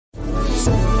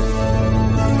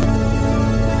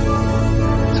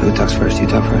talks first. You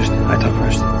talk first. I talk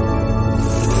first.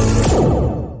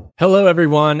 Hello,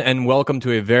 everyone, and welcome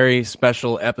to a very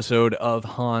special episode of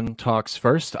Han Talks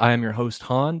First. I am your host,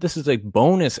 Han. This is a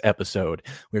bonus episode.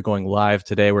 We're going live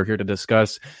today. We're here to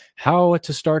discuss how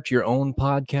to start your own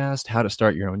podcast, how to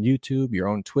start your own YouTube, your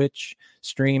own Twitch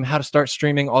stream, how to start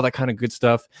streaming, all that kind of good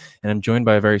stuff. And I'm joined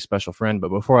by a very special friend. But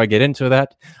before I get into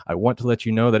that, I want to let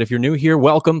you know that if you're new here,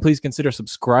 welcome. Please consider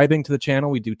subscribing to the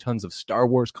channel. We do tons of Star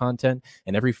Wars content.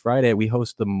 And every Friday, we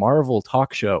host the Marvel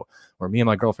Talk Show, where me and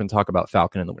my girlfriend talk about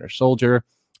Falcon and the Winter Soldier,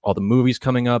 all the movies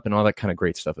coming up, and all that kind of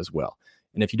great stuff as well.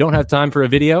 And if you don't have time for a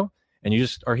video and you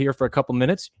just are here for a couple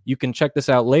minutes, you can check this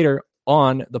out later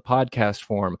on the podcast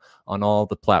form on all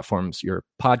the platforms, your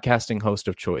podcasting host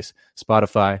of choice,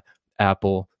 Spotify,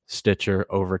 Apple, Stitcher,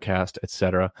 Overcast,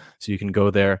 etc. So you can go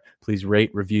there. Please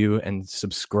rate, review, and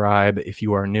subscribe if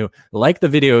you are new. Like the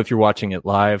video if you're watching it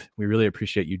live. We really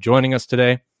appreciate you joining us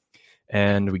today,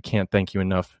 and we can't thank you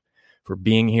enough for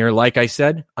being here. Like I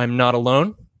said, I'm not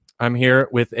alone. I'm here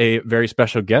with a very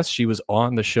special guest. She was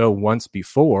on the show once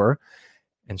before,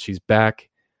 and she's back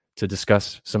to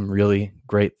discuss some really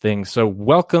great things. So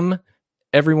welcome,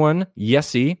 everyone.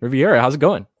 Yessie Riviera, how's it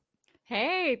going?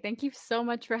 Hey, thank you so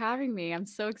much for having me. I'm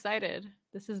so excited.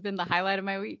 This has been the highlight of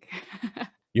my week.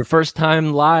 Your first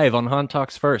time live on Han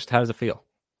Talks First. How does it feel?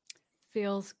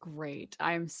 Feels great.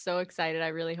 I'm so excited. I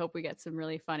really hope we get some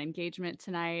really fun engagement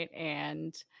tonight,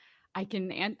 and I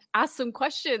can ask some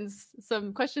questions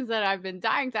that I've been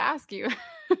dying to ask you.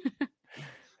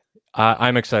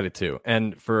 I'm excited too.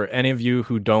 And for any of you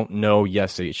who don't know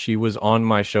Yessie, she was on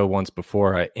my show once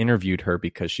before. I interviewed her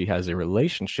because she has a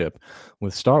relationship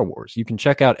with Star Wars. You can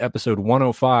check out episode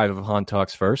 105 of Han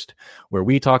Talks First, where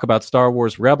we talk about Star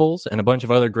Wars Rebels and a bunch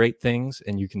of other great things,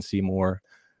 and you can see more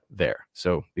there.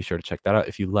 So be sure to check that out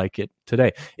if you like it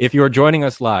today. If you are joining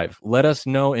us live, let us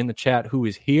know in the chat who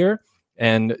is here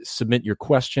and submit your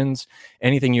questions,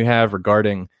 anything you have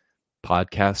regarding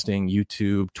podcasting,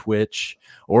 YouTube, Twitch,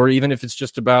 or even if it's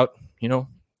just about,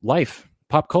 life,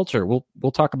 pop culture.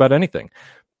 We'll talk about anything.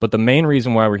 But the main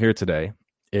reason why we're here today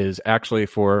is actually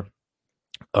for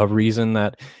a reason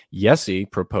that Yessie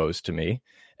proposed to me.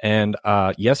 And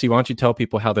Yessie, why don't you tell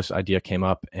people how this idea came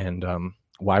up and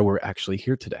why we're actually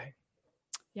here today?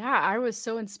 Yeah, I was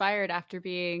so inspired after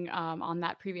being on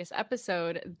that previous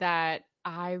episode that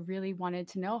I really wanted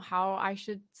to know how I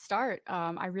should start.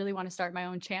 I really want to start my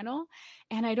own channel,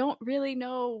 and I don't really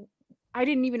know. I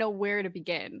didn't even know where to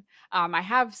begin. I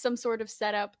have some sort of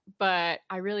setup, but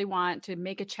I really want to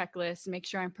make a checklist, make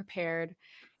sure I'm prepared,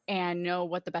 and know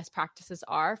what the best practices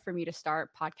are for me to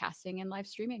start podcasting and live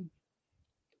streaming.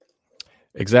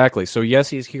 Exactly. So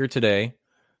Yessie is here today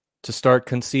to start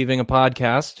conceiving a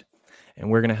podcast,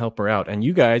 and we're going to help her out. And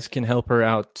you guys can help her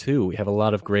out too. We have a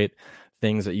lot of great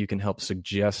things that you can help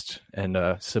suggest and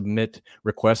submit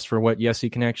requests for what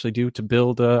Yessie can actually do to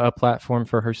build a platform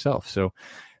for herself. So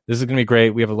this is going to be great.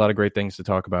 We have a lot of great things to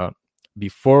talk about.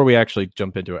 Before we actually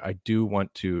jump into it, I do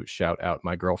want to shout out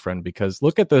my girlfriend because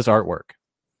look at this artwork.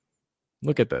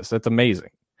 Look at this. That's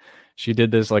amazing. She did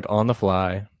this like on the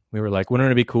fly. We were like,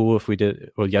 wouldn't it be cool if we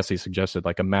did, well, Yessie suggested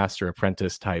like a master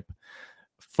apprentice type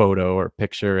photo or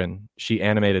picture, and she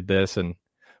animated this and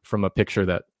from a picture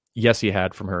that Yessie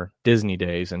had from her Disney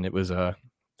days, and it was I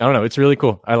don't know, it's really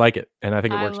cool. I like it, and I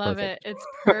think it works perfect. I love it. It's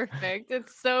perfect.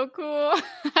 It's so cool.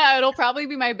 It'll probably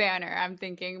be my banner. I'm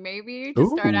thinking maybe to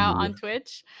start out on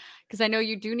Twitch, because I know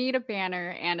you do need a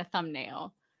banner and a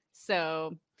thumbnail.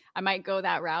 So I might go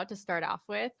that route to start off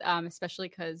with, especially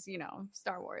because,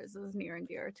 Star Wars is near and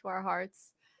dear to our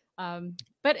hearts.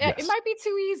 But it might be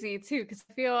too easy too, because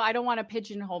I don't want to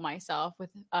pigeonhole myself with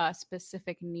a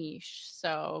specific niche.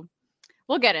 So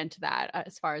we'll get into that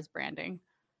as far as branding.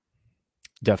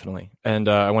 Definitely. And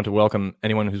I want to welcome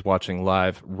anyone who's watching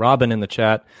live. Robin in the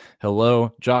chat.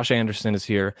 Hello. Josh Anderson is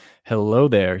here. Hello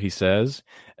there, he says.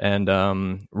 And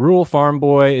Rural Farm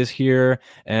Boy is here.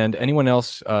 And anyone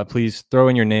else, please throw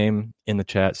in your name in the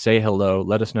chat. Say hello.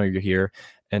 Let us know you're here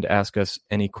and ask us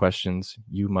any questions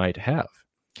you might have.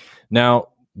 Now,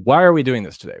 why are we doing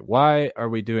this today? Why are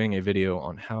we doing a video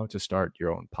on how to start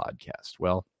your own podcast?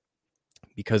 Well,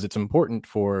 because it's important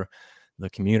for the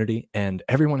community, and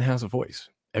everyone has a voice.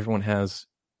 Everyone has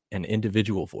an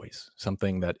individual voice,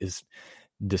 something that is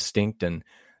distinct and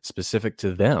specific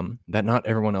to them that not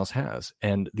everyone else has.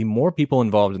 And the more people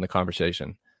involved in the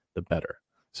conversation, the better.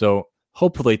 So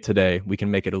hopefully today we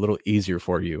can make it a little easier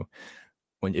for you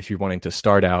if you're wanting to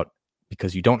start out,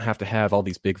 because you don't have to have all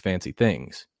these big fancy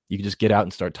things. You can just get out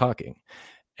and start talking.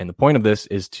 And the point of this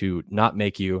is to not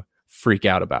make you freak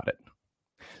out about it.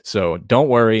 So don't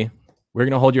worry. We're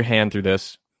going to hold your hand through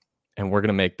this, and we're going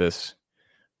to make this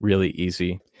really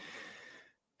easy.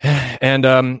 And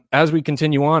as we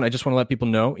continue on, I just want to let people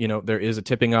know, there is a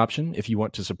tipping option. If you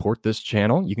want to support this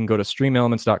channel, you can go to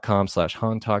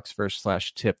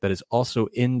streamelements.com/HanTalks1/tip. That is also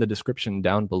in the description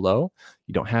down below.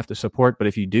 You don't have to support, but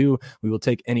if you do, we will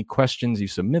take any questions you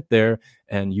submit there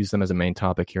and use them as a main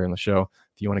topic here in the show.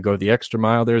 If you want to go the extra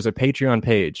mile, there's a Patreon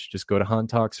page. Just go to Han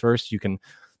Talks First. You can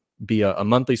be a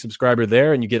monthly subscriber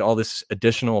there, and you get all this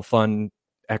additional fun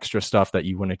extra stuff that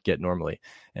you wouldn't get normally.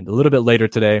 And a little bit later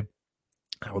today,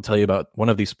 I will tell you about one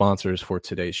of these sponsors for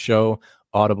today's show,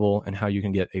 Audible, and how you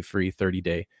can get a free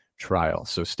 30-day trial.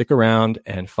 So stick around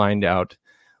and find out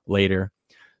later.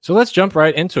 So let's jump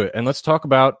right into it, and let's talk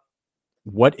about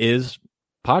what is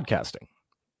podcasting.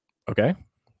 Okay?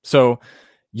 So,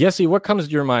 Yessie, what comes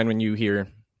to your mind when you hear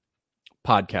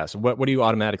podcast? What do you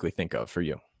automatically think of for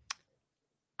you?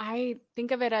 I think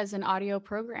of it as an audio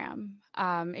program.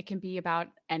 It can be about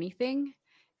anything,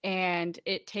 and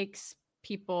it takes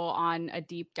people on a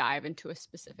deep dive into a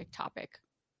specific topic.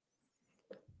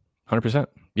 100%.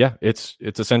 Yeah, it's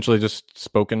essentially just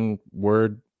spoken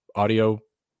word audio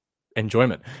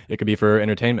enjoyment. It could be for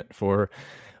entertainment, for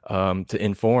to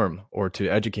inform or to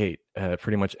educate,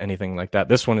 pretty much anything like that.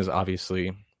 This one is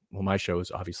obviously, my show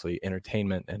is obviously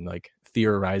entertainment and like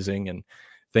theorizing and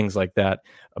things like that,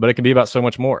 but it can be about so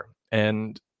much more.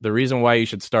 And the reason why you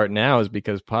should start now is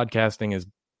because podcasting is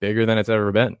bigger than it's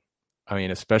ever been. I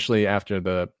mean, especially after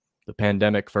the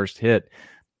pandemic first hit,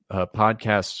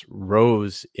 podcasts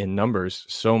rose in numbers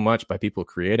so much by people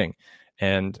creating.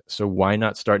 And so why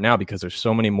not start now? Because there's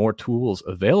so many more tools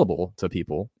available to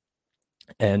people,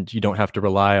 and you don't have to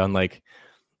rely on like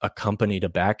a company to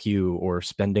back you or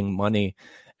spending money.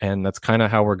 And that's kind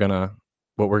of what we're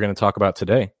going to talk about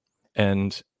today.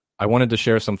 And I wanted to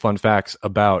share some fun facts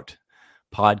about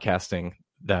podcasting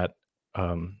that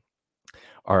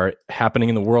are happening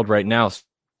in the world right now.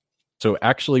 So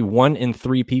actually 1 in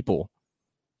 3 people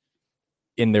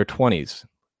in their 20s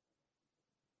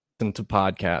listen to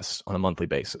podcasts on a monthly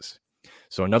basis.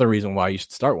 So another reason why you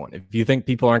should start one. If you think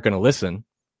people aren't going to listen,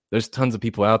 there's tons of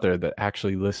people out there that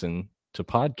actually listen to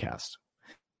podcasts.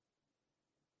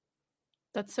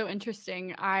 That's so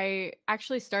interesting. I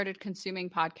actually started consuming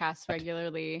podcasts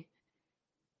regularly.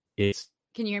 Can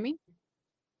you hear me?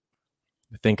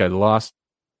 I think I lost.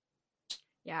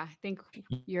 Yeah, I think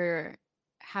you're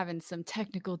having some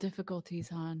technical difficulties,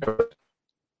 Han.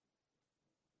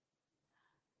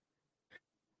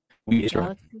 Can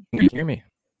you hear me?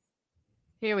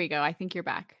 Here we go. I think you're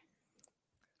back.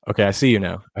 Okay, I see you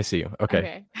now. I see you.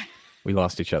 Okay. We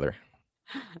lost each other.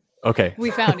 Okay.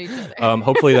 We found each other.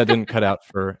 Hopefully that didn't cut out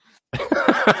for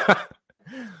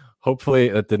hopefully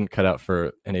that didn't cut out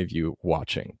for any of you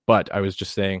watching. But I was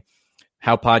just saying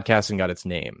how podcasting got its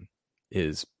name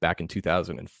is back in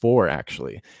 2004,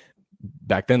 actually.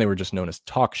 Back then they were just known as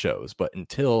talk shows, but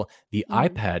until the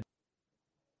iPad.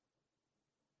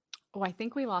 Oh, I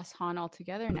think we lost Han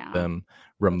altogether now. Them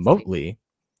remotely,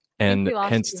 and we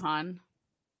lost hence you, Han.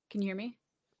 Can you hear me?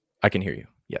 I can hear you.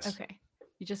 Yes. Okay.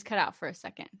 You just cut out for a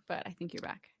second, but I think you're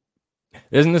back.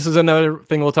 This is another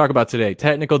thing we'll talk about today.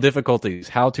 Technical difficulties,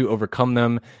 how to overcome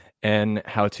them, and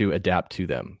how to adapt to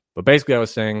them. But basically, I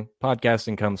was saying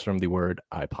podcasting comes from the word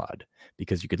iPod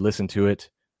because you could listen to it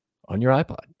on your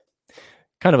iPod.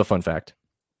 Kind of a fun fact.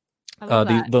 I love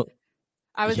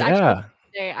that.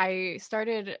 I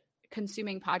started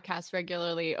consuming podcasts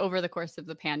regularly over the course of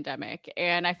the pandemic,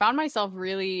 and I found myself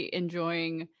really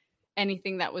enjoying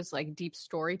anything that was like deep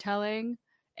storytelling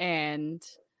and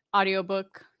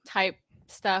audiobook type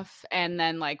stuff, and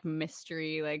then like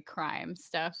mystery, like crime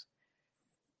stuff.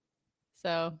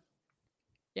 So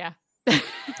yeah.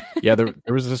 Yeah, there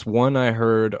was this one I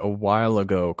heard a while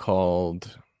ago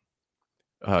called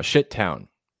Shit Town.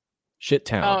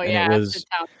 Oh yeah, and it was Shit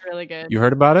Town's really good. You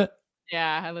heard about it?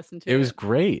 Yeah, I listened to it. It was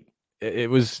great. It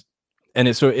was, and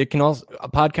it can also,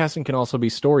 podcasting can also be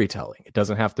storytelling. It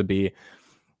doesn't have to be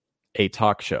a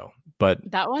talk show, but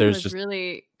that one was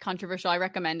really controversial. I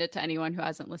recommend it to anyone who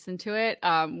hasn't listened to it.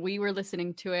 We were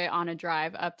listening to it on a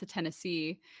drive up to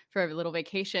Tennessee for a little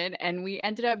vacation, and we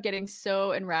ended up getting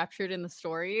so enraptured in the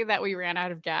story that we ran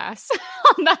out of gas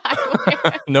on the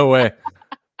highway. No way.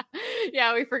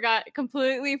 Yeah, we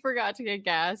completely forgot to get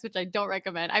gas, which I don't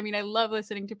recommend. I mean, I love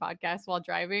listening to podcasts while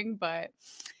driving, but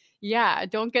yeah,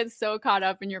 don't get so caught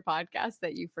up in your podcast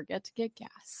that you forget to get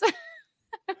gas.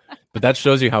 But that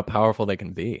shows you how powerful they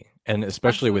can be. And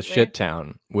especially with Shit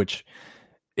Town, which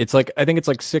it's like, I think it's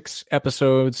like 6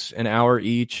 episodes, an hour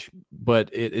each, but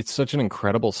it's such an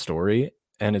incredible story,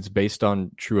 and it's based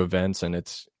on true events. And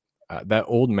it's that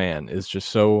old man is just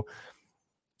so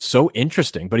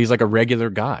interesting, but he's like a regular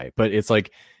guy. But it's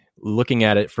like looking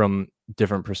at it from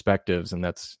different perspectives, and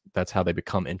that's how they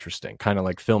become interesting, kind of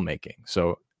like filmmaking.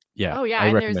 So yeah, Oh yeah, I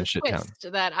and there's recommend a Shittown.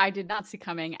 twist that I did not see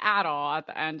coming at all at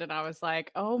the end, and I was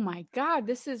like, "Oh my god,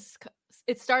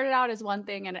 it started out as one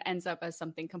thing and it ends up as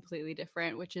something completely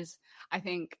different," which is, I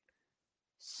think,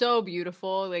 so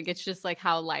beautiful. Like, it's just like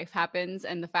how life happens,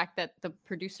 and the fact that the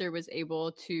producer was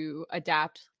able to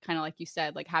adapt, kind of like you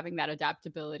said, like having that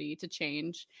adaptability to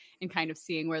change and kind of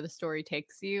seeing where the story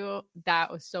takes you,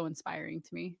 that was so inspiring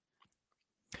to me.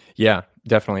 Yeah,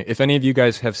 definitely. If any of you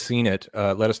guys have seen it,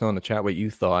 let us know in the chat what you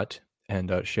thought,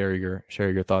 and share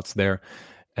your thoughts there.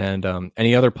 And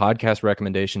any other podcast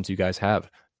recommendations you guys have,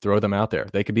 throw them out there.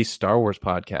 They could be Star Wars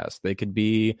podcasts. They could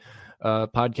be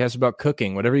podcasts about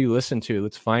cooking. Whatever you listen to,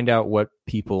 let's find out what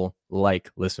people like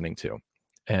listening to,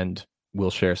 and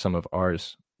we'll share some of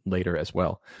ours later as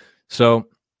well. So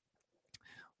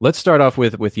let's start off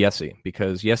with Yessie,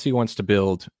 because Yessie wants to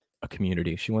build a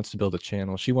community. She wants to build a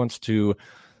channel. She wants to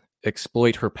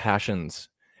exploit her passions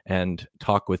and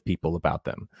talk with people about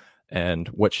them. And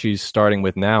what she's starting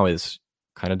with now is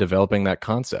kind of developing that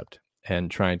concept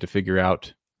and trying to figure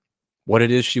out what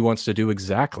it is she wants to do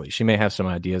exactly. She may have some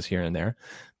ideas here and there,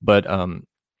 but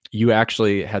you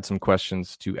actually had some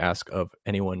questions to ask of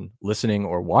anyone listening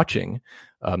or watching.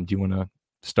 Do you want to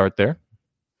start there?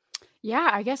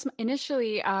 Yeah, I guess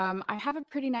initially, I have a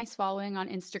pretty nice following on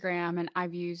Instagram, and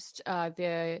I've used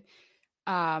the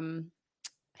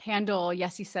handle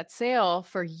Yessie Set Sail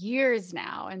for years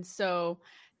now. And so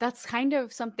that's kind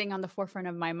of something on the forefront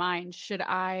of my mind. Should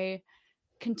I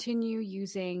continue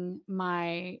using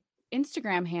my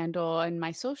Instagram handle and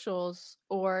my socials,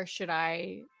 or should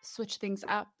I switch things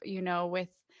up, with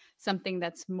something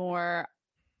that's more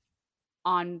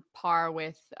on par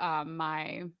with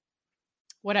my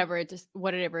whatever it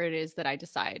is that I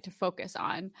decide to focus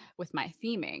on with my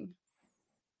theming?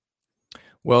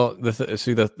 Well,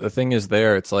 the thing is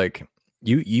there, it's like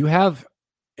you have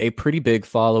a pretty big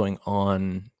following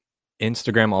on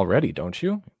Instagram already, don't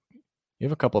you? You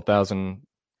have a couple thousand.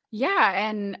 Yeah,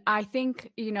 and I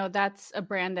think, that's a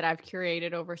brand that I've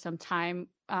curated over some time,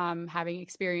 having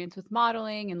experience with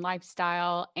modeling and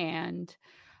lifestyle and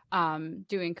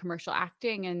doing commercial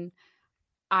acting. And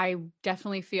I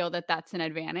definitely feel that that's an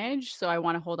advantage. So I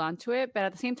want to hold on to it. But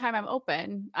at the same time, I'm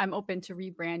open to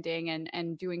rebranding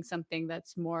and doing something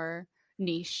that's more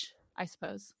niche, I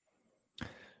suppose.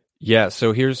 Yeah.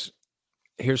 So here's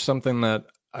something that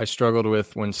I struggled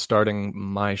with when starting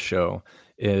my show.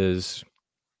 Is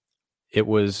it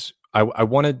was I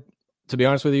wanted, to be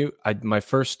honest with you, my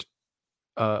first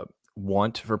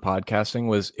want for podcasting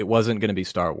was, it wasn't going to be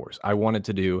Star Wars. I wanted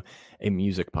to do a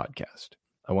music podcast.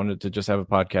 I wanted to just have a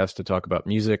podcast to talk about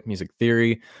music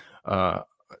theory,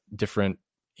 different,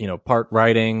 part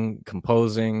writing,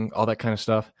 composing, all that kind of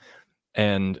stuff.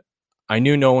 And I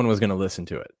knew no one was going to listen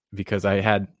to it because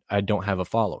I don't have a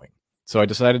following. So I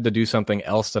decided to do something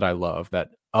else that I love,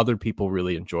 that other people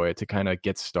really enjoy, to kind of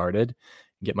get started,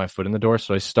 get my foot in the door.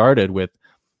 So I started with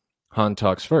Han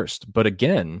Talks First. But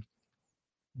again,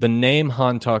 the name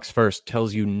Han Talks First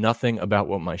tells you nothing about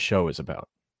what my show is about,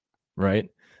 right?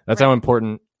 That's right. How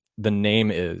important the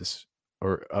name is,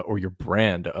 or your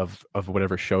brand of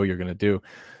whatever show you're going to do.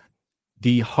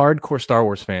 The hardcore Star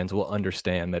Wars fans will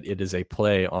understand that it is a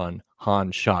play on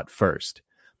Han shot first,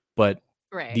 but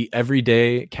right. The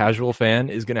everyday casual fan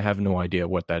is going to have no idea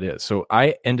what that is. So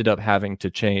I ended up having to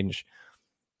change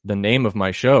the name of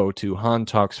my show to Han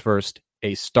Talks First,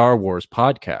 a Star Wars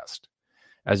podcast,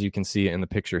 as you can see in the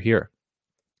picture here.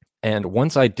 And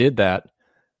once I did that,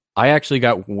 I actually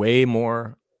got way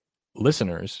more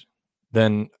listeners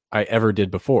than I ever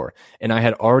did before. And I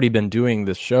had already been doing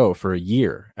this show for a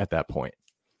year at that point.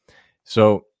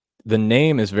 So the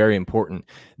name is very important.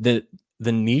 The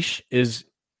niche is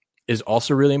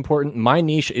also really important. My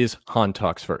niche is Han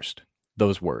Talks First,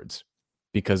 those words,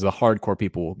 because the hardcore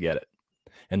people will get it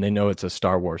and they know it's a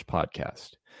Star Wars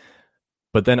podcast.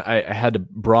 But then I had to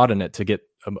broaden it to get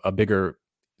a bigger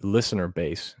listener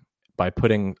base. By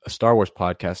putting a Star Wars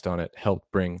podcast on it,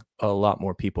 helped bring a lot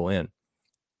more people in.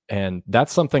 And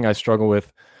that's something I struggle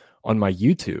with on my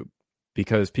YouTube,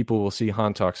 because people will see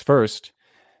Han Talks First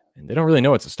and they don't really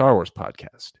know it's a Star Wars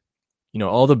podcast.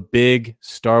 All the big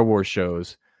Star Wars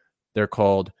shows, they're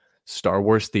called Star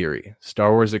Wars Theory,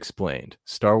 Star Wars Explained,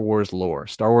 Star Wars Lore,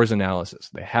 Star Wars Analysis.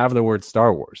 They have the word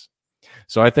Star Wars.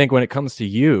 So I think when it comes to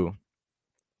you,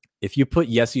 if you put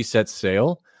Yessie Sets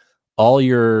Sail, all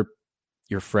your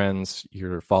friends,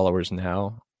 your followers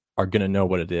now are going to know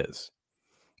what it is.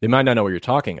 They might not know what you're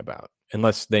talking about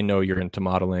unless they know you're into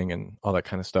modeling and all that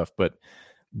kind of stuff. But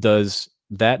does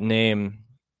that name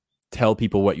tell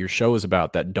people what your show is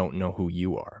about that don't know who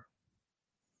you are.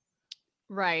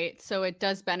 Right. So it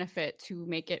does benefit to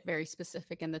make it very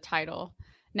specific in the title.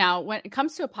 Now, when it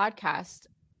comes to a podcast,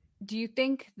 do you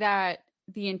think that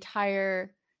the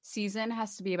entire season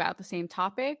has to be about the same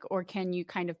topic, or can you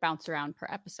kind of bounce around per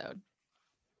episode?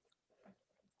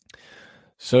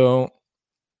 So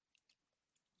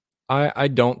I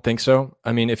don't think so.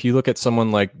 I mean, if you look at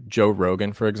someone like Joe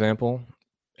Rogan, for example,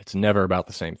 it's never about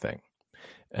the same thing.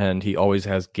 And he always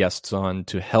has guests on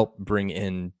to help bring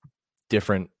in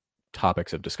different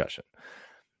topics of discussion.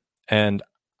 And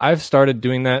I've started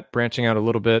doing that, branching out a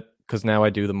little bit, because now I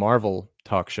do the Marvel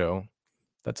talk show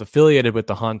that's affiliated with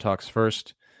the Han Talks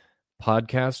First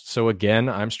podcast. So again,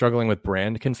 I'm struggling with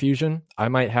brand confusion. I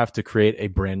might have to create a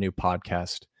brand new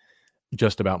podcast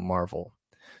just about Marvel.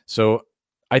 So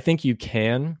I think you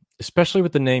can, especially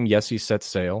with the name Yes He Sets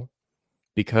Sail,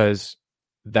 because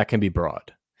that can be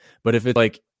broad. But if it's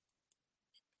like,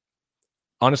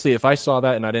 honestly, if I saw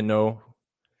that and I didn't know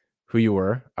who you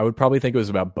were, I would probably think it was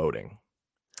about boating.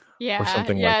 Yeah, or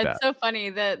something like that. It's so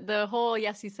funny that the whole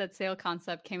Yes He Set Sail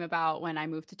concept came about when I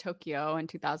moved to Tokyo in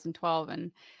 2012,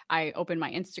 and I opened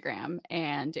my Instagram,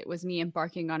 and it was me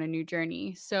embarking on a new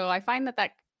journey. So I find that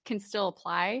that can still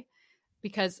apply,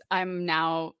 because I'm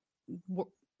now,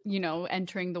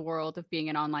 entering the world of being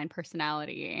an online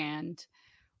personality and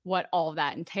what all of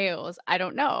that entails. I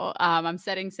don't know. I'm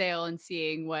setting sail and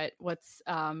seeing what's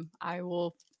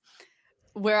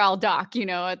where I'll dock,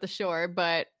 at the shore.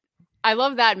 But I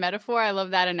love that metaphor. I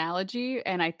love that analogy.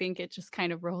 And I think it just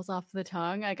kind of rolls off the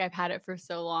tongue. Like, I've had it for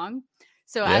so long.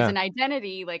 So as an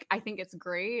identity, like, I think it's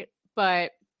great,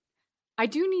 but I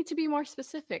do need to be more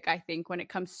specific, I think, when it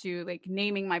comes to like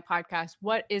naming my podcast.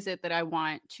 What is it that I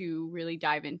want to really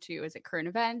dive into? Is it current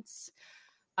events?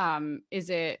 Is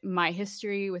it my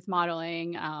history with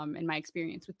modeling and my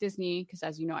experience with Disney? Because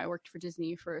as you know, I worked for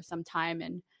Disney for some time,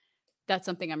 and that's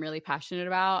something I'm really passionate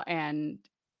about. And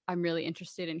I'm really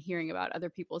interested in hearing about other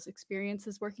people's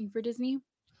experiences working for Disney.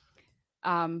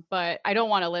 But I don't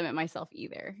want to limit myself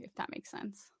either, if that makes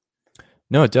sense.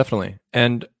 No, definitely.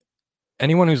 And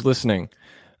anyone who's listening,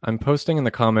 I'm posting in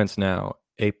the comments now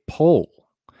a poll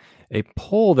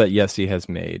that Yessie has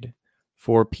made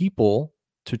for people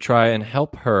to try and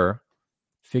help her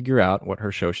figure out what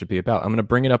her show should be about. I'm going to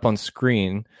bring it up on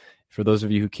screen for those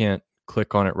of you who can't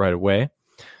click on it right away.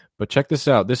 But check this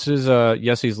out. This is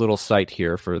Yessie's little site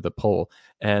here for the poll.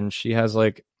 And she has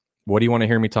like, what do you want to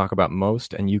hear me talk about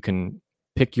most? And you can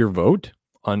pick your vote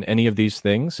on any of these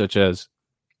things, such as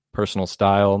personal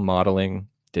style, modeling,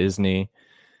 Disney,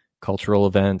 cultural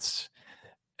events.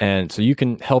 And so you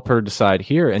can help her decide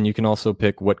here. And you can also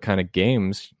pick what kind of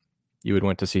games you would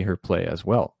want to see her play as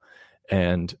well.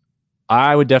 And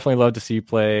I would definitely love to see you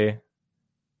play.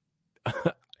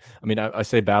 I mean, I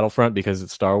say Battlefront because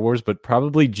it's Star Wars, but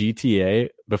probably GTA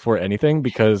before anything,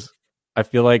 because I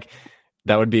feel like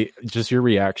that would be just your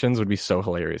reactions would be so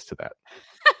hilarious to that.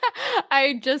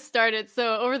 I just started.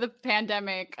 So over the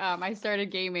pandemic, I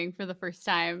started gaming for the first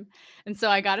time. And so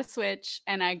I got a Switch,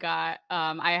 and I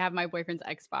have my boyfriend's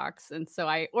Xbox. And so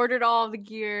I ordered all of the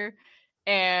gear,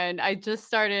 and I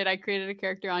created a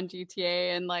character on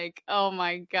GTA, and like, oh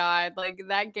my God, like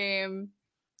that game,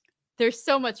 there's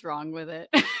so much wrong with it.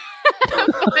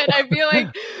 But I feel like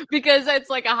because it's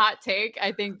like a hot take,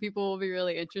 I think people will be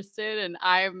really interested, and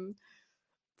I'm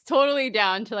totally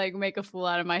down to like make a fool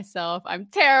out of myself. I'm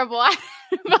terrible at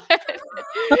it,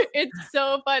 but it's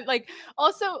so fun. Like,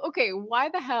 also, okay, why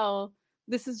the hell,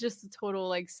 this is just a total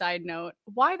like side note,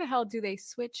 why the hell do they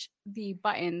switch the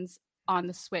buttons on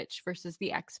the Switch versus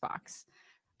the Xbox?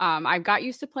 I got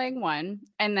used to playing one,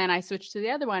 and then I switched to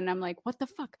the other one, and I'm like, what the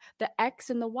fuck? The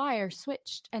X and the Y are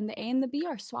switched, and the A and the B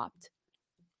are swapped.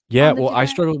 Yeah, well, I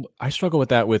struggle with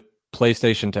that with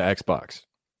PlayStation to Xbox.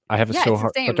 I have such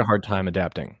a hard time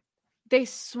adapting. They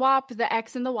swap the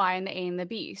X and the Y and the A and the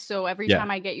B. So every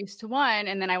time I get used to one,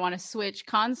 and then I want to switch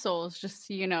consoles just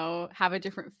to, have a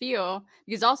different feel,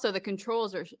 because also the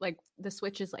controls are like, the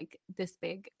Switch is like this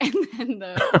big, and then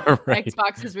the right.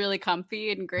 Xbox is really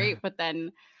comfy and great, but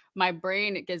then my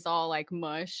brain, it gets all like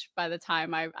mush by the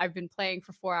time I've been playing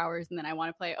for 4 hours, and then I want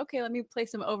to play, okay, let me play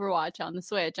some Overwatch on the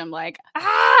Switch. I'm like,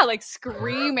 like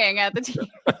screaming at the TV.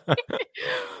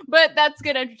 But that's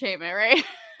good entertainment, right?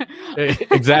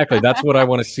 Exactly. That's what I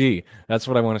want to see.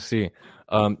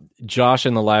 Josh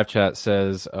in the live chat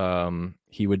says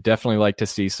he would definitely like to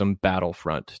see some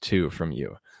Battlefront 2 from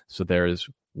you. So there is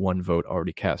one vote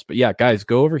already cast. But yeah, guys,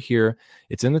 go over here.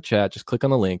 It's in the chat. Just click on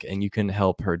the link and you can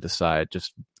help her decide.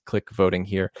 Just click voting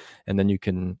here, and then you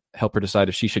can help her decide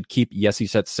if she should keep Yessie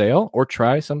Set Sail or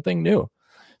try something new.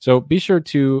 So be sure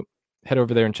to head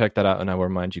over there and check that out, and I will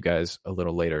remind you guys a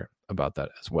little later about that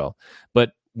as well.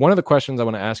 But one of the questions I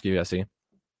want to ask you, Essie,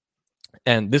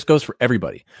 and this goes for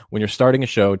everybody, when you're starting a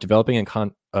show, developing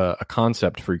a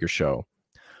concept for your show,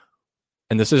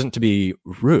 and this isn't to be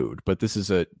rude, but this is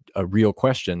a real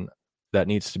question that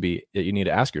you need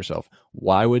to ask yourself.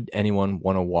 Why would anyone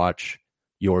want to watch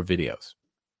your videos?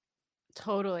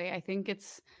 Totally. I think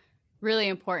it's really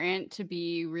important to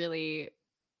be really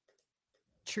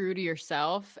true to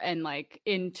yourself and like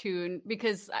in tune,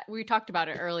 because we talked about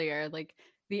it earlier. Like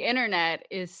the internet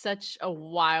is such a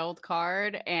wild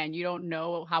card and you don't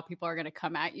know how people are going to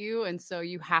come at you. And so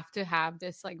you have to have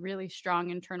this like really strong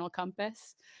internal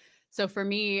compass. So for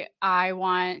me, I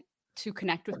want to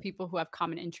connect with people who have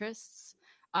common interests.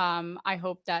 I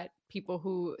hope that people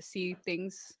who see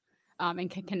things and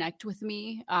can connect with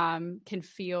me can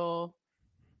feel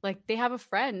like they have a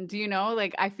friend, you know,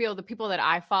 like I feel the people that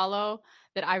I follow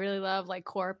that I really love, like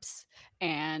Corpse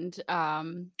and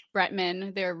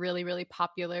Bretman, they're really, really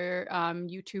popular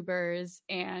YouTubers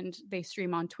and they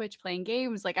stream on Twitch playing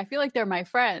games. Like I feel like they're my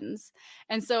friends.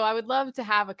 And so I would love to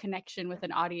have a connection with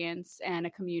an audience and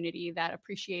a community that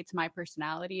appreciates my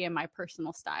personality and my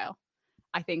personal style.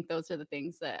 I think those are the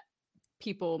things that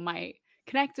people might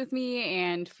connect with me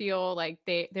and feel like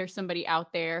there's somebody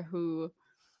out there who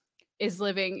is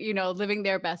living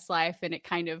their best life, and it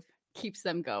kind of keeps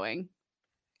them going.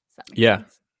 Does that make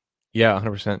sense? Yeah,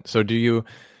 100%. So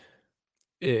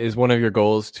is one of your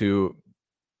goals to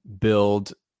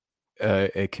build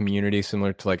a community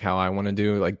similar to like how I want to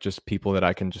do, like just people that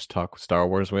I can just talk Star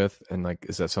Wars with? And like,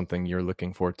 is that something you're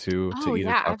looking forward to either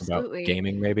talk absolutely. about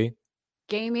gaming, maybe?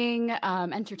 Gaming,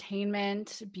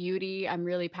 entertainment, beauty. I'm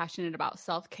really passionate about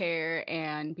self-care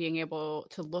and being able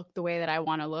to look the way that I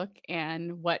want to look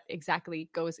and what exactly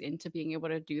goes into being able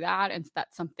to do that. And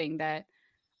that's something that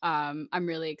I'm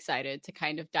really excited to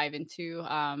kind of dive into.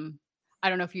 I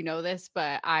don't know if you know this,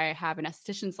 but I have an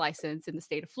esthetician's license in the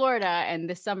state of Florida. And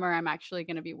this summer, I'm actually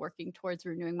going to be working towards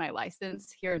renewing my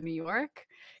license here in New York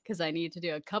because I need to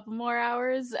do a couple more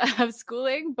hours of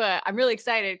schooling. But I'm really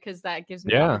excited because that gives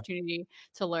me the opportunity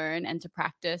to learn and to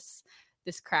practice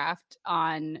this craft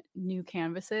on new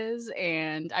canvases.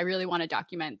 And I really want to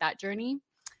document that journey.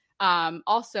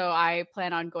 Also, I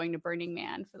plan on going to Burning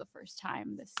Man for the first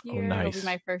time this year. Nice. It'll be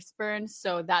my first burn.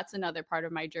 So that's another part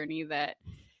of my journey that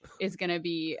is going to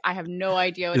be, I have no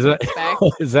idea what to expect.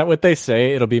 Is that what they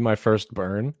say? It'll be my first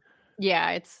burn?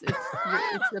 Yeah, it's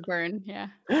the burn. Yeah.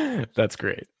 That's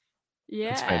great.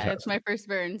 Yeah, it's my first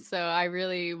burn. So I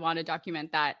really want to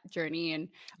document that journey and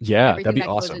everything that'd be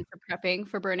awesome. Goes into prepping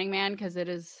for Burning Man, because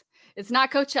it's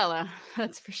not Coachella,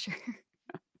 that's for sure.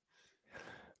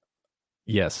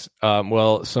 Yes.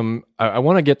 Well, I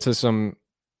want to get to some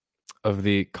of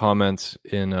the comments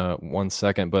in 1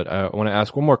 second, but I want to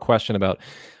ask one more question about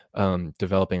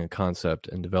developing a concept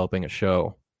and developing a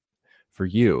show for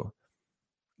you.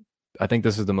 I think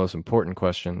this is the most important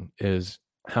question: is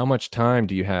how much time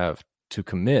do you have to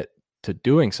commit to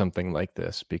doing something like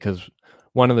this? Because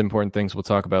one of the important things we'll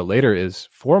talk about later is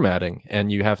formatting,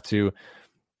 and you have to,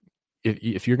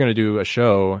 if you're going to do a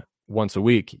show once a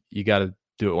week, you got to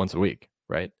do it once a week,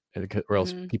 right? Or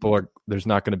else there's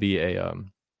not going to be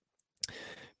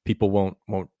people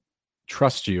won't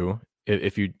trust you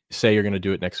if you say you're going to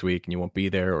do it next week and you won't be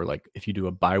there, or like if you do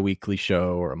a bi-weekly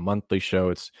show or a monthly show,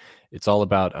 it's all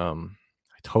about I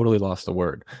totally lost the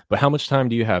word, but how much time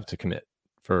do you have to commit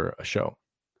for a show?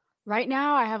 Right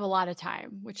now I have a lot of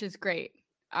time, which is great.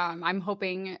 I'm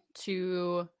hoping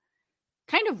to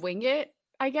kind of wing it,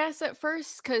 I guess, at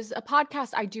first, because a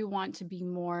podcast I do want to be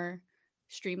more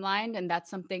streamlined, and that's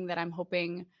something that I'm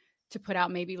hoping to put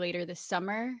out maybe later this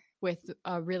summer with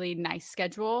a really nice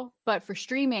schedule. But for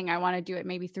streaming, I want to do it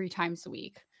maybe 3 times a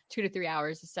week, 2 to 3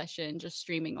 hours a session, just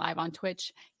streaming live on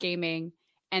Twitch, gaming.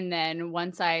 And then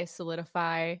once I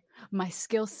solidify my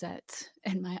skill set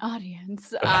and my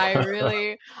audience,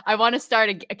 I want to start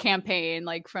a campaign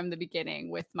like from the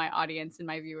beginning with my audience and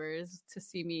my viewers to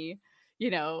see me,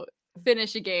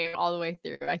 finish a game all the way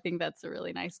through. I think that's a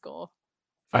really nice goal.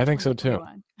 I think so too.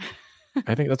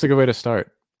 I think that's a good way to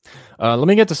start. Let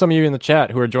me get to some of you in the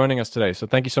chat who are joining us today. So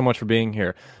thank you so much for being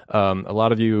here. A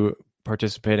lot of you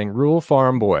participating. Rural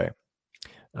Farm Boy.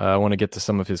 I want to get to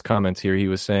some of his comments here. He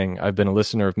was saying, I've been a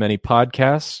listener of many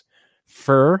podcasts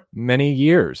for many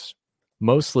years,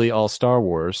 mostly all Star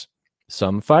Wars,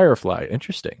 some Firefly.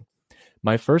 Interesting.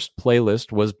 My first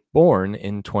playlist was born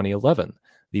in 2011,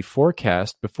 the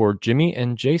forecast before Jimmy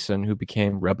and Jason, who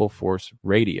became Rebel Force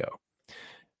Radio.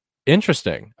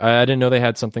 Interesting. I didn't know they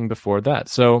had something before that.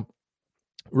 So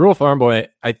Rural Farm Boy,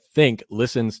 I think,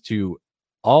 listens to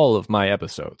all of my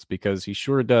episodes because he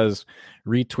sure does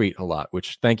retweet a lot,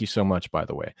 which thank you so much, by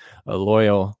the way. A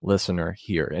loyal listener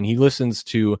here. And he listens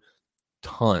to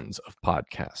tons of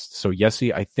podcasts. So,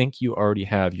 Yessie, I think you already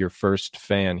have your first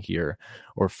fan here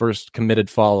or first committed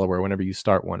follower whenever you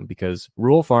start one because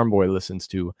Rural Farm Boy listens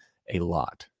to a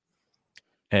lot.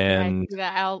 And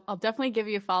yeah, I'll definitely give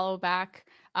you a follow back.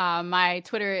 My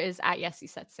Twitter is at Yessie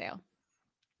Set Sail.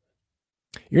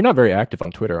 You're not very active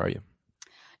on Twitter, are you?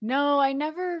 No, I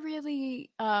never really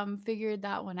figured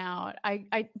that one out.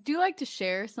 I do like to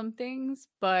share some things,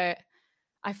 but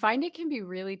I find it can be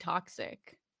really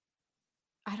toxic.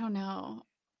 I don't know.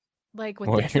 Like with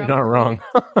the you're not wrong.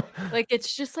 Like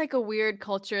it's just like a weird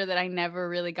culture that I never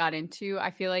really got into.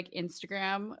 I feel like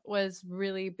Instagram was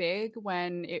really big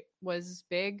when it was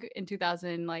big in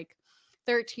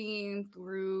 2013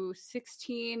 through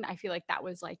 16. I feel like that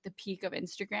was like the peak of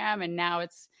Instagram, and now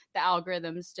it's the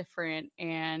algorithm's different.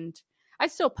 And I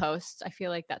still post. I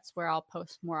feel like that's where I'll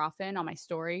post more often on my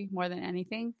story more than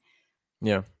anything.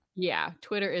 Yeah,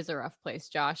 Twitter is a rough place,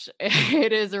 Josh.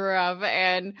 It is rough.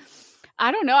 And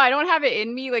I don't know. I don't have it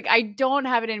in me. Like, I don't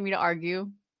have it in me to argue.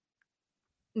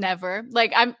 Never.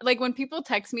 Like, I'm like, when people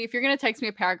text me, if you're going to text me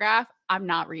a paragraph, I'm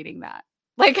not reading that.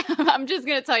 Like, I'm just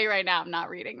going to tell you right now, I'm not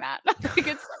reading that. Like,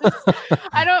 it's just,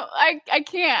 I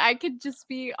can't. I could just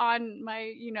be on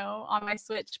my, on my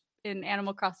Switch in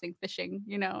Animal Crossing fishing,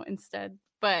 instead.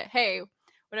 But hey,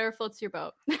 whatever floats your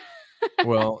boat.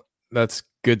 Well, that's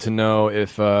good to know.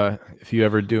 If you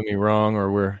ever do me wrong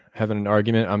or we're having an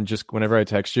argument, I'm just whenever I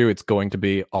text you, it's going to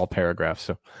be all paragraphs.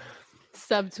 So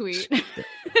subtweet me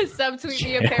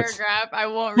a paragraph. I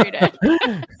won't read it.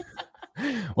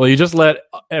 Well, you just let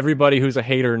everybody who's a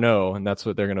hater know, and that's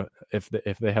what they're gonna. If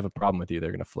they have a problem with you,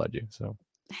 they're gonna flood you. So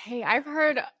hey, I've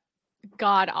heard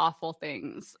god awful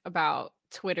things about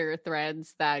Twitter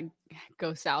threads that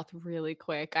go south really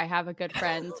quick. I have a good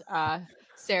friend,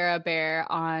 Sarah Bear,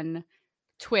 on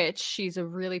Twitch. She's a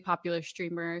really popular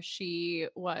streamer. She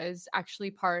was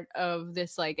actually part of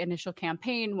this like initial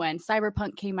campaign when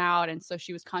Cyberpunk came out, and so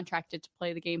she was contracted to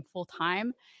play the game full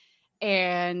time.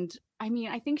 And I mean,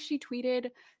 I think she tweeted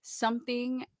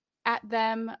something at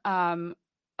them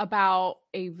about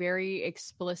a very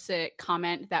explicit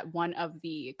comment that one of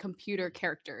the computer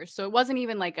characters, so it wasn't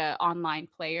even like an online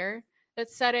player that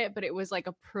said it, but it was like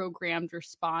a programmed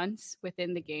response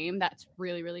within the game. That's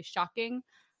really, really shocking.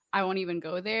 I won't even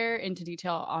go there into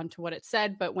detail onto what it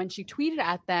said, but when she tweeted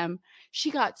at them, she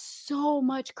got so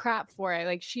much crap for it.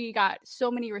 Like, she got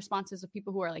so many responses of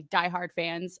people who are like diehard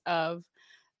fans of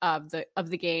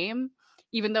the game,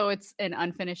 even though it's an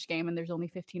unfinished game and there's only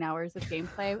 15 hours of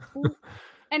gameplay.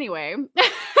 Anyway,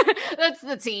 that's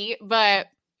the tea. But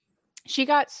she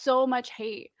got so much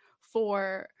hate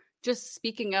for just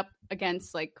speaking up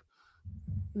against like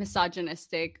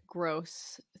misogynistic,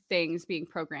 gross things being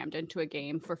programmed into a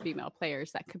game for female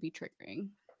players that could be triggering.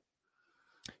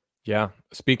 Yeah.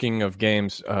 Speaking of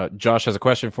games, Josh has a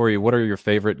question for you. What are your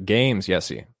favorite games,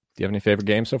 Yessie? Do you have any favorite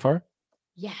games so far?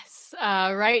 Yes.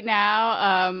 Right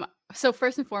now, so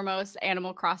first and foremost,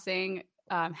 Animal Crossing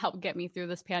helped get me through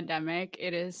this pandemic.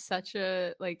 It is such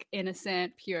a like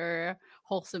innocent, pure,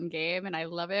 wholesome game, and I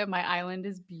love it. My island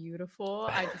is beautiful.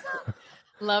 I just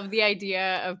love the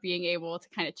idea of being able to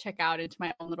kind of check out into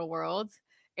my own little world,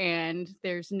 and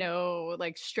there's no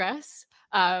like stress.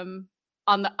 On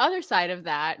the other side of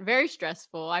that, very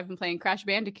stressful, I've been playing Crash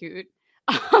Bandicoot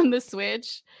on the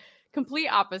Switch. Complete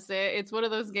opposite. It's one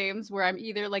of those games where I'm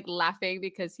either like laughing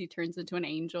because he turns into an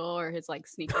angel or his like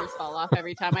sneakers fall off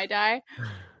every time I die,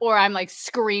 or I'm like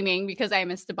screaming because I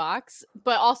missed a box,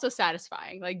 but also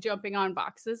satisfying, like jumping on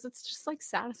boxes. It's just like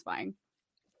satisfying.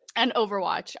 And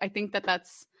Overwatch, I think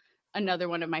that's another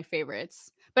one of my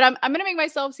favorites. But I'm going to make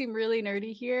myself seem really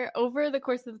nerdy here. Over the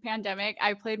course of the pandemic,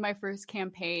 I played my first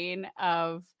campaign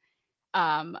of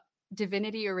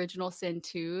Divinity Original Sin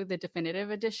 2, the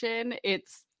definitive edition.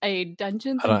 It's a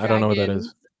Dungeons and Dragons I don't know what that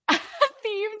is.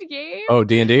 themed game. Oh,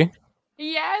 D&D?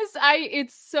 Yes,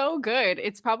 it's so good.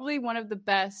 It's probably one of the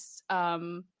best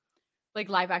like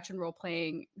live action role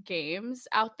playing games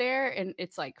out there, and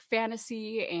it's like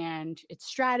fantasy and it's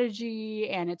strategy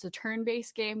and it's a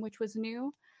turn-based game, which was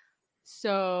new.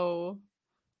 So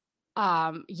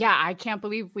yeah, I can't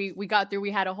believe we got through.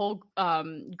 We had a whole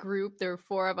group. There were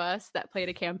 4 of us that played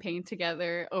a campaign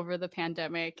together over the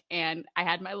pandemic, and I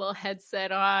had my little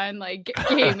headset on, like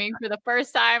gaming for the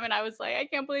first time, and I was like, I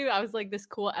can't believe it. I was like this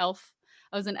cool elf.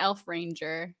 I was an elf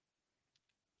ranger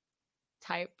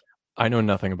type. I know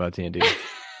nothing about D&D.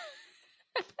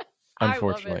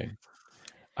 Unfortunately.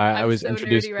 I was so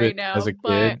introduced to it as a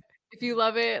kid. If you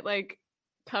love it, like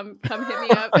come hit me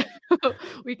up.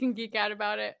 we can geek out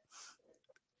about it.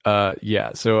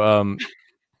 Yeah. So,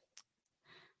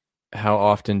 how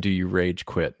often do you rage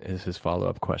quit? Is his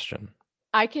follow-up question.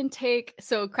 I can take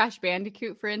Crash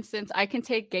Bandicoot, for instance. I can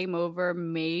take game over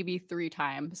maybe 3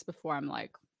 times before I'm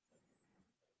like,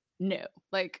 no,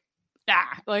 like,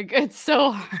 like it's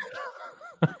so hard.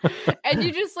 And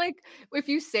you just like, if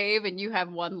you save and you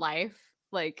have 1 life,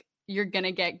 like you're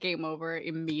gonna get game over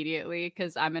immediately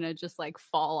because I'm gonna just like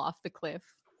fall off the cliff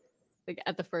like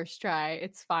at the first try.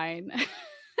 It's fine.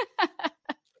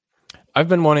 I've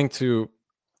been wanting to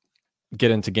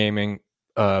get into gaming,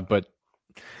 but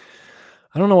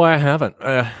I don't know why I haven't.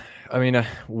 I mean,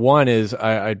 one is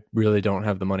I really don't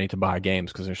have the money to buy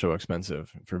games because they're so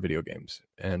expensive for video games,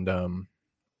 and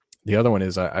the other one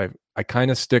is I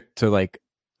kind of stick to like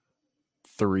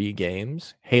 3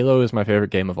 games. Halo is my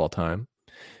favorite game of all time,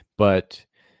 but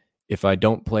if I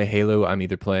don't play Halo, I'm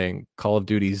either playing Call of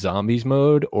Duty Zombies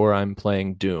mode or I'm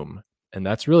playing Doom, and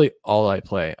that's really all I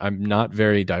play. I'm not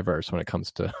very diverse when it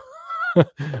comes to.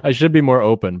 I should be more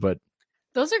open, but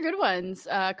those are good ones.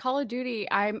 Call of Duty.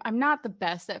 I'm not the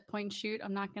best at point and shoot.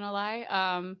 I'm not gonna lie.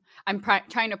 I'm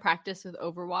trying to practice with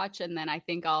Overwatch, and then I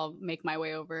think I'll make my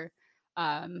way over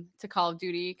to Call of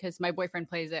Duty because my boyfriend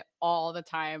plays it all the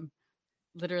time,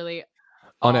 literally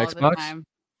on all Xbox. The time.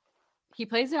 He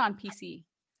plays it on PC.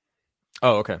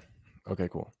 Oh, okay. Okay,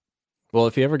 cool. Well,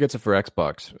 if he ever gets it for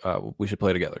Xbox, we should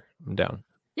play together. I'm down.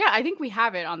 Yeah, I think we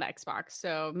have it on the Xbox,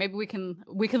 so maybe we can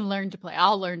learn to play.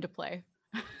 I'll learn to play.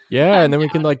 Yeah, and then we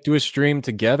can like do a stream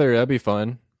together. That'd be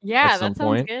fun. Yeah, that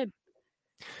sounds good.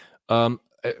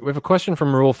 We have a question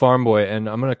from Rural Farm Boy, and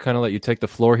I'm gonna kind of let you take the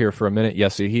floor here for a minute,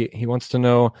 Yessie. He wants to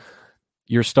know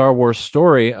your Star Wars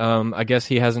story. I guess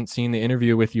he hasn't seen the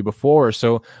interview with you before,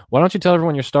 so why don't you tell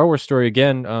everyone your Star Wars story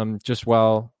again, just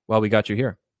while we got you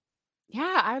here?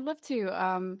 Yeah, I'd love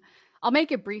to. I'll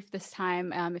make it brief this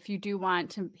time. If you do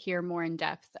want to hear more in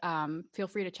depth, feel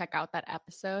free to check out that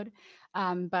episode.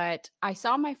 But I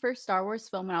saw my first Star Wars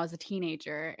film when I was a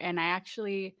teenager, and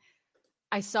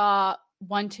I saw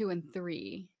 1, 2, and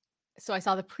 3. So I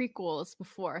saw the prequels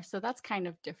before. So that's kind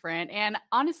of different. And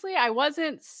honestly, I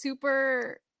wasn't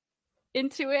super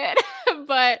into it,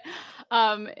 but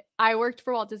I worked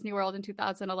for Walt Disney World in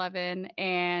 2011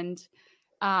 and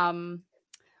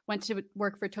went to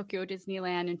work for Tokyo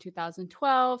Disneyland in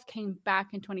 2012, came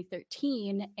back in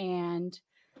 2013, and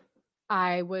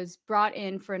I was brought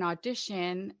in for an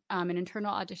audition, an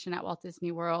internal audition at Walt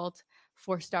Disney World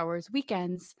for Star Wars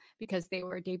Weekends because they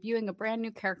were debuting a brand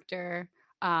new character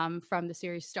from the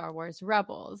series Star Wars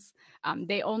Rebels.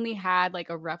 They only had like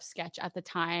a rough sketch at the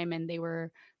time, and they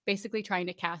were basically trying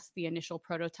to cast the initial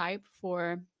prototype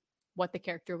for what the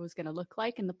character was going to look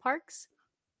like in the parks.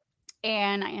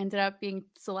 And I ended up being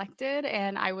selected,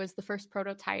 and I was the first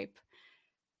prototype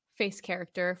face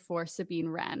character for Sabine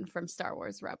Wren from Star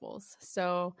Wars Rebels.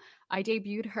 So I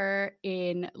debuted her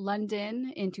in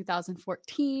London in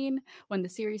 2014 when the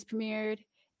series premiered,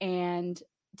 and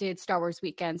did Star Wars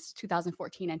Weekends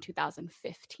 2014 and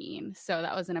 2015. So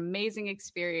that was an amazing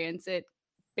experience. It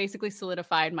basically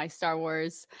solidified my Star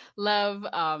Wars love.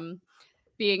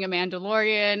 Being a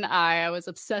Mandalorian, I was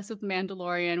obsessed with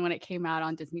Mandalorian when it came out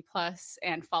on Disney Plus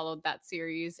and followed that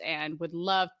series and would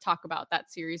love to talk about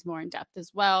that series more in depth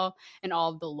as well and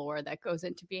all of the lore that goes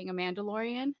into being a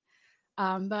Mandalorian.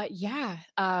 But yeah,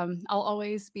 I'll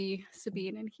always be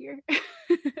Sabine in here.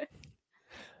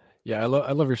 Yeah, I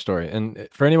love your story. And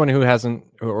for anyone who hasn't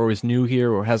or is new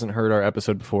here or hasn't heard our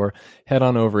episode before, head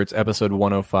on over. It's episode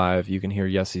 105. You can hear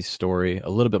Yessie's story, a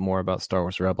little bit more about Star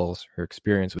Wars Rebels, her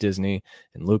experience with Disney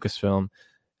and Lucasfilm,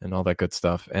 and all that good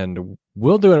stuff. And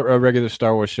we'll do a regular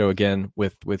Star Wars show again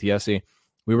with Yessie.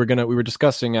 We were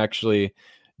discussing actually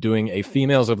doing a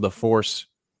Females of the Force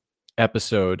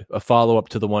episode, a follow-up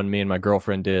to the one me and my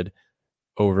girlfriend did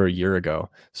over a year ago.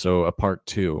 So a part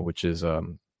 2, which is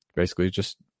basically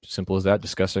just simple as that,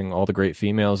 discussing all the great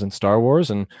females in Star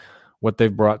Wars and what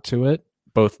they've brought to it,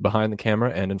 both behind the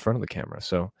camera and in front of the camera.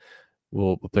 So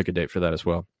we'll pick a date for that as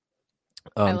well.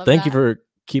 Thank you for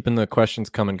keeping the questions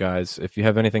coming, guys. If you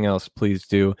have anything else, please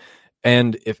do.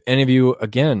 And if any of you,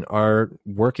 again, are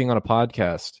working on a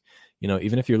podcast,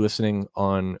 even if you're listening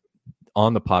on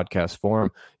the podcast forum,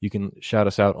 you can shout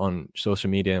us out on social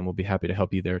media and we'll be happy to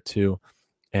help you there too.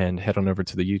 And head on over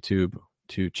to the YouTube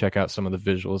to check out some of the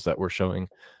visuals that we're showing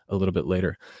a little bit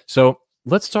later. So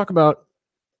let's talk about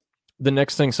the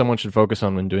next thing someone should focus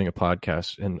on when doing a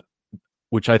podcast, and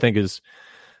which I think is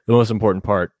the most important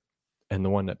part and the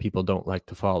one that people don't like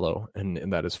to follow,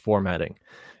 and that is formatting.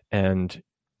 And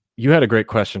you had a great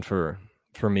question for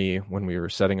me when we were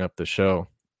setting up the show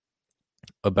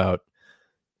about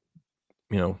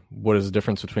what is the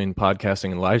difference between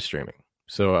podcasting and live streaming?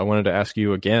 So I wanted to ask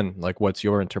you again, like, what's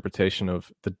your interpretation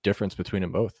of the difference between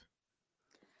them both?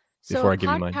 Before I give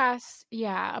you mine.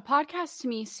 A podcast to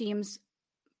me seems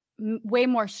way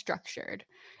more structured.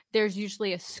 There's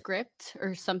usually a script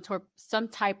or some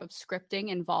type of scripting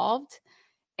involved.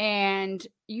 And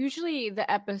usually the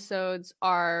episodes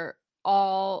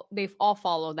they've all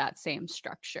follow that same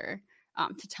structure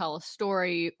to tell a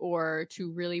story or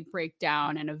to really break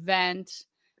down an event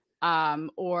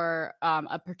or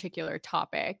a particular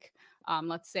topic.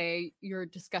 Let's say you're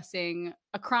discussing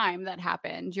a crime that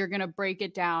happened. You're going to break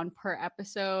it down per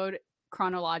episode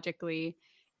chronologically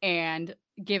and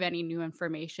give any new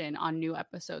information on new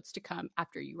episodes to come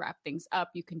after you wrap things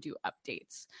up. You can do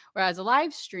updates. Whereas a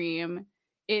live stream,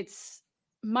 it's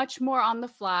much more on the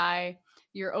fly.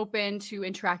 You're open to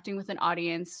interacting with an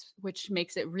audience, which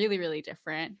makes it really, really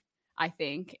different, I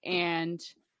think. And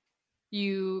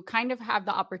you kind of have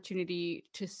the opportunity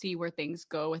to see where things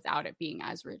go without it being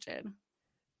as rigid.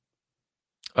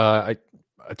 I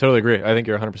totally agree. I think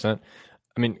you're 100%.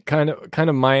 I mean, kind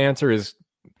of my answer is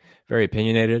very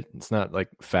opinionated. It's not like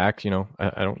fact, I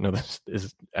don't know this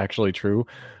is actually true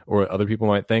or what other people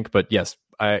might think, but yes,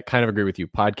 I kind of agree with you.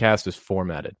 Podcast is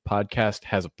formatted. Podcast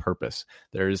has a purpose.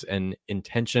 There's an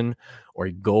intention or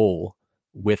a goal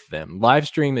with them. Live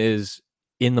stream is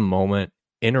in the moment,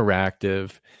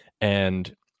 interactive,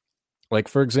 and like,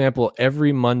 for example,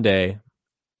 every Monday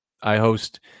I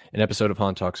host an episode of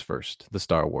Han Talks First, the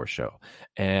Star Wars show.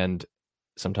 And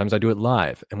sometimes I do it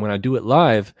live. And when I do it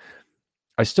live,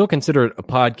 I still consider it a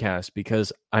podcast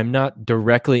because I'm not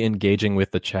directly engaging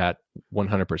with the chat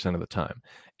 100% of the time.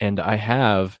 And I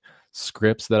have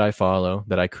scripts that I follow,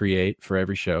 that I create for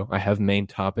every show. I have main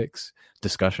topics,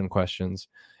 discussion questions.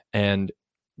 And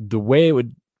the way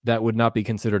that would not be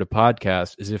considered a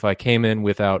podcast is if I came in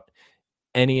without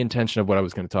any intention of what I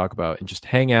was going to talk about and just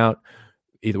hang out,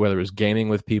 either whether it was gaming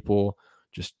with people,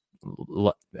 just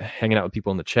hanging out with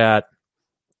people in the chat,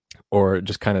 or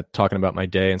just kind of talking about my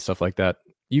day and stuff like that.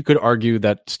 You could argue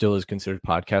that still is considered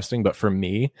podcasting, but for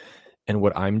me and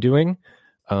what I'm doing,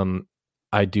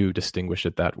 I do distinguish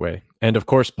it that way. And of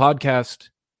course, podcast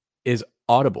is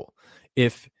audible.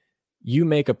 If you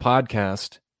make a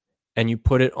podcast and you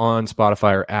put it on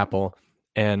Spotify or Apple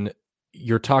and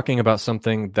you're talking about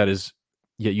something that is,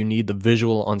 yet you need the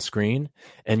visual on screen,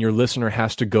 and your listener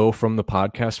has to go from the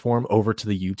podcast form over to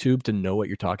the YouTube to know what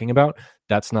you're talking about,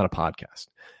 that's not a podcast.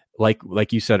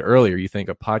 Like you said earlier, you think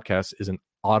a podcast is an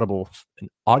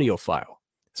audio file,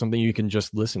 something you can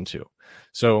just listen to.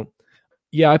 So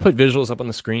yeah, I put visuals up on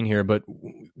the screen here, but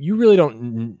you really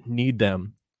don't need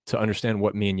them to understand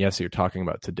what me and Yessie are talking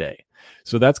about today.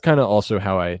 So that's kind of also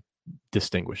how I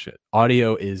distinguish it.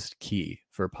 Audio is key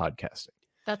for podcasting.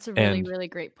 That's a really, really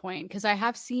great point, because I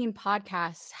have seen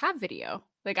podcasts have video.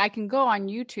 Like, I can go on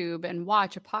YouTube and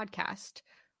watch a podcast.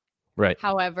 Right.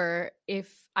 However,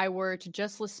 if I were to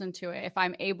just listen to it, if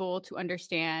I'm able to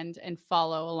understand and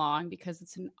follow along, because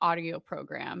it's an audio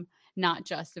program, not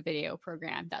just a video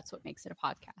program, that's what makes it a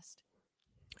podcast.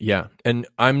 Yeah. And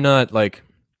I'm not like,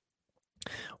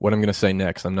 what I'm going to say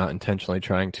next, I'm not intentionally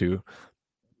trying to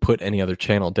put any other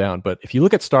channel down. But if you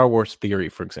look at Star Wars Theory,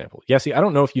 for example, Yessie, I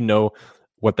don't know if you know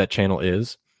what that channel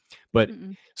is, but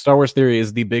Star Wars Theory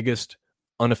is the biggest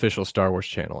unofficial Star Wars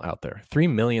channel out there. 3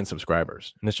 million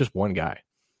subscribers, and it's just one guy.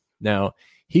 Now,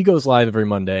 he goes live every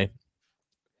Monday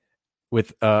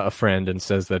with a friend and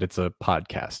says that it's a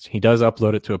podcast. He does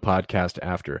upload it to a podcast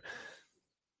after.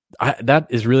 That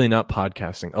is really not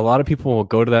podcasting. A lot of people will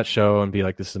go to that show and be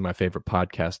like, this is my favorite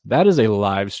podcast. That is a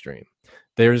live stream.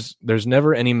 There's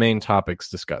never any main topics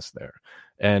discussed there.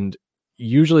 And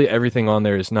usually everything on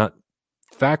there is not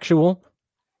factual.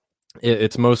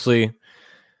 It's mostly,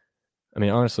 I mean,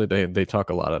 honestly, they talk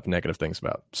a lot of negative things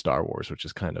about Star Wars, which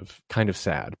is kind of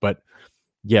sad. But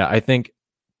yeah, I think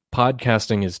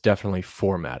podcasting is definitely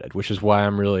formatted, which is why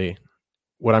I'm really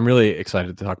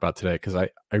excited to talk about today, because I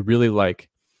really like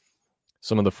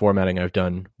some of the formatting I've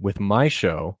done with my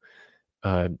show.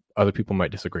 Other people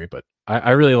might disagree, but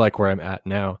I really like where I'm at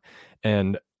now.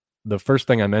 And the first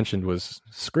thing I mentioned was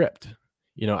script.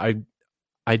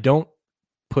 I don't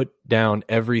put down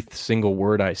every single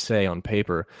word I say on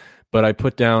paper, but I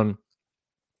put down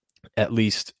at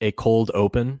least a cold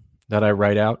open that I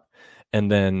write out,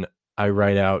 and then I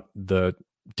write out the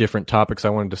different topics I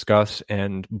want to discuss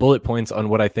and bullet points on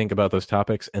what I think about those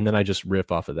topics, and then I just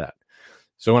riff off of that.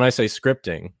 So when I say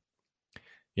scripting,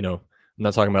 I'm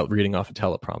not talking about reading off a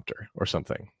teleprompter or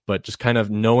something, but just kind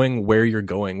of knowing where you're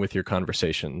going with your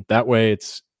conversation. That way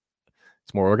it's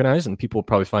more organized and people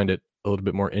probably find it a little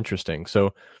bit more interesting.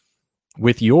 So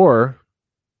with your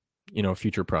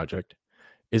future project,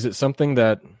 is it something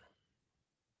that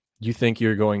you think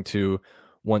you're going to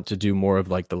want to do more of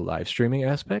like the live streaming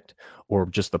aspect, or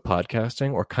just the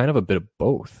podcasting, or kind of a bit of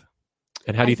both?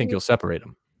 And how do you think you'll separate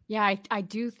them? Yeah, I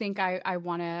do think I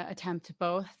want to attempt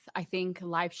both. I think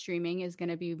live streaming is going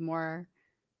to be more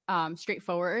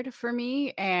straightforward for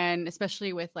me, and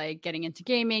especially with like getting into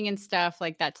gaming and stuff,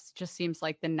 like that just seems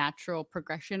like the natural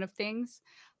progression of things.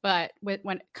 But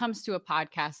when it comes to a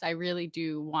podcast, I really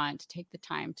do want to take the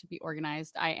time to be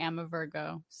organized. I am a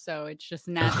Virgo, so it's just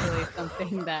naturally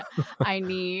something that I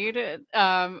need.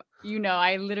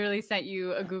 I literally sent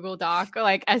you a Google Doc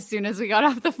like as soon as we got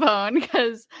off the phone,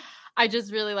 because I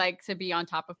just really like to be on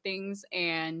top of things.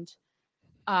 And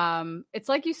it's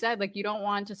like you said, like you don't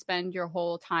want to spend your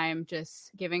whole time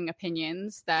just giving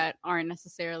opinions that aren't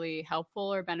necessarily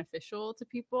helpful or beneficial to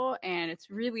people. And it's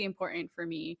really important for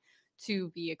me to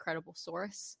be a credible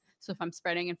source. So if I'm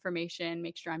spreading information,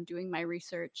 make sure I'm doing my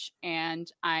research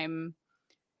and I'm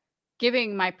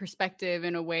giving my perspective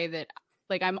in a way that,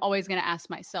 like, I'm always going to ask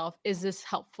myself, is this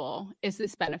helpful? Is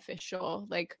this beneficial?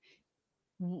 Like,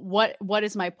 what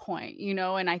is my point?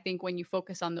 And I think when you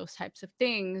focus on those types of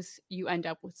things, you end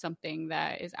up with something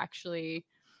that is actually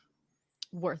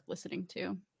worth listening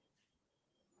to.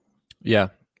 Yeah,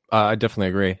 I definitely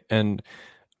agree. And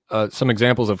some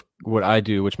examples of what I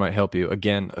do, which might help you,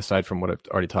 again, aside from what I've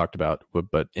already talked about,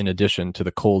 but in addition to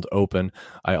the cold open,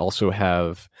 I also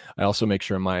make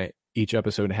sure each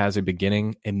episode has a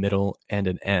beginning, a middle, and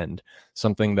an end.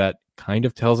 Something that kind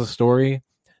of tells a story,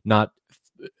 not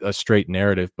a straight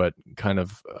narrative, but kind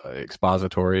of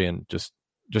expository and just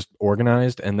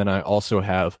organized. And then I also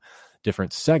have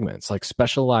different segments, like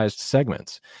specialized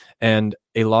segments. And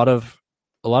a lot of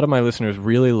my listeners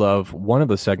really love one of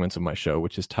the segments of my show,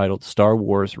 which is titled Star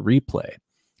Wars Replay.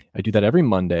 I do that every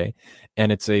Monday,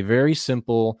 and it's a very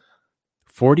simple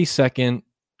 40-second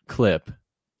clip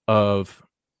of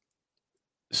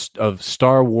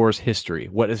Star Wars history,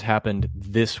 what has happened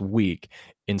this week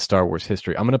in Star Wars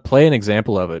history. I'm going to play an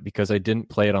example of it because I didn't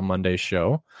play it on Monday's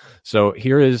show. So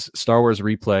here is Star Wars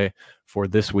Replay for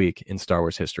this week in Star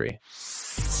Wars history.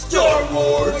 Star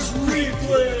Wars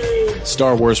Replay!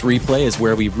 Star Wars Replay is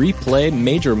where we replay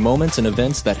major moments and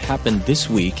events that happened this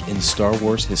week in Star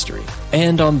Wars history.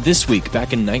 And on this week,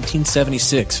 back in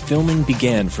 1976, filming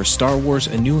began for Star Wars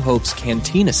A New Hope's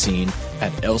cantina scene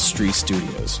at Elstree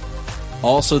Studios.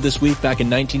 Also this week, back in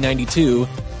 1992,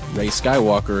 Rey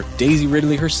Skywalker, Daisy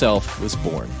Ridley herself, was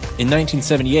born. In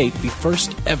 1978, the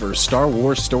first ever Star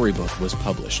Wars storybook was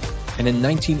published. And in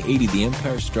 1980, The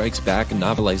Empire Strikes Back, a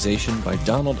novelization by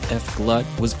Donald F. Glutt,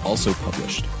 was also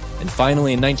published. And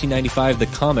finally, in 1995, the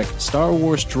comic Star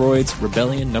Wars Droids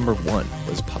Rebellion No. 1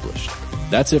 was published.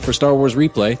 That's it for Star Wars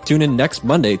Replay. Tune in next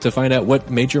Monday to find out what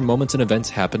major moments and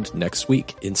events happened next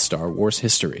week in Star Wars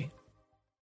history.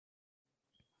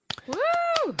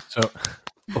 Woo! So,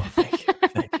 thank you.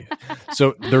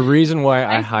 So the reason why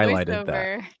I highlighted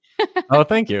that. Oh,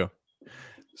 thank you.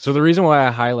 So the reason why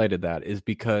I highlighted that is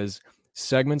because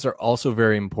segments are also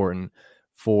very important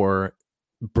for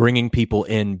bringing people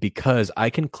in, because I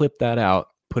can clip that out,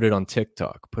 put it on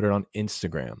TikTok, put it on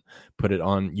Instagram, put it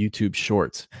on YouTube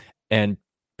Shorts, and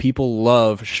people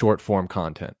love short form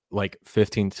content, like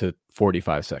 15 to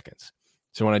 45 seconds.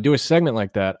 So when I do a segment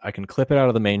like that, I can clip it out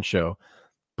of the main show,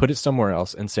 put it somewhere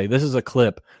else, and say, this is a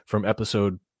clip from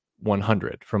episode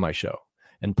 100 from my show,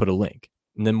 and put a link.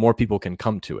 And then more people can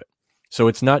come to it. So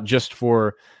it's not just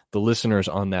for the listeners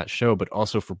on that show, but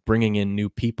also for bringing in new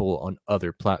people on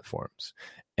other platforms.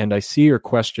 And I see your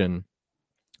question,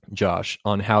 Josh,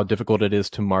 on how difficult it is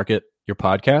to market your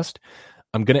podcast.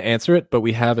 I'm going to answer it, but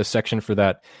we have a section for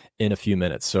that in a few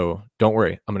minutes. So don't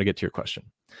worry, I'm going to get to your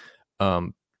question.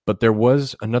 But there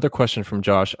was another question from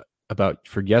Josh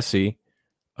for Yessie.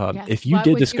 Yes. If you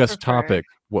did discuss a topic,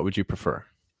 what would you prefer?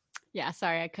 Yeah,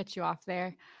 sorry, I cut you off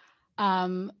there.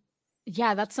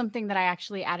 Yeah, that's something that I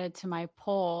actually added to my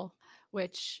poll,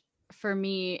 which for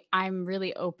me, I'm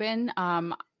really open.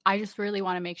 I just really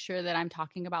want to make sure that I'm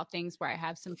talking about things where I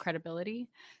have some credibility.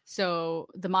 So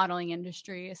the modeling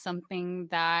industry is something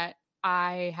that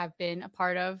I have been a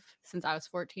part of since I was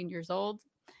 14 years old.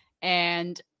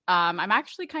 And I'm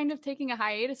actually kind of taking a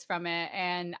hiatus from it.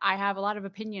 And I have a lot of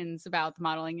opinions about the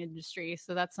modeling industry.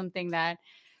 So that's something that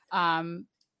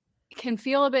can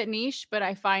feel a bit niche, but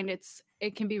I find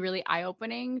it can be really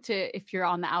eye-opening to, if you're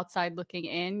on the outside looking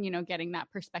in, getting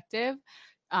that perspective.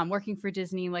 Working for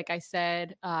Disney, like I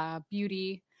said,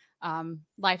 beauty,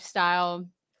 lifestyle,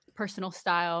 personal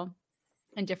style,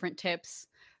 and different tips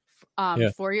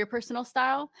for your personal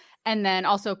style. And then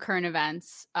also current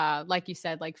events, like you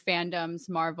said, like fandoms,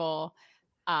 Marvel,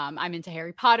 I'm into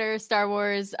Harry Potter, Star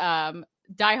Wars,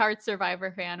 diehard Survivor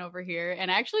fan over here.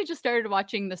 And I actually just started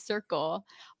watching The Circle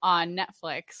on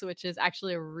Netflix, which is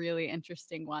actually a really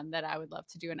interesting one that I would love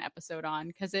to do an episode on,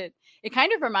 because it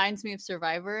kind of reminds me of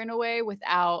Survivor in a way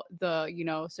without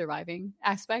the, surviving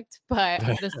aspect, but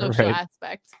the social Right.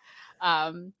 aspect.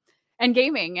 And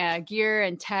gaming, gear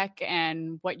and tech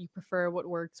and what you prefer, what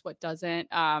works, what doesn't.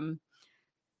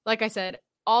 Like I said,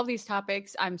 all these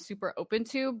topics I'm super open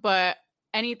to, but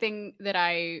anything that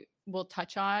I will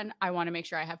touch on, I want to make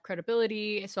sure I have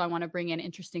credibility. So I want to bring in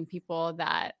interesting people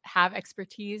that have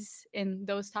expertise in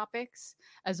those topics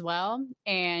as well,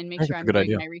 and make sure I'm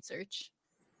doing my research.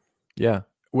 Yeah.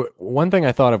 One thing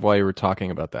I thought of while you were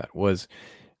talking about that was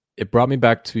it brought me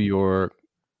back to your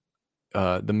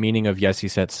the meaning of Yes He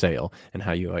Set Sail and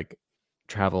how you like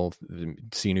travel,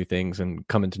 see new things, and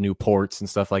come into new ports and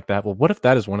stuff like that. Well, what if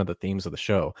that is one of the themes of the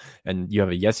show, and you have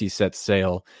a Yes He Set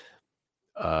Sail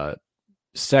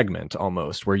segment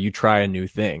almost where you try a new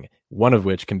thing, one of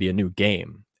which can be a new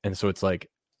game, and so it's like,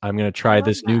 I'm going to try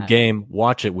this new game,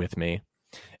 watch it with me.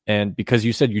 And because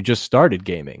you said you just started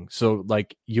gaming, so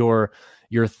like your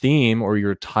theme or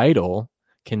your title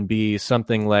can be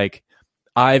something like,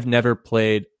 I've never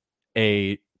played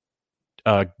a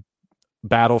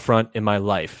Battlefront in my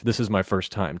life, this is my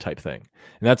first time, type thing.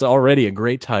 And that's already a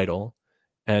great title,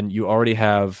 and you already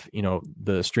have,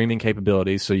 the streaming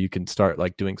capabilities, so you can start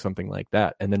like doing something like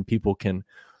that, and then people can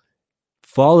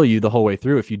follow you the whole way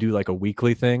through if you do like a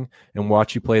weekly thing and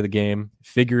watch you play the game,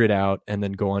 figure it out, and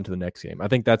then go on to the next game. I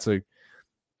think that's a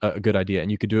good idea.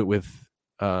 And you could do it with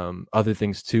other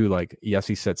things too, like Yes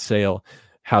He Set Sail,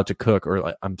 how to cook, or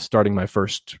like, I'm starting my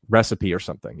first recipe or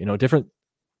something, different.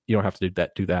 You don't have to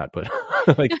do that, but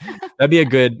like that'd be a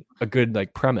good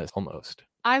like premise almost.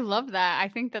 I love that. I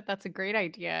think that that's a great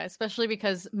idea, especially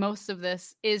because most of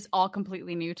this is all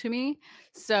completely new to me.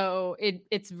 So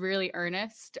it's really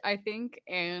earnest, I think.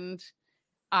 And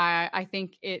I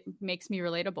think it makes me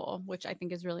relatable, which I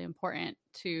think is really important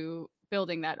to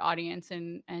building that audience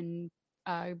and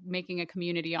making a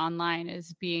community online,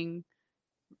 is being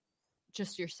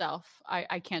just yourself.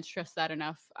 I can't stress that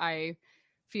enough. I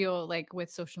feel like with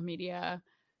social media,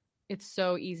 it's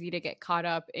so easy to get caught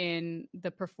up in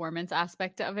the performance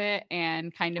aspect of it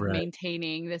and kind of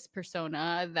maintaining this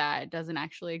persona that doesn't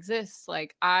actually exist.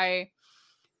 Like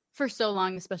for so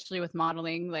long, especially with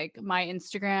modeling, like my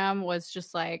Instagram was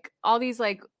just like all these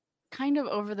like kind of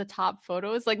over the top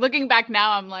photos. Like looking back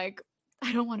now, I'm like,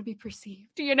 I don't want to be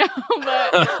perceived, but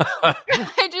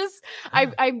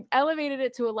I elevated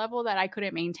it to a level that I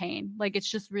couldn't maintain. Like it's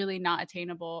just really not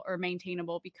attainable or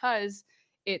maintainable because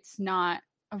it's not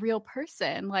a real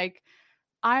person. Like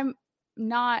I'm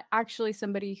not actually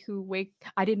somebody who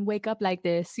I didn't wake up like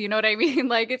this. You know what I mean?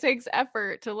 Like it takes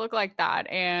effort to look like that.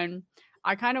 And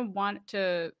I kind of want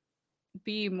to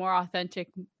be more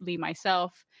authentically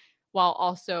myself while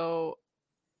also,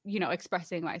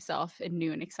 expressing myself in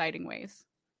new and exciting ways.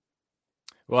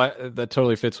 Well, that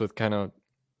totally fits with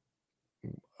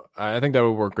I think that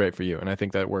would work great for you. And I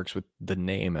think that works with the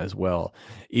name as well.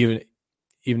 Even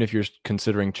if you're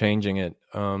considering changing it,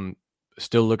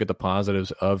 still look at the positives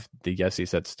of the Yes He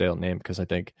Set Sail name, because I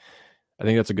think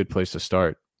that's a good place to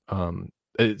start.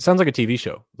 It sounds like a TV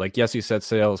show. Like Yes He Set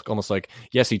Sail is almost like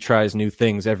Yes He tries new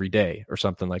things every day or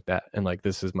something like that. And like,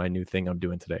 this is my new thing I'm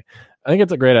doing today. I think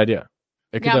it's a great idea.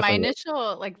 Yeah, my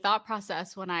initial thought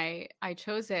process when I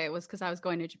chose it was because I was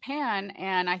going to Japan,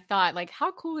 and I thought like,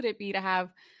 how cool would it be to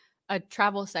have a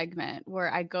travel segment where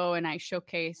I go and I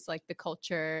showcase like the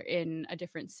culture in a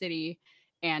different city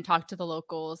and talk to the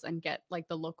locals and get like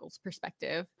the locals'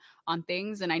 perspective on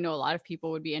things. And I know a lot of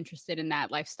people would be interested in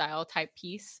that lifestyle type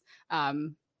piece.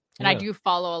 And I do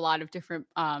follow a lot of different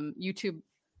YouTube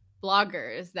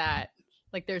bloggers that,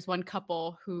 like, there's one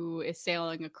couple who is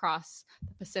sailing across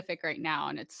the Pacific right now,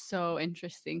 and it's so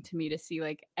interesting to me to see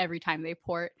like every time they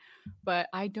port. But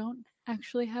I don't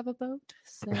actually have a boat,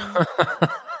 so.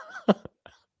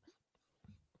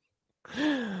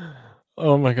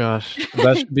 Oh my gosh,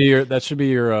 that should be your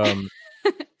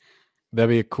that'd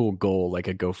be a cool goal, like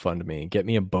a GoFundMe. Get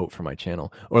me a boat for my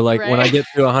channel, or like when I get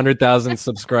to 100,000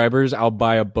 subscribers, I'll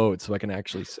buy a boat so I can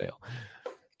actually sail.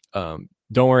 Don't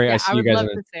worry, I see you guys. I would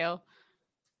love to sail.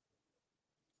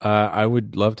 I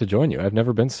would love to join you. I've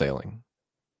never been sailing.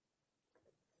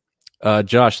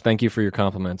 Josh, thank you for your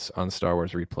compliments on Star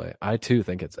Wars Replay. I too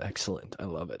think it's excellent. I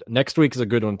love it. Next week is a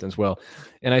good one as well.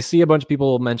 And I see a bunch of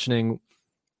people mentioning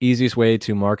easiest way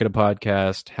to market a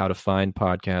podcast, how to find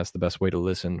podcasts, the best way to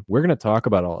listen. We're going to talk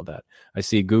about all of that. I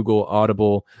see Google,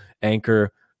 Audible,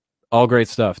 Anchor, all great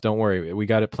stuff. Don't worry. We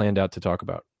got it planned out to talk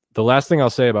about. The last thing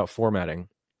I'll say about formatting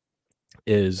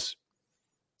is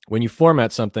when you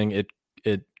format something, it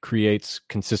creates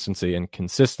consistency, and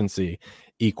consistency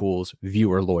equals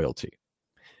viewer loyalty.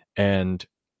 And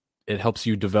it helps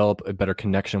you develop a better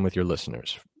connection with your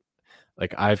listeners.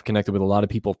 Like, I've connected with a lot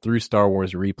of people through Star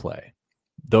Wars Replay.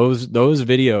 Those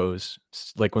videos,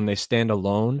 like when they stand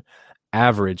alone,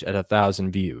 average at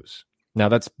 1,000 views. Now,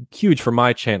 that's huge for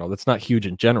my channel. That's not huge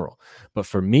in general, but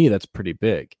for me, that's pretty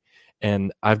big.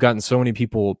 And I've gotten so many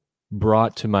people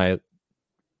brought to my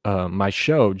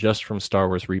show just from Star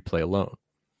Wars Replay alone.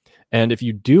 And if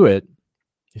you do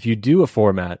a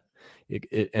format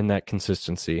and that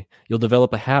consistency, you'll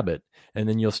develop a habit, and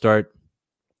then you'll start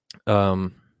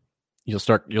going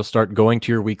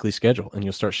to your weekly schedule, and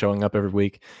you'll start showing up every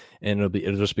week, and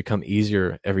it'll just become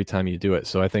easier every time you do it.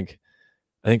 So I think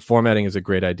formatting is a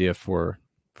great idea for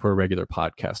a regular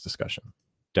podcast discussion.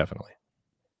 Definitely.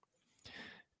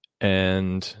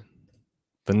 And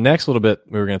the next little bit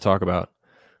we were going to talk about,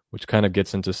 which kind of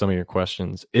gets into some of your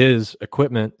questions, is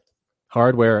equipment,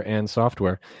 hardware, and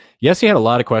software. Yessie had a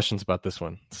lot of questions about this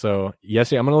one. So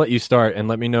Yessie, I'm going to let you start and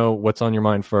let me know what's on your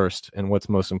mind first and what's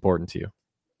most important to you.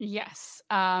 Yes.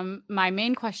 My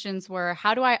main questions were,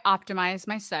 how do I optimize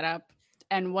my setup,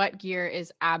 and what gear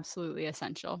is absolutely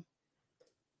essential?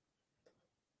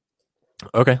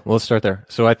 Okay, well, let's start there.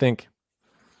 So I think,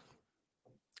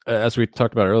 as we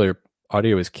talked about earlier,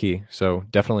 audio is key. So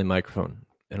definitely microphone.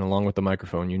 And along with the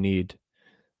microphone, you need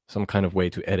some kind of way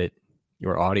to edit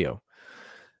your audio.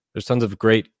 There's tons of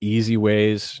great, easy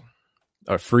ways,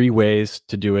 or free ways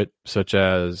to do it, such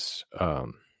as, let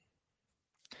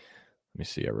me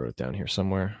see, I wrote it down here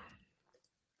somewhere.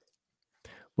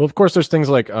 Well, of course, there's things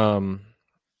like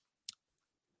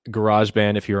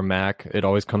GarageBand. If you're a Mac, it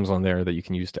always comes on there that you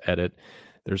can use to edit.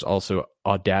 There's also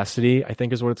Audacity, I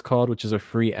think is what it's called, which is a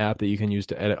free app that you can use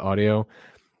to edit audio.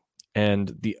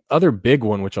 And the other big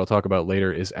one, which I'll talk about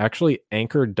later, is actually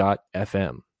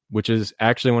Anchor.fm, which is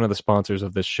actually one of the sponsors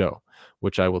of this show,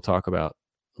 which I will talk about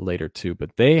later too.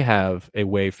 But they have a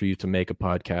way for you to make a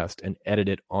podcast and edit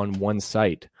it on one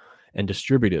site and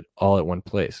distribute it all at one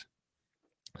place.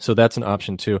 So that's an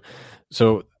option too.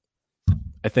 So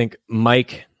I think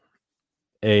mic,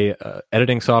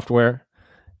 editing software,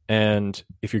 and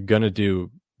if you're going to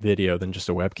do video, then just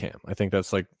a webcam. I think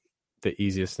that's like the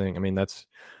easiest thing. I mean,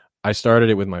 I started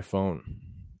it with my phone.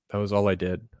 That was all I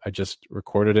did. I just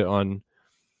recorded it on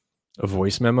a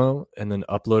voice memo and then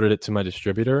uploaded it to my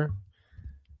distributor.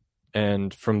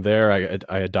 And from there,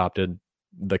 I adopted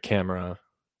the camera,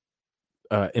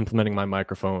 implementing my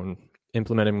microphone,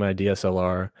 implementing my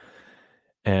DSLR,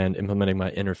 and implementing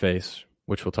my interface,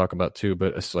 which we'll talk about too.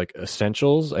 But it's like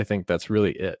essentials. I think that's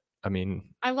really it. I mean,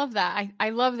 I love that.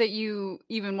 I love that you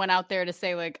even went out there to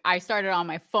say, like, I started on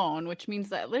my phone, which means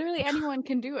that literally anyone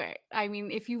can do it. I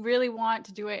mean, if you really want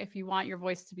to do it, if you want your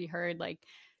voice to be heard, like,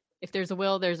 if there's a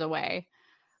will, there's a way.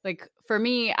 Like, for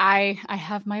me, I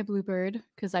have my Bluebird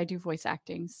because I do voice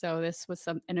acting. So this was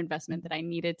an investment that I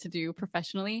needed to do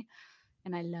professionally.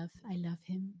 And I love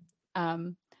him.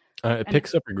 It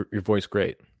picks up your voice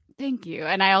great. Thank you.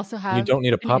 And I also have, you don't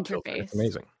need a pop interface. filter. It's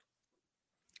amazing.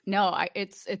 No,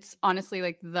 it's honestly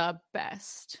like the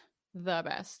best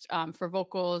for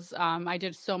vocals. I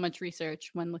did so much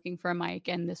research when looking for a mic,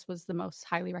 and this was the most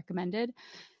highly recommended.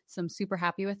 So I'm super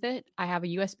happy with it. I have a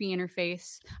USB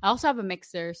interface. I also have a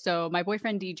mixer. So my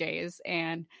boyfriend DJs,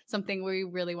 and something we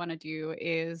really want to do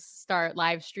is start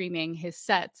live streaming his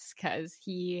sets, because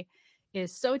he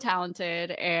is so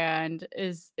talented and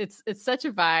it's such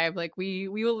a vibe. Like we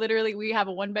have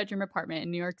a 1-bedroom apartment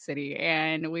in New York City,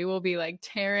 and we will be like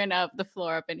tearing up the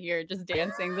floor up in here, just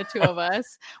dancing, the two of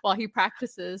us, while he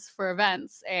practices for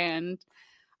events. And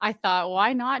I thought,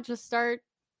 why not just start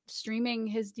streaming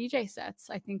his DJ sets?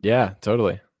 I think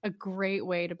totally a great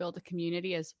way to build a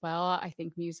community as well. I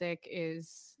think music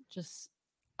is just,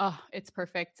 oh, it's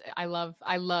perfect. I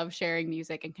love sharing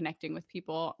music and connecting with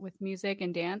people with music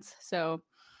and dance. So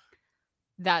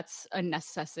that's a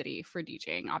necessity for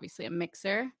DJing. Obviously a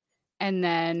mixer, and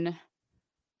then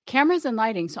cameras and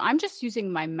lighting. So I'm just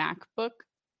using my MacBook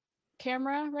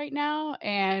camera right now,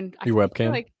 and your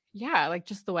webcam. Like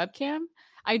just the webcam.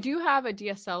 I do have a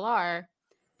DSLR,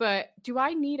 but do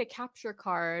I need a capture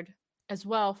card as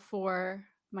well for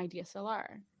my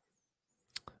DSLR?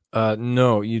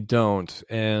 No, you don't.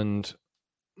 And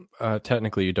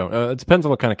technically you don't. It depends on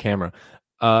what kind of camera.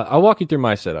 I'll walk you through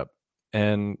my setup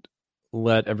and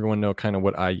let everyone know kind of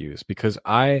what I use, because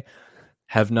I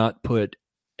have not put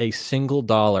a single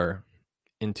dollar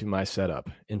into my setup,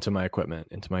 into my equipment,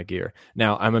 into my gear.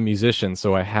 Now, I'm a musician,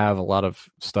 so I have a lot of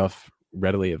stuff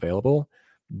readily available,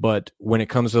 But when it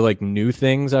comes to like new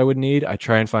things I would need, I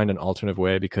try and find an alternative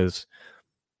way because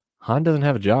Han doesn't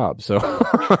have a job. So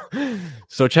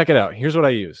so check it out. Here's what I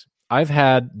use. I've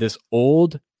had this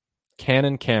old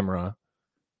Canon camera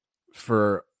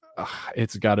for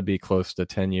it's got to be close to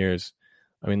 10 years.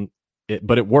 I mean,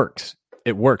 but it works.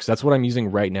 It works. That's what I'm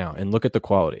using right now. And look at the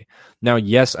quality. Now,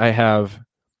 yes, I have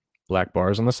black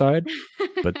bars on the side,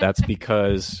 but that's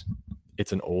because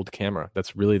it's an old camera.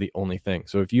 That's really the only thing.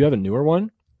 So if you have a newer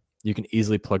one, you can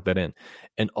easily plug that in.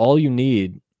 And all you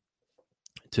need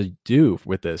to do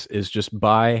with this is just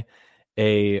buy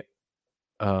an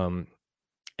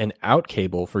out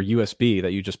cable for USB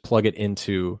that you just plug it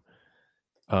into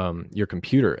your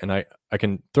computer. And I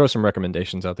can throw some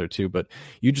recommendations out there too, but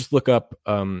you just look up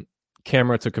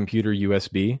camera to computer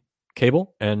USB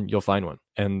cable and you'll find one.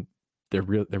 And they're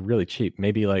really cheap.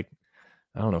 Maybe like,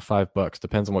 I don't know, $5,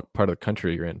 depends on what part of the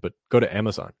country you're in, but go to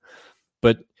Amazon.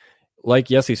 But like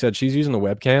Yessie said, she's using the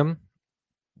webcam.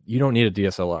 You don't need a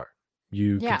DSLR.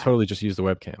 You can totally just use the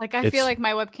webcam. Like I feel like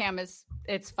my webcam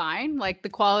it's fine. Like the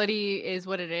quality is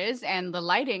what it is. And the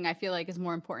lighting I feel like is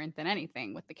more important than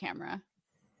anything with the camera.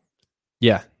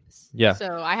 Yeah. Yeah.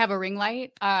 So I have a ring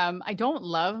light. I don't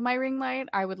love my ring light.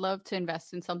 I would love to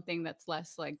invest in something that's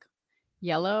less like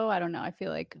yellow. I don't know. I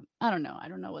feel like, I don't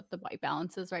know what the white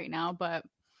balance is right now, but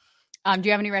do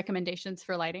you have any recommendations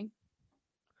for lighting?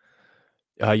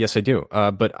 Yes, I do.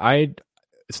 But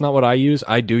it's not what I use.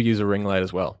 I do use a ring light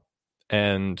as well.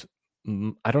 And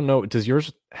I don't know, does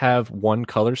yours have one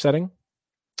color setting?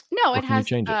 No, it has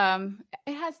it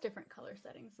has different color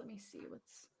settings. Let me see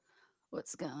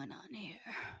what's going on here.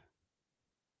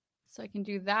 So I can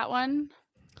do that one,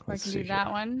 or I can do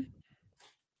that one.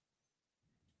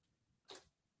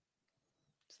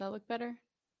 Does that look better?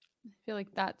 I feel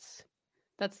like that's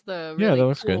the really that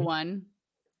looks cool good. one.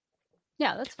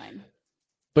 Yeah, that's fine.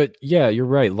 But yeah, you're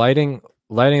right. Lighting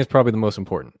is probably the most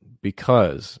important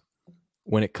because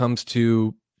when it comes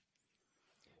to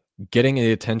getting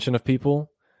the attention of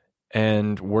people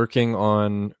and working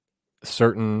on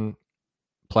certain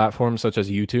platforms such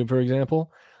as YouTube, for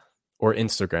example, or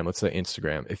Instagram, let's say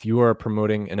Instagram. If you are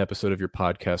promoting an episode of your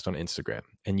podcast on Instagram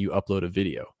and you upload a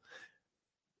video,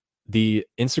 the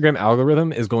Instagram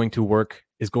algorithm is going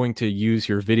to use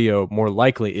your video more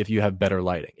likely if you have better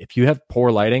lighting. If you have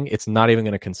poor lighting, it's not even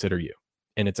going to consider you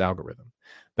in its algorithm.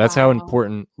 That's how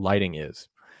important lighting is.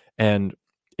 And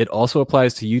it also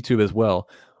applies to YouTube as well.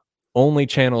 Only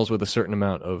channels with a certain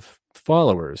amount of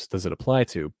followers does it apply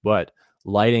to, but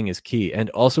lighting is key. And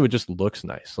also it just looks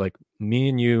nice. Like me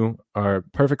and you are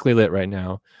perfectly lit right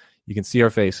now. You can see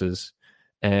our faces,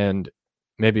 and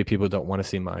maybe people don't want to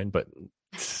see mine, but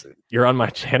you're on my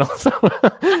channel. So.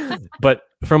 But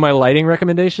for my lighting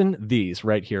recommendation, these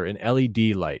right here, an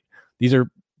LED light. These are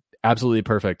absolutely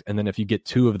perfect. And then if you get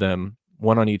two of them,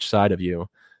 one on each side of you,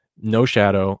 no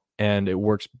shadow, and it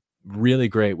works really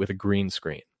great with a green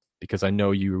screen, because I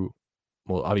know you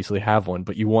will obviously have one,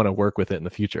 but you want to work with it in the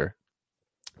future,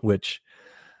 which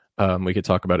we could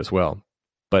talk about as well.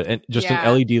 But an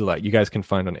LED light you guys can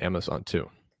find on Amazon too.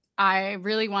 I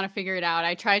really want to figure it out.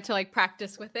 I tried to like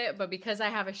practice with it, but because I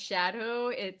have a shadow,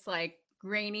 it's like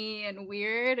grainy and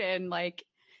weird and like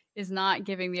is not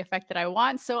giving the effect that I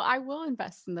want. So I will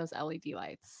invest in those LED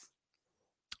lights.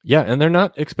 Yeah, and they're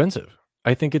not expensive.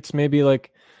 I think it's maybe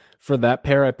like for that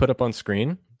pair I put up on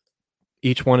screen,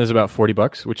 each one is about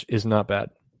 $40, which is not bad.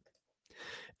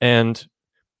 And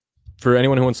for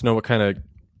anyone who wants to know what kind of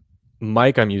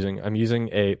mic I'm using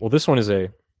this one is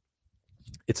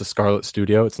it's a Scarlett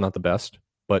Studio. It's not the best,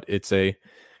 but it's a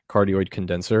cardioid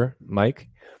condenser mic.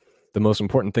 The most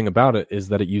important thing about it is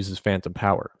that it uses phantom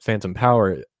power. Phantom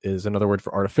power is another word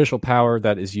for artificial power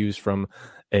that is used from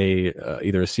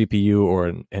either a CPU or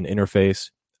an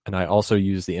interface. And I also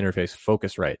use the interface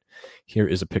Focusrite. Here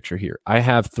is a picture here. I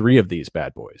have 3 of these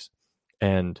bad boys,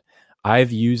 and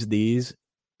I've used these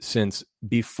since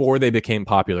before they became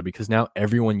popular, because now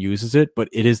everyone uses it, but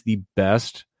it is the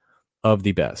best of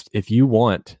the best. If you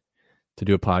want to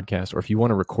do a podcast, or if you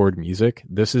want to record music,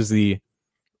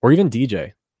 or even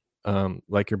DJ,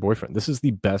 like your boyfriend, this is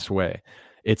the best way.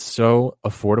 It's so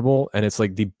affordable, and it's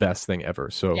like the best thing ever.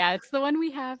 So yeah, it's the one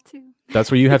we have too. That's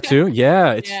what you have too?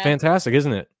 Yeah, it's fantastic,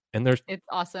 isn't it? And it's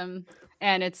awesome,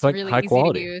 and it's like really high easy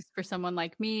quality to use for someone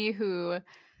like me who,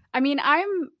 I mean,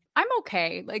 I'm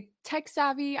okay. Like tech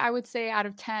savvy, I would say out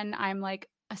of 10, I'm like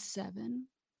a 7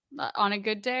 on a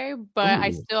good day, but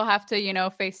I still have to,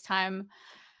 FaceTime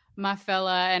my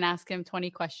fella and ask him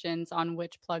 20 questions on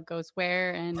which plug goes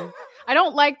where. And I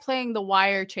don't like playing the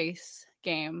wire chase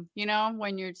game,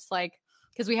 when you're just like,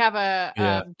 because we have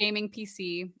a gaming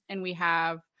PC and we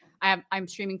have I'm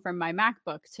streaming from my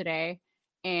MacBook today,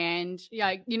 and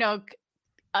yeah,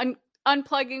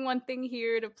 unplugging one thing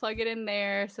here to plug it in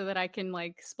there so that I can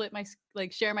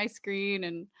share my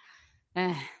screen,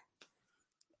 and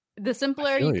the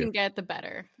simpler you can get, the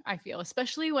better, I feel,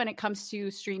 especially when it comes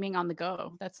to streaming on the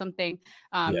go. That's something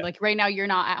like right now you're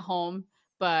not at home,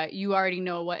 but you already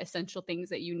know what essential things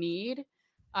that you need.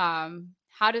 How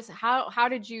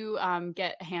did you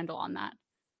get a handle on that?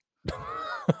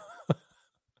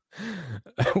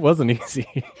 It wasn't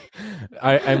easy.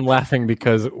 I'm laughing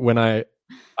because when I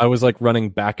was like running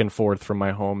back and forth from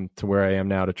my home to where I am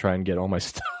now to try and get all my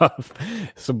stuff.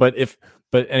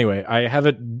 But anyway, I have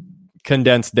it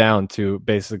condensed down to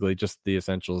basically just the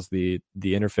essentials: the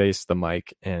interface, the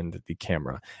mic, and the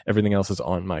camera. Everything else is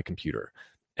on my computer,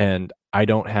 and I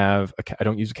don't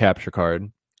use a capture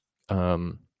card.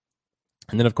 And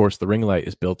then of course the ring light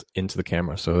is built into the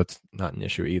camera, so that's not an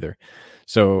issue either.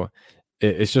 So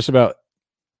it's just about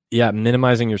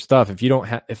minimizing your stuff. If you don't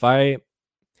have, if I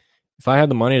had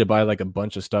the money to buy like a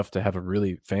bunch of stuff to have a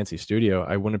really fancy studio,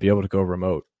 I wouldn't be able to go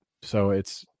remote. So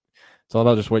it's all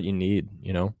about just what you need,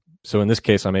 So in this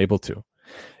case, I'm able to.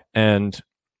 And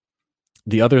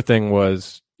the other thing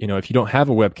was, if you don't have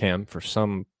a webcam for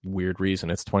some weird reason,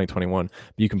 it's 2021, but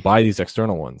you can buy these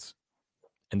external ones.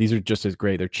 And these are just as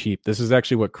great. They're cheap. This is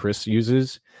actually what Chris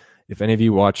uses. If any of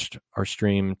you watched our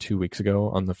stream 2 weeks ago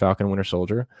on the Falcon Winter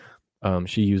Soldier,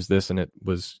 she used this and it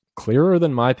was clearer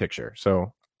than my picture.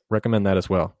 So recommend that as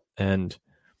well. And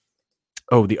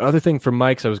the other thing for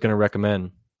mics I was going to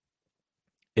recommend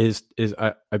is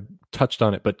I touched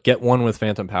on it, but get one with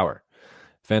Phantom Power.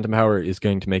 Phantom Power is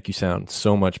going to make you sound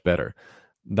so much better.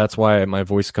 That's why my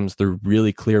voice comes through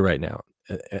really clear right now.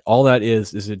 All that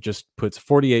is it just puts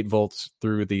 48 volts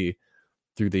through the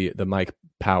mic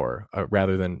power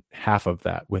rather than half of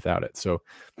that without it. So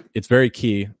it's very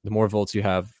key. The more volts you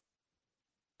have,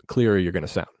 the clearer you're going to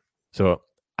sound. So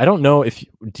I don't know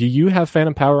do you have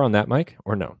Phantom Power on that mic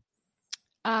or no?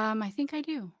 I think I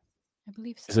do. I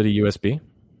believe so. Is it a USB?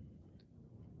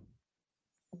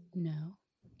 No.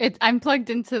 I'm plugged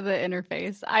into the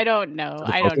interface. I don't know.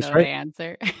 I don't know the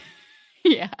answer.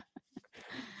 Yeah.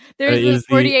 There's a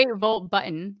 48 volt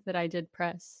button that I did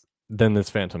press. Then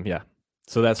this Phantom, yeah.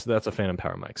 So that's a Phantom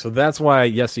Power mic. So that's why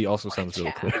Yessie also sounds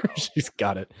really clear. She's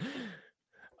got it.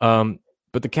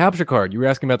 But the capture card, you were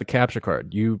asking about the capture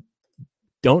card. You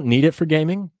don't need it for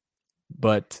gaming,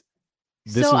 but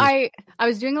I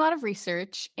was doing a lot of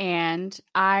research and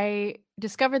I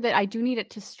discovered that I do need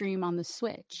it to stream on the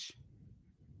Switch.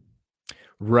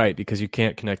 Right, because you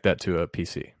can't connect that to a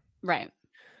PC. Right.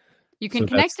 You can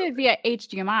connect it via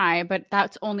HDMI, but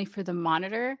that's only for the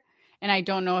monitor. And I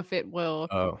don't know if it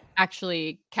will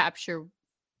actually capture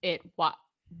it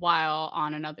while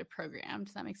on another program.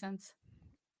 Does that make sense?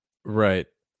 Right.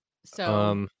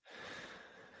 So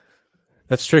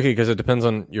that's tricky because it depends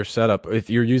on your setup. If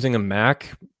you're using a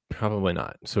Mac, probably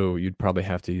not. So you'd probably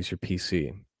have to use your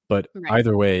PC. But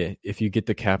either way, if you get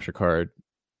the capture card,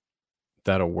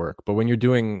 that'll work. But when you're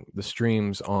doing the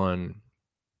streams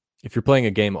if you're playing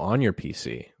a game on your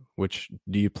PC, which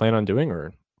do you plan on doing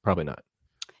or probably not?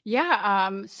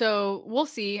 Yeah. So we'll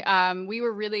see. We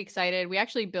were really excited. We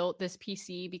actually built this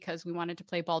PC because we wanted to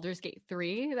play Baldur's Gate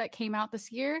 3 that came out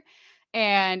this year.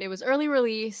 And it was early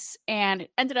release and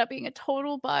it ended up being a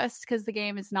total bust because the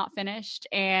game is not finished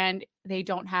and they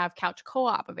don't have couch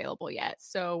co-op available yet.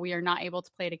 So we are not able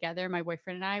to play together, my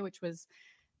boyfriend and I, which was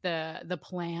the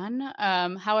plan.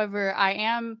 However, I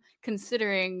am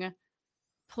considering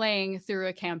playing through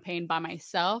a campaign by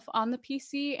myself on the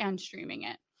PC and streaming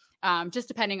it. Just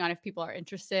depending on if people are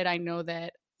interested. I know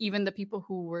that even the people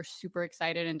who were super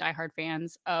excited and diehard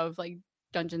fans of like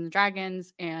Dungeons and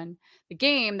Dragons and the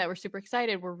game that were super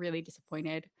excited were really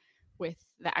disappointed with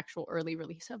the actual early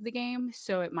release of the game.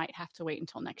 So it might have to wait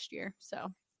until next year. So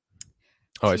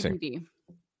I see.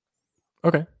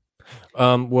 Okay.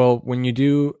 Well, when you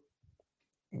do,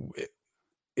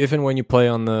 if and when you play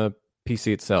on the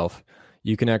PC itself,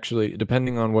 you can actually,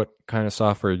 depending on what kind of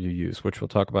software you use, which we'll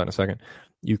talk about in a second,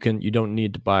 you don't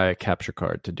need to buy a capture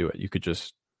card to do it. You could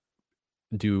just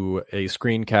do a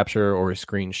screen capture or a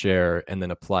screen share and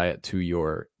then apply it to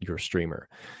your streamer.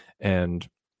 And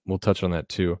we'll touch on that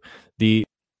too. The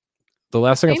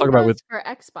last thing I'll talk about with for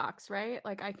Xbox, right?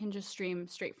 Like I can just stream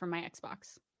straight from my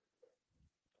Xbox.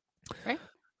 Right?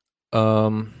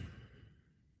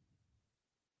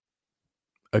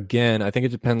 Again, I think it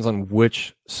depends on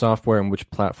which software and which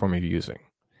platform you're using.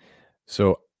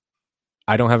 So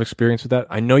I don't have experience with that.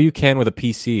 I know you can with a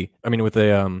PC. I mean, with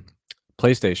a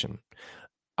PlayStation.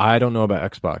 I don't know about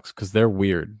Xbox because they're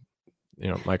weird.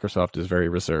 Microsoft is very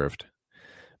reserved.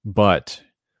 But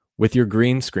with your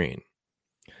green screen,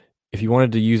 if you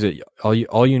wanted to use it,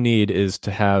 all you need is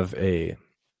to have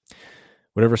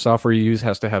whatever software you use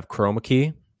has to have chroma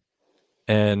key.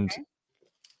 And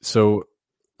so,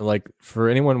 like, for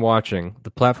anyone watching,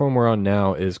 the platform we're on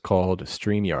now is called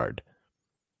StreamYard.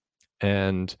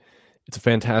 And it's a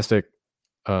fantastic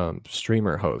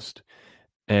streamer host.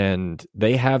 And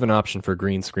they have an option for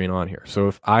green screen on here. So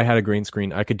if I had a green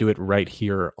screen, I could do it right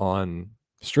here on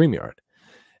StreamYard.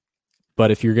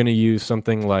 But if you're going to use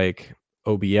something like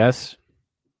OBS,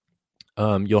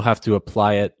 you'll have to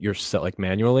apply it yourself, like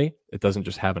manually. It doesn't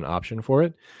just have an option for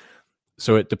it.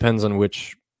 So it depends on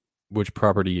which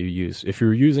property you use. If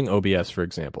you're using OBS, for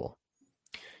example,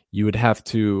 you would have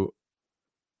to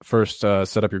first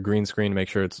set up your green screen to make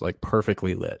sure it's like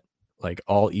perfectly lit, like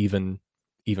all even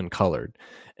colored,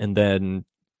 and then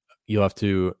you'll have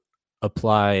to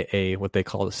apply what they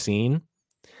call a scene.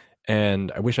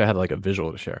 And I wish I had like a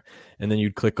visual to share. And then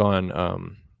you'd click on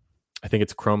I think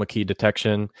it's chroma key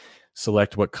detection,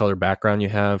 select what color background you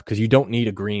have, because you don't need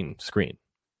a green screen.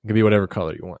 It can be whatever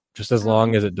color you want, just as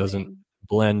long as it doesn't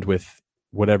blend with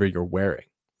whatever you're wearing.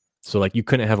 So like you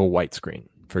couldn't have a white screen,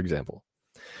 for example.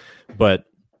 But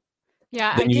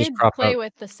yeah, I did play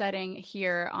with the setting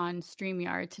here on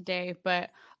StreamYard today, but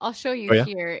I'll show you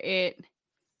here.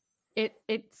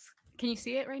 It's can you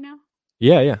see it right now?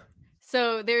 Yeah.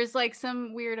 So there's like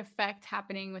some weird effect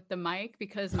happening with the mic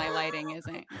because my lighting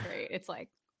isn't great. It's like,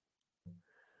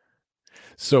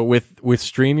 so with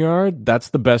StreamYard, that's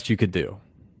the best you could do.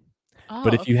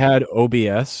 But if you had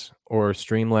OBS or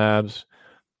Streamlabs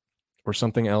or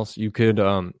something else, you could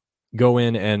go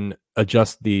in and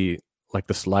adjust the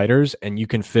sliders, and you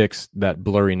can fix that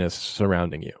blurriness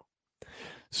surrounding you.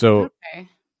 So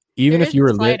even if you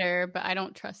were slider, but I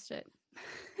don't trust it.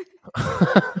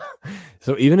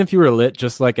 So even if you were lit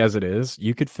just like as it is,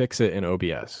 you could fix it in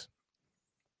OBS.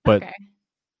 But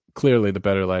clearly the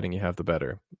better lighting you have, the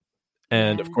better.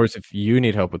 And of course, if you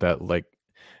need help with that, like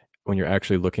when you're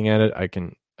actually looking at it, I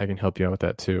can help you out with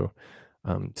that too,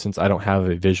 since I don't have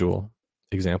a visual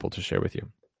example to share with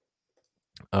you.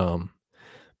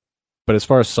 But as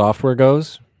far as software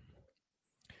goes,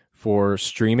 for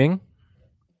streaming,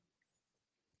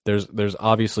 there's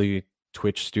obviously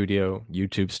Twitch Studio,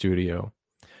 YouTube Studio,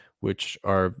 which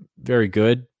are very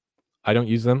good. I don't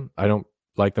use them. I don't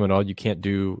like them at all. You can't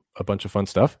do a bunch of fun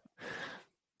stuff.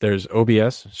 There's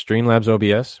OBS, Streamlabs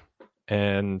OBS,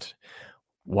 and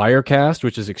Wirecast,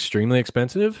 which is extremely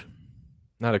expensive.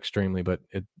 Not extremely, but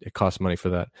it costs money for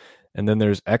that. And then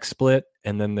there's XSplit,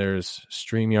 and then there's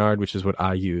StreamYard, which is what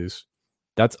I use.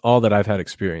 That's all that I've had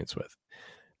experience with.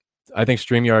 I think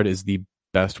StreamYard is the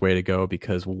best way to go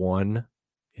because one,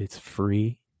 it's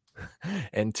free,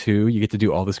 and two, you get to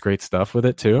do all this great stuff with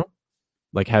it too,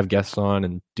 like have guests on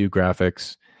and do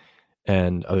graphics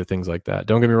and other things like that.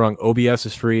 Don't get me wrong, OBS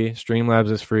is free,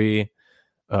 Streamlabs is free,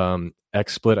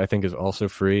 XSplit I think is also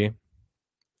free,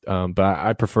 but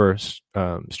I prefer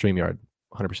StreamYard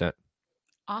 100%.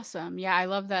 Awesome. Yeah, I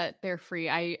love that they're free.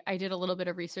 I did a little bit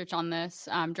of research on this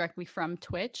directly from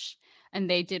Twitch, and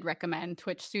they did recommend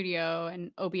Twitch Studio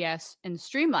and OBS and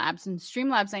Streamlabs. And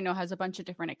Streamlabs I know has a bunch of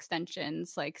different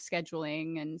extensions like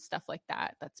scheduling and stuff like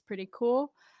that. That's pretty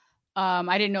cool.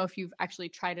 I didn't know if you've actually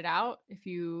tried it out, if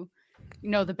you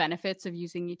know the benefits of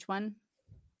using each one.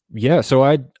 Yeah, so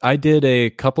I did a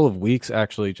couple of weeks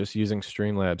actually just using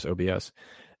Streamlabs OBS,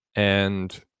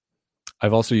 and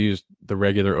I've also used the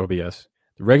regular OBS.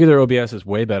 The regular OBS is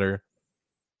way better.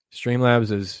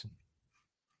 Streamlabs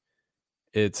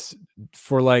it's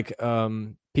for like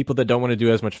people that don't want to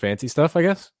do as much fancy stuff, I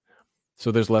guess.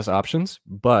 So there's less options,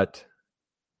 but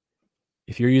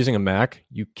if you're using a Mac,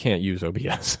 you can't use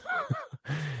OBS.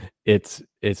 It's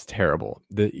terrible.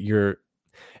 Your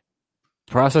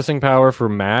processing power for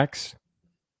Macs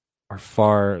are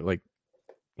far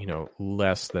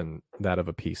less than that of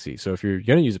a PC. So if you're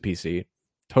going to use a PC,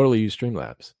 totally use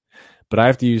Streamlabs. But I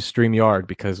have to use StreamYard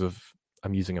because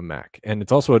I'm using a Mac, and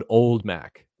it's also an old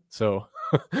Mac. So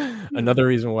another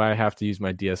reason why I have to use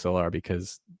my DSLR,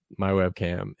 because my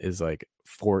webcam is like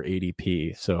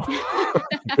 480p. So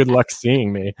good luck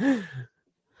seeing me.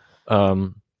 I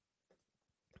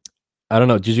don't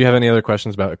know. Did you have any other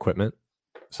questions about equipment,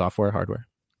 software, hardware?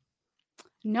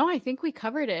 No, I think we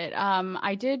covered it.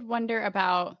 I did wonder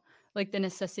about like the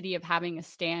necessity of having a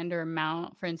stand or a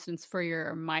mount, for instance, for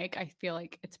your mic. I feel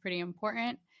like it's pretty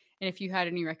important. And if you had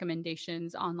any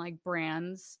recommendations on like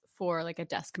brands for like a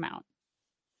desk mount.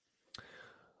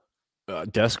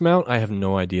 Desk mount? I have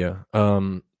no idea.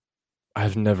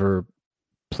 I've never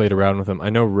played around with them. I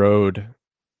know Rode,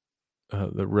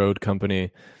 the Rode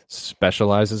company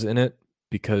specializes in it.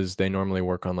 because they normally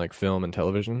work on like film and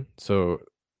television. So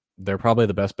they're probably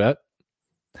the best bet.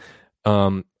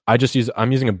 I'm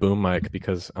using a boom mic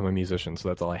because I'm a musician, so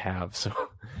that's all I have. So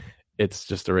it's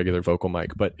just a regular vocal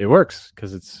mic, but it works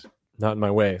because it's not in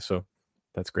my way. So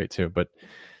that's great too. But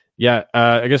yeah,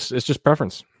 I guess it's just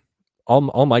preference.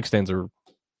 All mic stands are,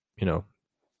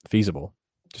 feasible.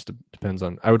 Just depends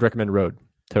on. I would recommend Rode.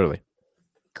 Totally.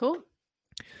 Cool.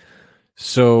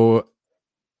 So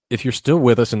if you're still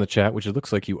with us in the chat, which it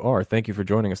looks like you are, thank you for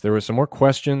joining us. There were some more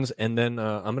questions, and then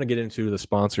I'm going to get into the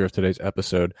sponsor of today's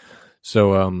episode.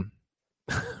 So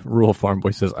Rural Farm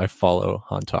Boy says, I follow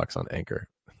Han Talks on Anchor.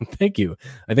 Thank you.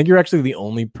 I think you're actually the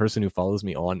only person who follows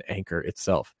me on Anchor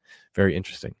itself. Very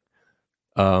interesting.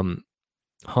 Han,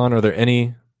 are there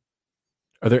any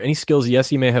skills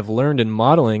Yessie may have learned in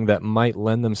modeling that might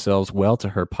lend themselves well to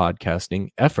her podcasting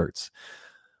efforts?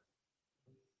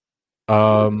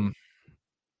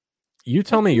 You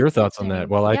tell me your thoughts on that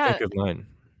while I think of mine.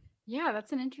 Yeah,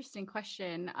 that's an interesting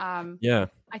question. Yeah.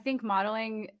 I think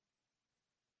modeling,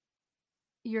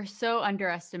 you're so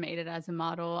underestimated as a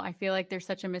model. I feel like there's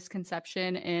such a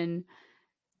misconception in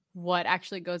what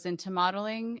actually goes into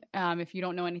modeling. If you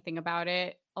don't know anything about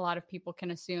it, a lot of people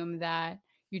can assume that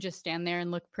you just stand there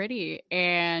and look pretty.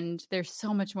 And there's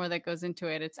so much more that goes into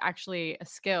it. It's actually a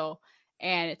skill.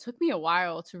 And it took me a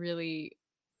while to really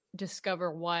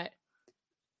discover what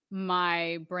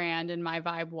my brand and my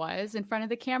vibe was in front of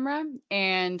the camera.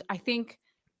 And I think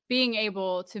being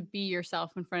able to be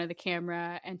yourself in front of the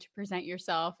camera and to present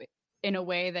yourself in a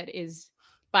way that is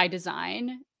by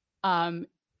design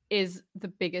is the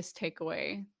biggest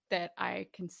takeaway that I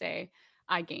can say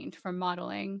I gained from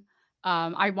modeling.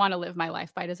 I want to live my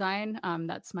life by design.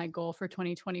 That's my goal for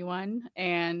 2021.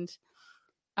 And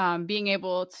being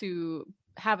able to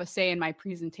have a say in my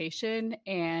presentation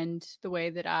and the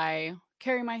way that I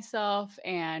carry myself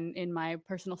and in my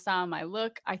personal style, my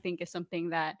look, I think is something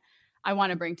that I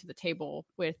want to bring to the table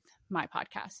with my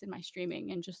podcast and my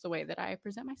streaming and just the way that I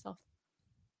present myself.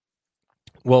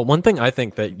 Well, one thing I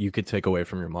think that you could take away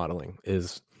from your modeling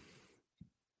is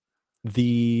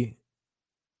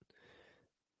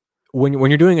when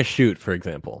you're doing a shoot, for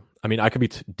example. I mean, I could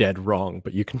be dead wrong,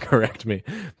 but you can correct me.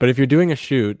 But if you're doing a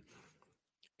shoot,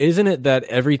 isn't it that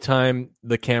every time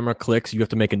the camera clicks, you have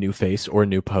to make a new face or a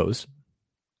new pose?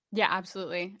 Yeah,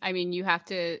 absolutely. I mean, you have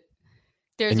to.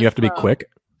 And you have to be quick.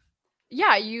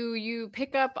 Yeah, you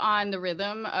pick up on the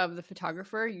rhythm of the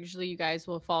photographer. Usually you guys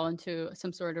will fall into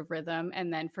some sort of rhythm.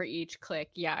 And then for each click,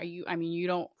 you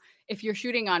don't, if you're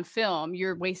shooting on film,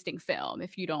 you're wasting film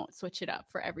if you don't switch it up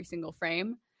for every single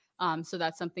frame. So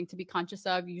that's something to be conscious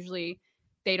of. Usually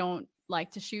they don't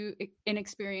like to shoot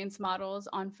inexperienced models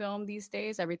on film these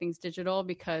days. Everything's digital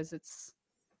because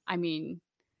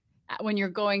when you're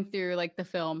going through like the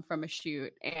film from a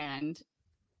shoot and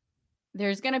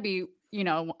there's going to be,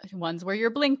 ones where you're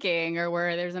blinking or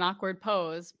where there's an awkward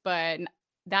pose, but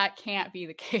that can't be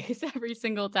the case every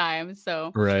single time.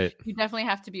 So right. You definitely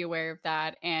have to be aware of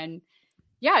that. And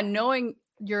yeah, knowing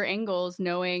your angles,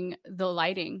 knowing the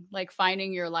lighting, like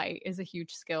finding your light is a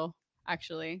huge skill,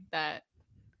 actually, that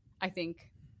I think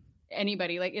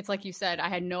anybody, like, it's like you said, I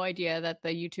had no idea that the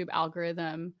YouTube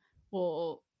algorithm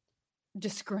will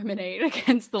discriminate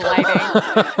against the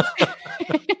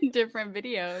lighting in different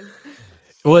videos.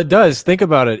 Well, it does. Think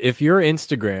about it. If you're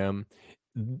Instagram,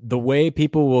 the way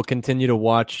people will continue to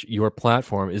watch your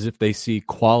platform is if they see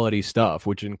quality stuff,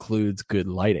 which includes good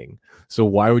lighting. So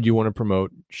why would you want to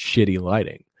promote shitty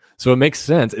lighting? So it makes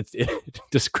sense. It's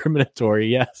discriminatory,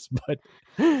 yes, but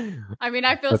I mean,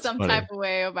 I feel some funny type of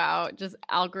way about just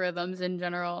algorithms in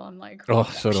general. I'm like, oh,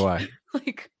 so do I.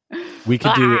 Like, we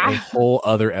could do a whole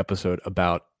other episode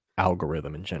about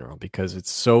algorithm in general because it's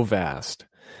so vast.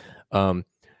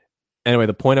 Anyway,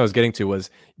 the point I was getting to was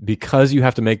because you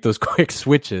have to make those quick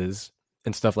switches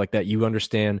and stuff like that, you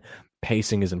understand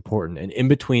pacing is important. And in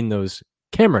between those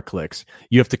camera clicks,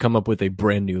 you have to come up with a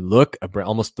brand new look,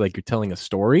 almost like you're telling a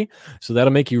story. So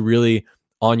that'll make you really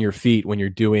on your feet when you're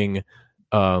doing,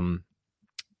 podcasting.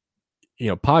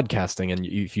 And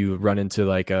if you run into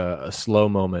like a slow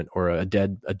moment or a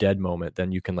dead moment,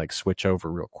 then you can like switch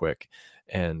over real quick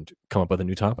and come up with a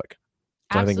new topic.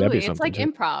 So absolutely. I think that'd be something it's like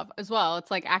too. Improv as well.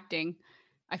 It's like acting.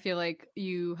 I feel like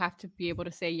you have to be able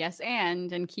to say yes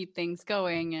and keep things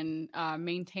going and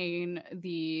maintain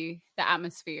the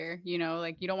atmosphere.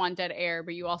 Like you don't want dead air,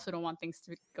 but you also don't want things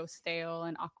to go stale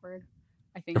and awkward.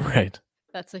 I think right.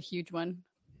 That's a huge one.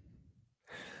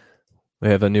 We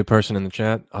have a new person in the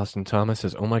chat. Austin Thomas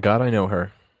says, "Oh my God, I know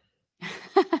her."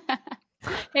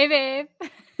 Hey, babe.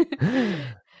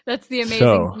 That's the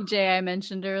amazing DJ I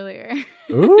mentioned earlier.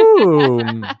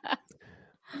 Ooh.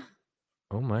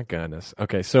 Oh my goodness.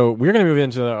 Okay, so we're going to move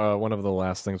into one of the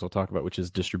last things we'll talk about, which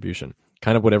is distribution.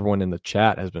 Kind of what everyone in the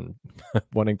chat has been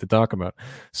wanting to talk about.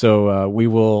 So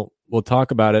we'll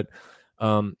talk about it.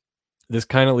 This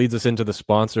kind of leads us into the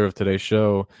sponsor of today's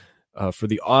show. For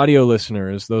the audio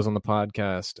listeners, those on the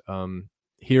podcast,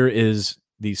 here is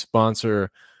the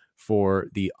sponsor for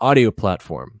the audio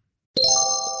platform.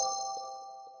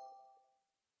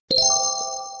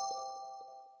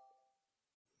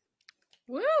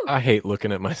 Woo! I hate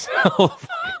looking at myself.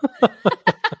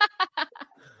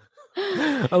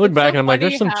 I look back and I'm like,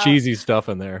 there's some cheesy stuff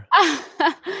in there.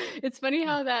 It's funny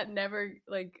how that never,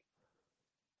 like,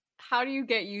 how do you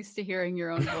get used to hearing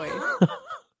your own voice?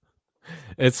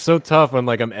 It's so tough when,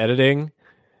 like, I'm editing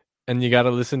and you got to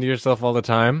listen to yourself all the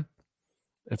time.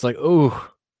 It's like, oh,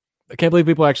 I can't believe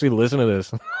people actually listen to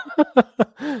this.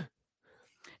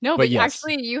 No, but yes.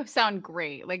 Actually, you sound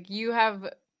great. Like, you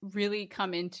have really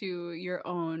come into your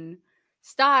own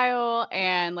style,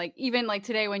 and like even like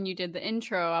today when you did the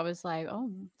intro, I was like, oh,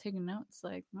 I'm taking notes.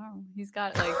 Like, oh, he's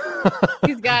got like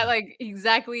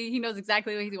exactly, he knows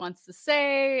exactly what he wants to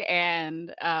say, and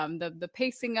the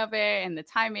pacing of it and the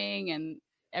timing and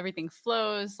everything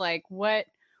flows. Like, what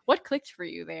clicked for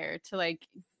you there to like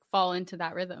fall into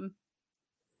that rhythm?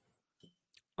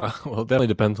 Well, it definitely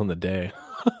depends on the day.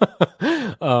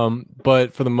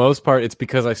 But for the most part, it's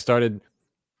because I started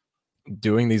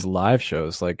doing these live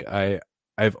shows. Like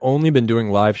I've only been doing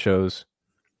live shows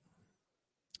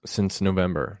since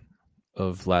November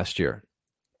of last year.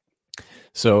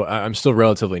 So I'm still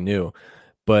relatively new,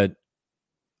 but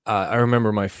I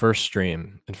remember my first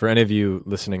stream. And for any of you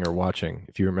listening or watching,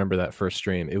 if you remember that first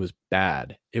stream, it was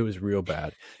bad. It was real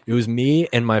bad. It was me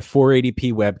and my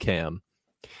 480p webcam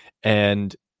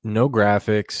and no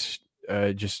graphics,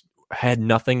 just had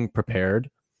nothing prepared.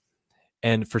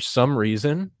 And for some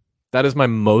reason, that is my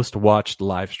most watched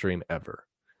live stream ever.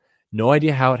 No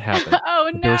idea how it happened.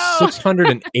 Oh no! There were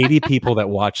 680 people that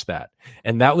watched that,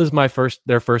 and that was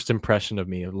their first impression of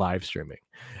me live streaming.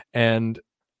 And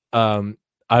I've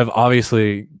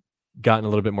obviously gotten a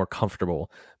little bit more comfortable,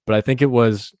 but I think it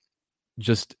was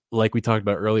just like we talked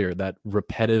about earlier, that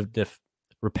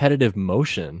repetitive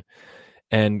motion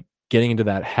and getting into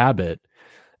that habit.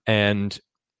 And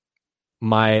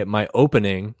my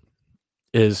opening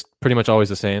is pretty much always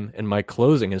the same, and my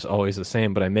closing is always the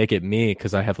same, but I make it me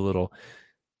because I have a little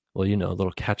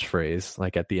catchphrase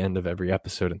like at the end of every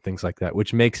episode and things like that,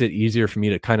 which makes it easier for me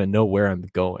to kind of know where I'm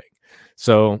going.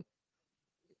 So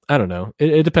I don't know.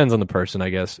 It depends on the person,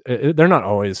 I guess. They're not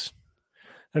always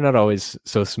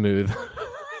so smooth.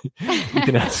 You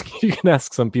can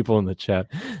ask some people in the chat.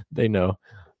 They know.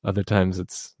 Other times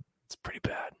it's pretty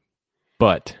bad.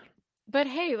 But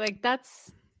hey, like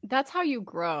that's how you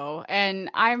grow. And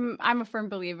I'm a firm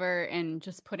believer in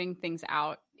just putting things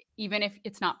out, even if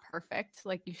it's not perfect.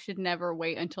 Like, you should never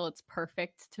wait until it's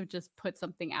perfect to just put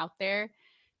something out there,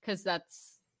 because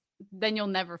then you'll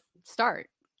never start.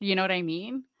 You know what I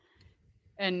mean?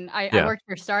 And I worked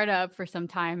for startup for some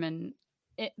time, and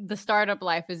the startup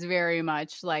life is very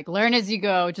much like learn as you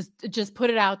go. Just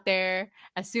put it out there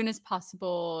as soon as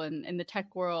possible. And in the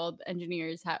tech world,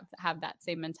 engineers have that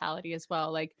same mentality as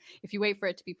well. Like, if you wait for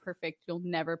it to be perfect, you'll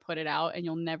never put it out and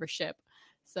you'll never ship.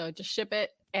 So just ship it,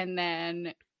 and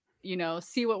then,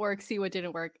 see what works, see what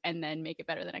didn't work, and then make it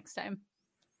better the next time.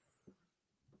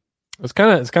 It's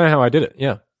kind of how I did it.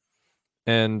 Yeah.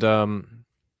 And I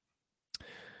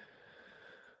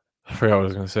forgot what I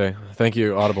was going to say. Thank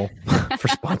you, Audible, for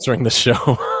sponsoring the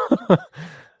show.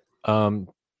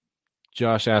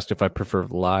 Josh asked if I prefer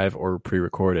live or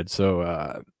pre-recorded.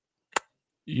 So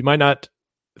you might not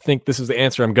think this is the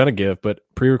answer I'm going to give, but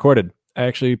pre-recorded. I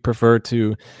actually prefer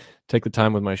to take the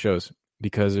time with my shows,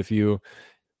 because if you,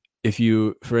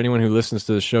 for anyone who listens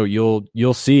to the show,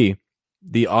 you'll see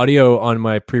the audio on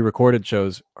my pre-recorded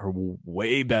shows are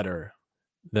way better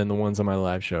than the ones on my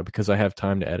live show, because I have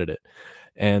time to edit it.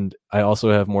 And I also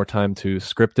have more time to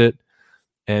script it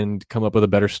and come up with a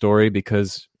better story,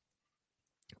 because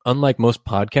unlike most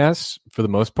podcasts, for the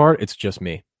most part, it's just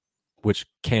me, which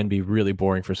can be really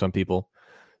boring for some people.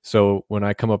 So when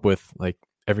I come up with like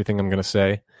everything I'm going to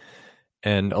say,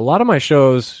 and a lot of my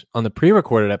shows on the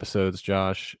pre-recorded episodes,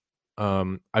 Josh,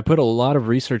 I put a lot of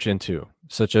research into,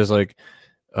 such as like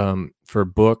for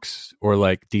books or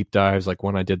like deep dives, like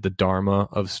when I did the Dharma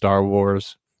of Star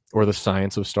Wars or the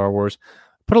science of Star Wars.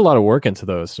 Put a lot of work into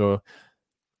those. So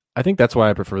I think that's why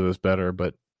I prefer those better.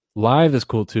 But live is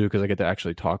cool too, because I get to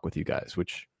actually talk with you guys,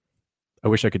 which I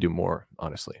wish I could do more,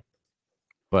 honestly.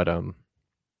 But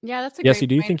yeah, that's a Yessie, great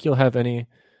do you point. think you'll have any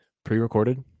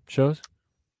pre-recorded shows?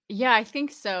 Yeah, I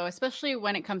think so, especially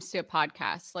when it comes to a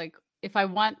podcast. Like, if I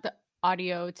want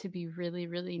audio to be really,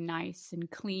 really nice and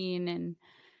clean.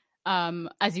 And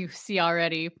as you see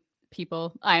already,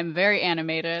 people, I'm very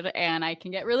animated and I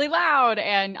can get really loud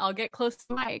and I'll get close to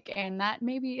the mic, and that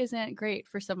maybe isn't great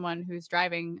for someone who's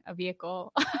driving a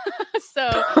vehicle. So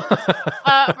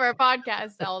for a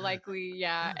podcast, I'll likely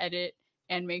edit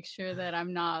and make sure that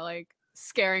I'm not like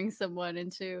scaring someone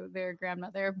into their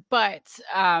grandmother. But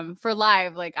for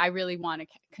live, like I really want to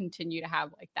continue to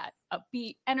have like that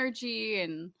upbeat energy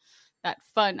and that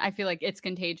fun. I feel like it's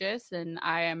contagious, and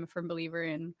I am a firm believer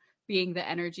in being the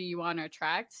energy you want to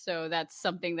attract. So that's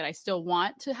something that I still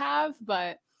want to have.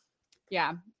 But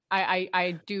yeah,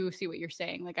 I do see what you're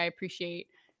saying. Like I appreciate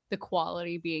the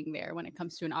quality being there when it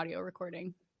comes to an audio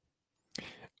recording.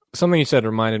 Something you said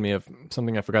reminded me of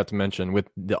something I forgot to mention with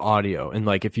the audio. And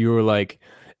like if you were like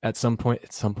at some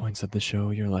points of the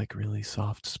show, you're like really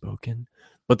soft spoken,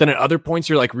 but then at other points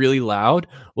you're like really loud.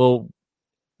 Well,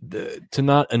 to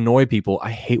not annoy people, I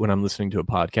hate when I'm listening to a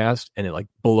podcast and it like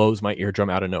blows my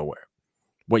eardrum out of nowhere.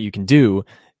 What you can do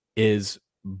is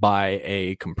buy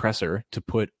a compressor to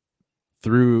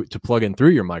plug in through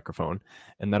your microphone,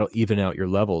 and that'll even out your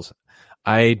levels.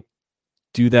 I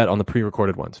do that on the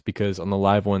pre-recorded ones because on the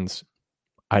live ones,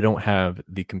 I don't have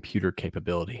the computer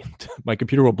capability. My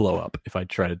computer will blow up if I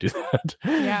try to do that.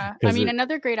 Yeah. I mean,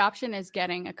 another great option is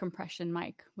getting a compression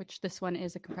mic, which this one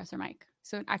is a compressor mic.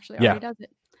 So it actually already does it.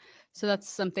 So that's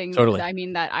something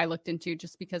that I looked into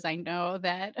just because I know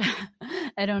that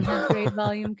I don't have great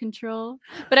volume control.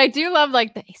 But I do love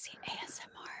like the ASMR,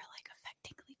 like effect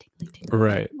tingly.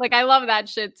 Right. Like I love that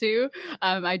shit too.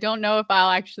 I don't know if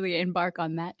I'll actually embark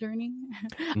on that journey.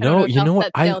 No, you know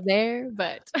what? There,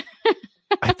 but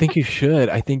I think you should.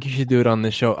 I think you should do it on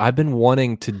this show. I've been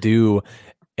wanting to do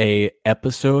a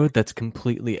episode that's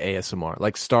completely ASMR,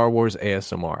 like Star Wars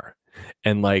ASMR.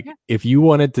 And like, if you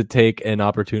wanted to take an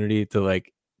opportunity to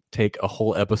like take a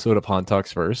whole episode of Han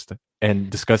Talks First and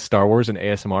discuss Star Wars and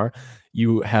ASMR,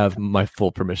 you have my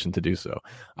full permission to do so.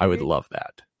 I would love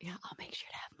that. Yeah, I'll make sure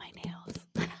to have my nails.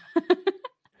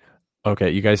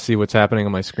 Okay, you guys see what's happening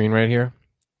on my screen right here?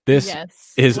 This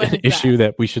is an issue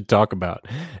that we should talk about.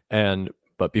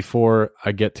 But before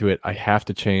I get to it, I have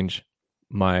to change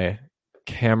my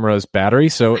camera's battery.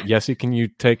 So, Yessie, can you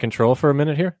take control for a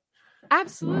minute here?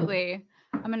 Absolutely.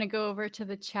 I'm going to go over to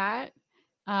the chat.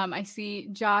 I see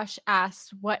Josh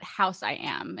asked what house I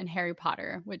am in Harry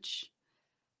Potter, which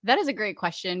that is a great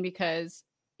question because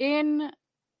in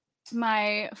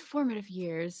my formative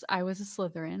years, I was a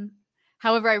Slytherin.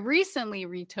 However, I recently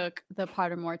retook the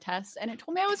Pottermore test and it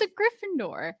told me I was a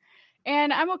Gryffindor,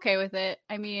 and I'm okay with it.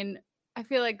 I mean, I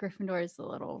feel like Gryffindor is a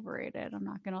little overrated. I'm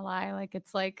not going to lie. Like,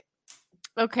 it's like,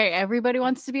 okay, everybody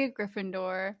wants to be a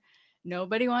Gryffindor.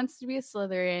 Nobody wants to be a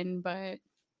Slytherin, but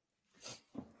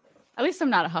at least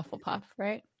I'm not a Hufflepuff,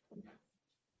 right?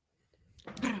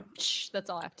 That's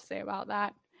all I have to say about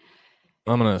that.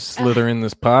 I'm going to slither in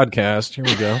this podcast. Here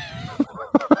we go.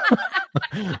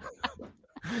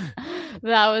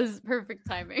 That was perfect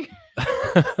timing.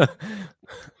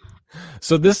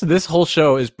 So this whole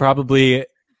show is probably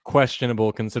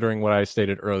questionable considering what I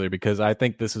stated earlier, because I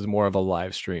think this is more of a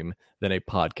live stream than a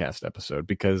podcast episode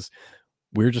because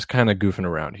we're just kind of goofing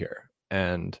around here.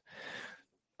 And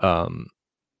I'm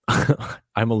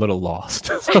a little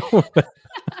lost.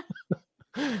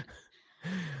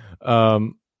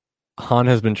 Han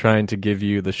has been trying to give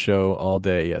you the show all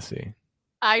day, Yessie.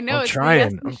 I know. I'm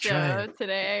trying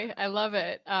today. I love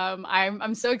it.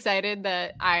 I'm so excited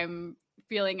that I'm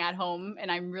feeling at home, and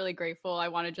I'm really grateful. I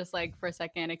want to just like for a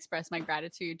second express my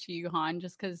gratitude to you, Han,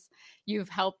 just because you've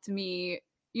helped me,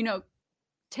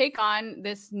 take on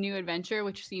this new adventure,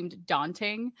 which seemed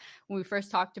daunting when we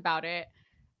first talked about it.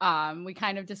 We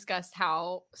kind of discussed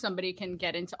how somebody can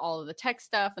get into all of the tech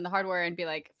stuff and the hardware and be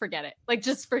like, forget it. Like,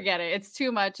 just forget it. It's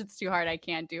too much. It's too hard. I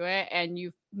can't do it. And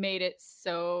you've made it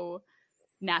so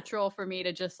natural for me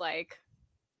to just like,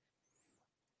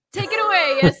 take it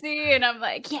away, Yessie. And I'm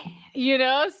like,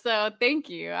 yeah, so thank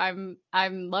you. I'm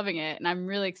loving it. And I'm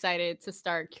really excited to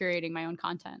start curating my own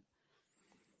content.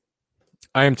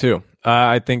 I am too.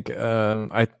 I think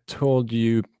I told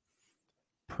you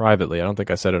privately, I don't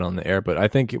think I said it on the air, but I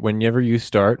think whenever you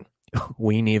start,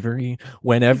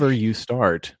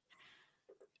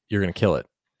 you're going to kill it.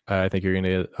 I think you're going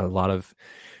to get a lot of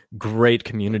great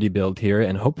community build here,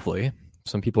 and hopefully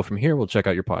some people from here will check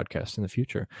out your podcast in the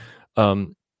future.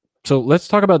 So let's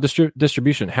talk about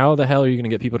distribution. How the hell are you going to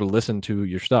get people to listen to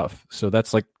your stuff? So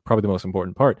that's like probably the most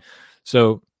important part.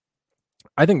 So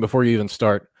I think before you even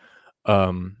start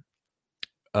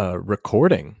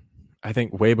recording, I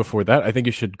think way before that, I think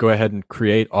you should go ahead and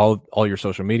create all your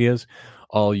social medias,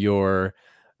 all your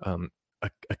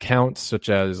accounts, such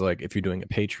as like if you're doing a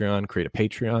Patreon, create a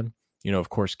Patreon, of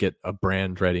course, get a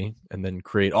brand ready and then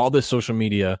create all this social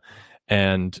media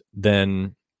and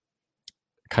then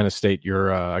kind of state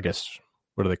your, I guess,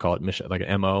 what do they call it? Mission, like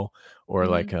an MO or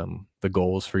like the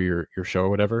goals for your show or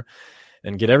whatever,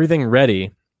 and get everything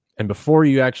ready. And before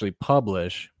you actually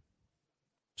publish,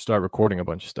 start recording a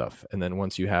bunch of stuff. And then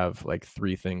once you have like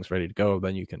 3 things ready to go,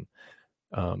 then you can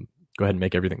go ahead and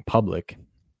make everything public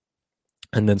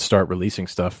and then start releasing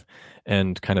stuff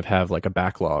and kind of have like a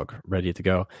backlog ready to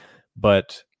go.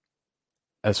 But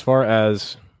as far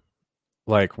as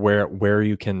like where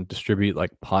you can distribute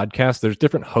like podcasts, there's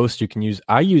different hosts you can use.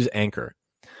 I use Anchor.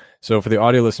 So for the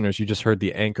audio listeners, you just heard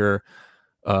the Anchor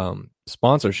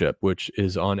sponsorship, which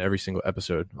is on every single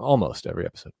episode, almost every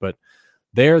episode, but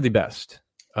they're the best.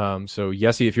 So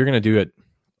Yessie, if you're going to do it,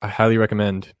 I highly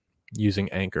recommend using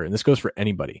Anchor. And this goes for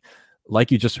anybody.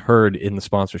 Like you just heard in the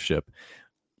sponsorship,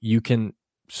 you can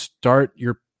start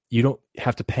you don't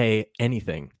have to pay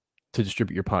anything to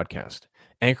distribute your podcast.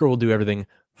 Anchor will do everything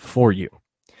for you.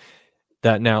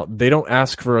 That now they don't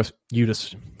ask for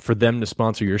for them to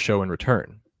sponsor your show in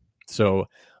return. So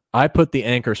I put the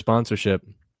Anchor sponsorship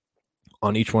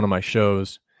on each one of my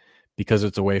shows because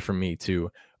it's a way for me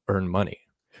to earn money.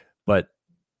 But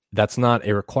that's not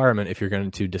a requirement if you're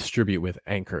going to distribute with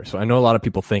Anchor. So I know a lot of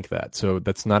people think that. So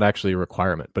that's not actually a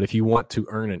requirement. But if you want to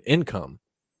earn an income,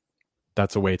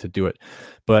 that's a way to do it.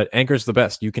 But Anchor's the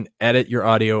best. You can edit your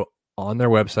audio on their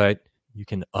website. You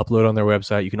can upload on their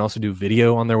website. You can also do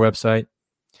video on their website.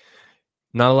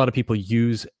 Not a lot of people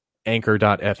use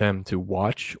Anchor.fm to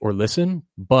watch or listen,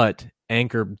 but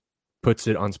Anchor puts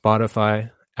it on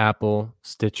Spotify, Apple,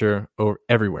 Stitcher, or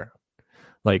everywhere.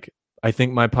 Like, I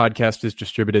think my podcast is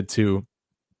distributed to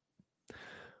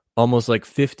almost like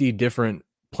 50 different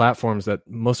platforms, that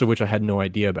most of which I had no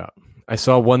idea about. I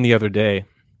saw one the other day.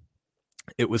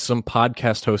 It was some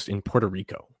podcast host in Puerto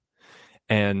Rico,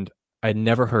 and I'd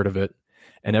never heard of it,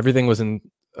 and everything was in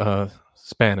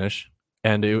Spanish,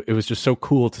 and it was just so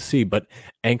cool to see. But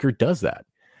Anchor does that,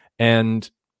 and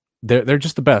they're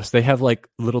just the best. They have like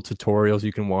little tutorials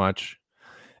you can watch,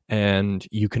 and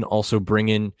you can also bring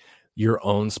in your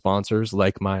own sponsors,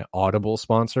 like my Audible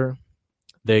sponsor.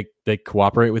 They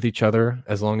cooperate with each other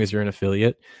as long as you're an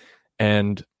affiliate.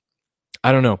 And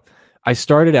I don't know. I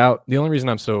started out, the only reason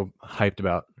I'm so hyped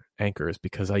about Anchor is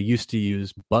because I used to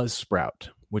use Buzzsprout,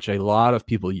 which a lot of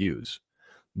people use.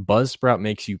 Buzzsprout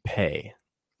makes you pay,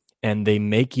 and they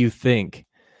make you think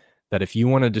that if you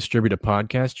want to distribute a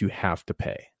podcast, you have to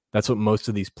pay. That's what most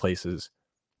of these places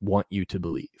want you to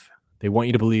believe. They want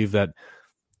you to believe that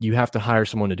you have to hire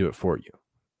someone to do it for you.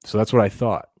 So that's what I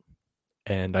thought.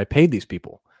 And I paid these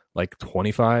people like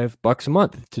 $25 a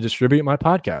month to distribute my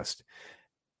podcast.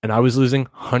 And I was losing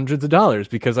hundreds of dollars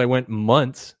because I went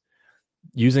months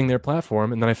using their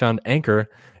platform. And then I found Anchor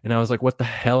and I was like, what the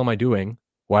hell am I doing?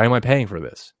 Why am I paying for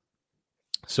this?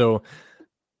 So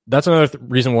that's another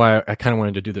reason why I kind of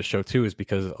wanted to do this show too, is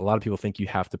because a lot of people think you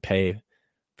have to pay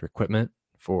for equipment,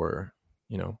 for,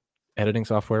 editing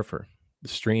software, for the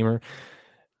streamer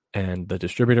and the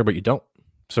distributor, but you don't.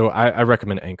 So I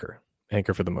recommend Anchor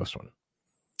for the most one.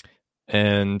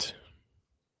 And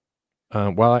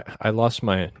well, I lost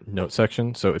my note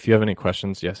section. So if you have any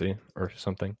questions, Yessie, or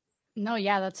something. No,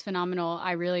 yeah, that's phenomenal.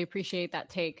 I really appreciate that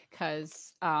take,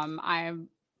 because I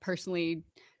personally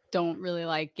don't really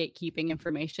like gatekeeping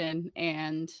information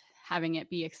and having it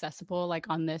be accessible, like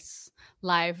on this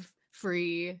live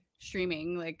free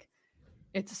streaming. Like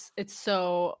it's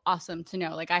so awesome to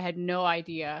know. Like I had no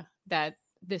idea that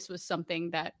this was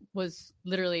something that was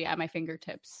literally at my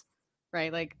fingertips.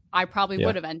 Right. Like I probably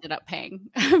would have ended up paying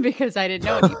because I didn't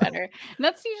know any better. And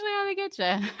that's usually how they get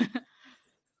you.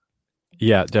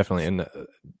 Yeah, definitely. And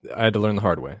I had to learn the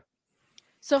hard way.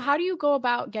 So how do you go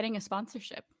about getting a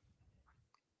sponsorship?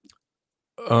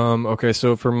 Okay.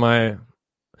 So for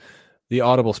the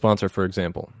Audible sponsor, for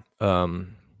example,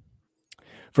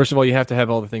 first of all, you have to have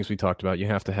all the things we talked about. You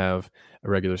have to have a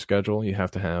regular schedule. You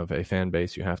have to have a fan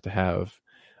base. You have to have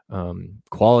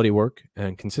quality work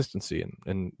and consistency,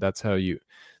 and that's how you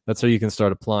can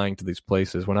start applying to these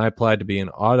places. When I applied to be an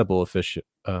Audible officiate,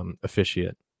 is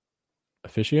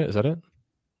that it?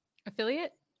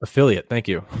 Affiliate. Thank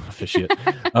you, officiate.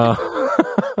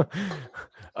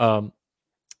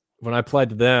 When I applied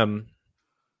to them,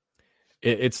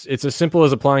 it's as simple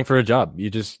as applying for a job.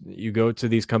 You go to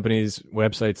these companies'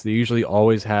 websites. They usually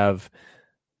always have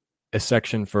a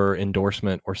section for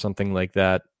endorsement or something like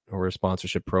that, or a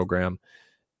sponsorship program.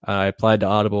 I applied to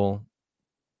Audible,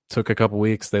 took a couple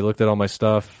weeks. They looked at all my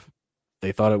stuff.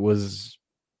 They thought it was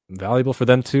valuable for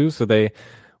them too. So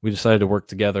we decided to work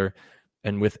together.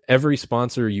 And with every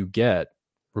sponsor you get,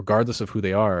 regardless of who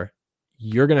they are,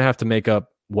 you're going to have to make up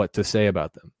what to say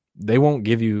about them. They won't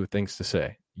give you things to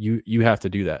say. You have to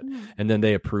do that. And then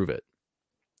they approve it,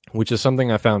 which is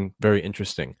something I found very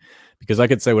interesting, because I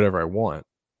could say whatever I want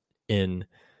in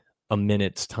a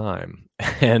minute's time.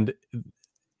 And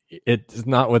it's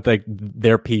not what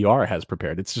their PR has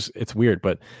prepared. It's weird.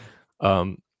 But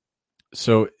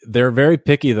so they're very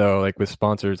picky though, like with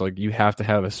sponsors, like you have to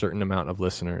have a certain amount of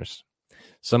listeners.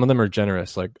 Some of them are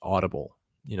generous, like Audible.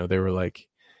 They were like,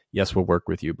 yes, we'll work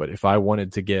with you. But if I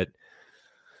wanted to get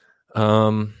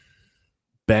Bang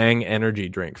energy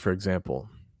drink, for example,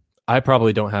 I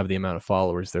probably don't have the amount of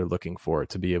followers they're looking for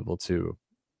to be able to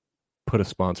put a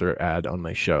sponsor ad on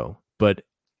my show. But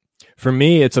for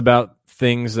me, it's about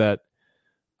things that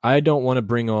I don't want to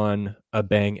bring on a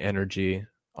Bang energy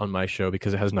on my show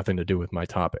because it has nothing to do with my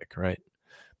topic, right?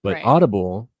 But Right.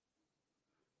 Audible,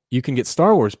 you can get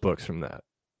Star Wars books from that,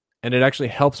 and it actually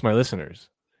helps my listeners.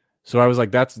 So I was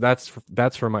like,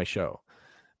 that's for my show.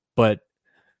 But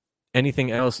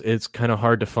anything else, it's kind of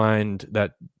hard to find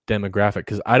that demographic,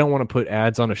 because I don't want to put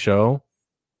ads on a show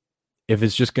if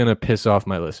it's just going to piss off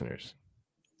my listeners.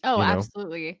 Oh, you know?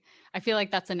 absolutely. I feel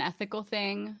like that's an ethical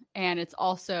thing, and it's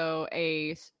also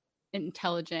a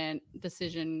intelligent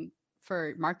decision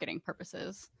for marketing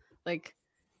purposes. Like,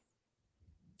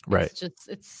 Right.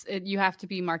 you have to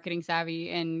be marketing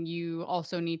savvy, and you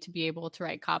also need to be able to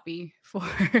write copy for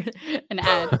an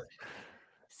ad.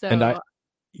 So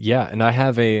And I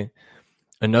have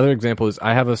another example is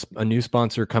I have a new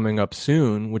sponsor coming up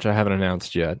soon, which I haven't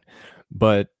announced yet,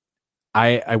 but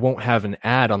I won't have an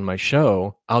ad on my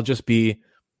show. I'll just be,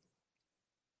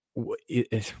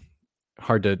 it's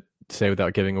hard to say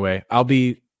without giving away. I'll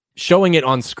be showing it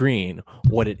on screen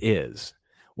what it is,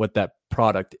 what that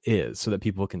product is, so that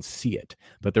people can see it,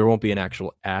 but there won't be an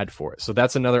actual ad for it. So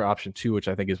that's another option too, which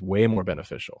I think is way more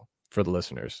beneficial for the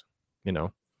listeners,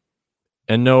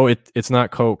 And no, it's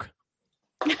not Coke.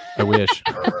 I wish.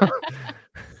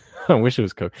 I wish it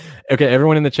was Coke. Okay,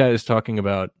 everyone in the chat is talking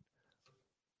about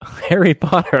Harry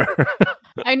Potter.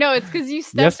 I know, it's because you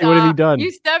stepped Jesse, what have you done?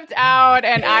 You stepped out,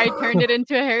 and I turned it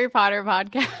into a Harry Potter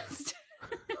podcast.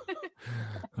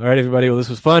 All right, everybody. Well, this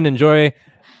was fun. Enjoy.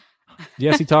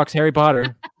 Jesse talks Harry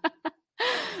Potter.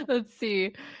 Let's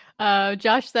see.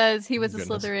 Josh says he was a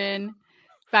Goodness. Slytherin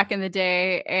back in the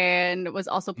day and was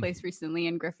also placed recently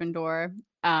in Gryffindor.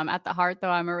 At the heart, though,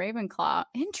 I'm a Ravenclaw.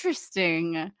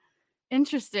 Interesting.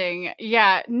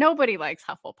 Yeah, nobody likes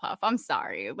Hufflepuff. I'm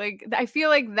sorry. Like, I feel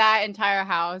like that entire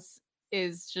house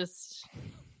is just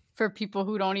for people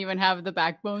who don't even have the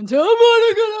backbone to,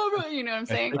 you know what I'm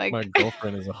saying? I think my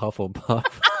girlfriend is a Hufflepuff.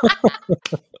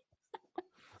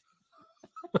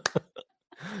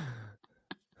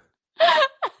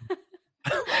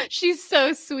 She's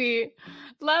so sweet.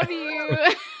 Love you.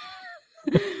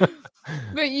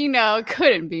 But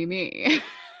couldn't be me.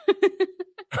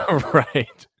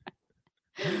 Right.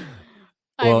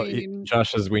 Well, I mean,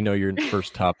 Josh says we know your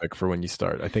first topic for when you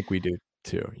start. I think we do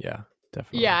too. Yeah,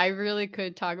 definitely. yeah, I really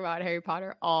could talk about Harry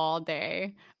Potter all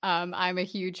day. I'm a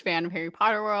huge fan of Harry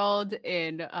Potter World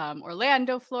in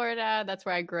Orlando, Florida. That's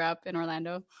where I grew up, in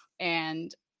Orlando.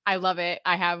 And I love it.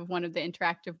 I have one of the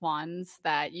interactive wands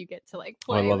that you get to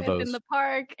play with in the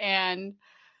park. And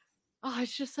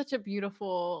it's just such a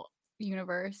beautiful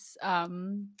universe.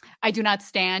 I do not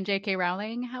stand J.K.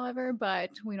 Rowling, however,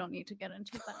 but we don't need to get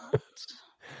into that.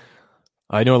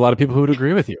 I know a lot of people who would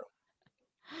agree with you.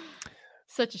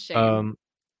 Such a shame.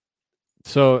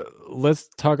 So let's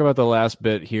talk about the last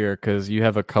bit here, because you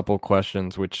have a couple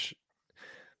questions which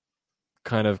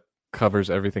kind of covers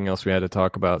everything else we had to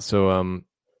talk about. So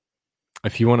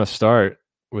if you want to start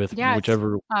with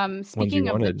whichever speaking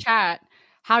of the chat,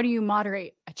 how do you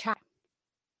moderate a chat?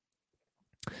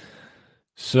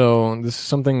 So this is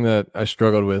something that I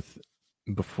struggled with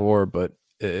before, but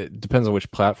it depends on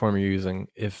which platform you're using.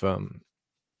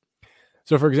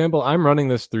 So for example, I'm running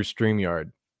this through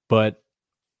StreamYard, but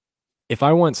if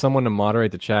I want someone to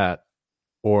moderate the chat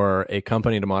or a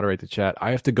company to moderate the chat,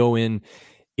 I have to go in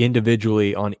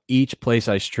individually on each place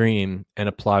I stream and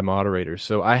apply moderators.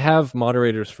 So I have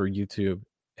moderators for YouTube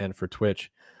and for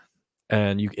Twitch,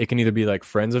 and it can either be like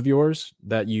friends of yours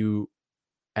that you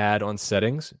add on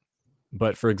settings.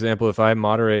 But for example, if I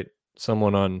moderate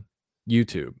someone on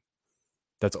YouTube,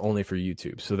 that's only for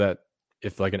YouTube, so that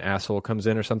if like an asshole comes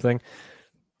in or something,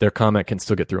 their comment can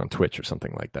still get through on Twitch or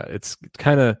something like that. It's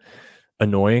kind of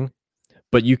annoying,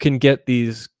 but you can get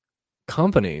these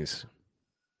companies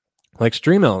like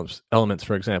Stream Elements,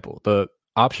 for example, the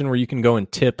option where you can go and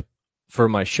tip for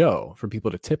my show, for people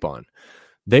to tip on.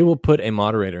 They will put a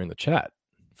moderator in the chat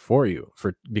for you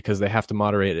because they have to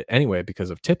moderate it anyway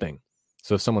because of tipping.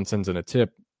 So if someone sends in a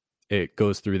tip, it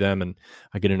goes through them and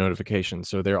I get a notification.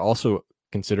 So they're also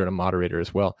considered a moderator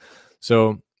as well.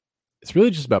 So it's really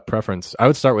just about preference. I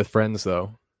would start with friends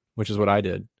though, which is what I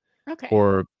did. Okay.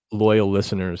 Or loyal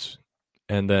listeners.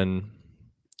 And then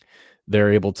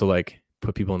they're able to like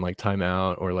put people in like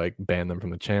timeout or like ban them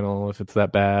from the channel if it's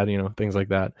that bad, things like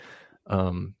that.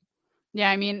 Yeah,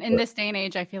 I mean, in this day and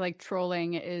age, I feel like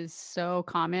trolling is so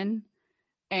common,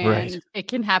 and it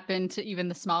can happen to even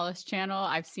the smallest channel.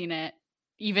 I've seen it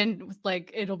even with,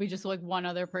 like, it'll be just like one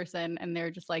other person and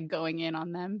they're just like going in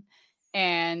on them.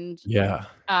 And yeah.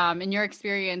 In your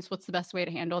experience, what's the best way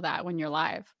to handle that when you're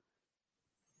live?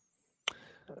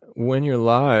 When you're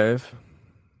live,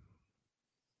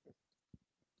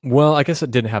 well, I guess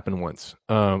it did happen once.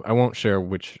 I won't share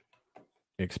which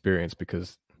experience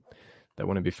because that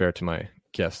wouldn't be fair to my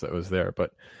guest that was there.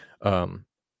 But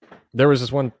there was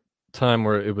this one time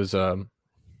where it was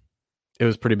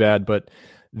pretty bad. But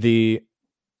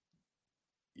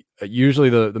usually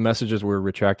the messages were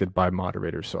retracted by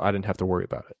moderators, so I didn't have to worry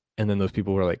about it. And then those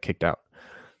people were like kicked out.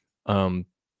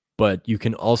 But you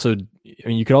can also do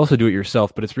it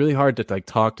yourself, but it's really hard to like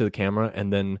talk to the camera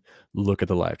and then look at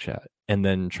the live chat and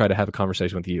then try to have a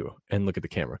conversation with you and look at the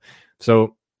camera.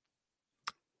 So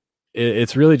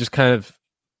it's really just kind of,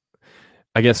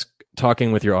 I guess,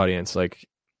 talking with your audience. Like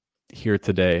here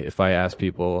today, if I ask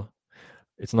people,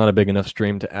 it's not a big enough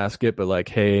stream to ask it, but like,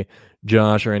 hey,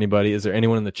 Josh or anybody, is there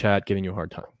anyone in the chat giving you a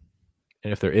hard time?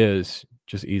 And if there is,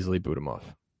 just easily boot them off.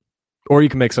 Or you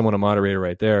can make someone a moderator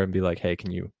right there and be like, hey,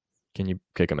 can you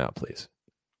kick them out, please?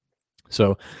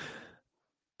 So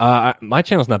my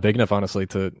channel's not big enough, honestly,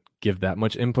 to give that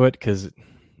much input because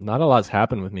not a lot's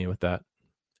happened with me with that.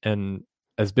 And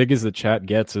as big as the chat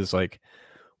gets is like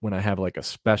when I have like a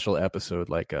special episode,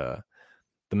 like the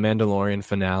Mandalorian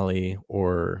finale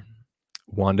or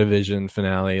WandaVision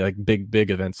finale, like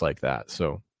big events like that.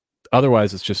 So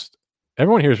otherwise, it's just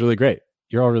everyone here is really great.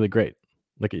 You're all really great.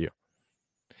 Look at you.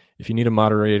 If you need a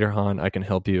moderator, Han, I can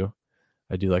help you.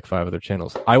 I do like 5 other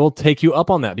channels. I will take you up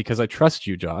on that because I trust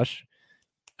you, Josh.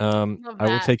 I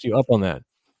will take you up on that.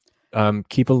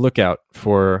 Keep a lookout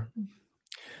for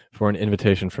an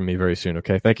invitation from me very soon.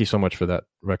 Okay. Thank you so much for that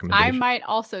recommendation. I might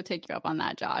also take you up on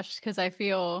that, Josh, because I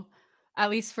feel, at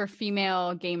least for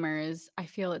female gamers, I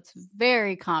feel it's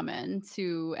very common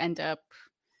to end up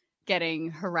getting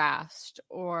harassed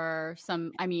or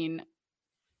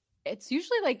it's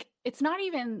usually like, it's not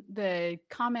even the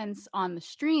comments on the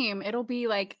stream. It'll be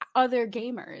like other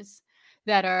gamers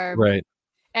that are right.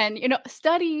 And,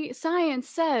 science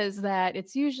says that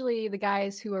it's usually the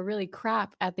guys who are really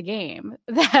crap at the game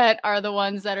that are the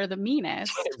ones that are the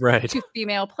meanest right. to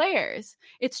female players.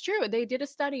 It's true. They did a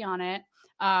study on it.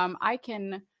 I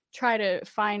can try to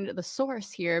find the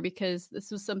source here because this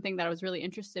was something that I was really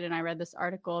interested in. I read this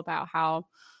article about how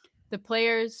the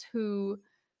players who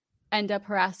end up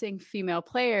harassing female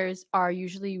players are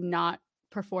usually not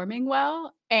performing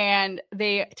well, and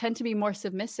they tend to be more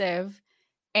submissive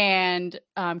and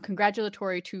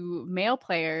congratulatory to male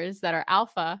players that are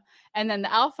alpha, and then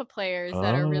the alpha players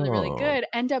that are really, really good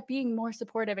end up being more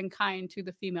supportive and kind to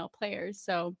the female players.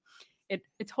 So it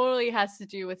totally has to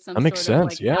do with some sort of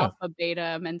like alpha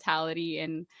beta mentality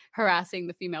and harassing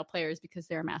the female players because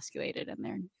they're emasculated and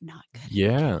they're not good.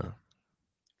 Yeah.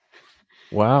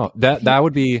 Wow. That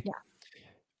would be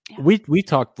we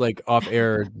talked like off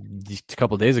air a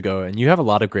couple of days ago, and you have a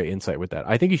lot of great insight with that.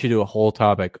 I think you should do a whole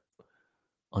topic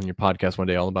on your podcast one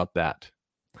day all about that,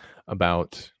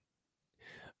 about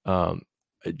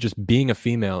just being a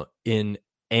female in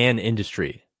an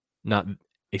industry, not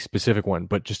a specific one,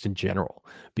 but just in general,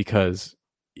 because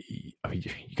you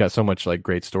got so much like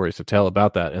great stories to tell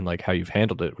about that and like how you've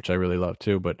handled it, which I really love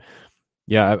too. But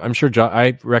yeah, I'm sure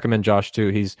I recommend Josh too.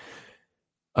 He's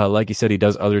like you said, he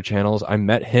does other channels. I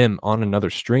met him on another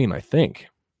stream, I think,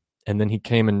 and then he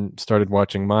came and started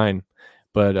watching mine.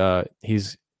 But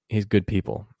he's good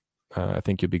people. I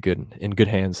think you'll be in good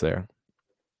hands there.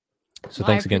 So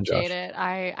thanks again, Josh. I appreciate it.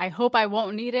 I hope I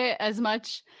won't need it as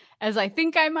much as I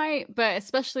think I might, but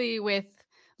especially with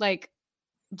like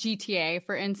GTA,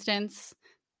 for instance,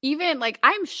 even like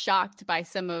I'm shocked by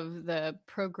some of the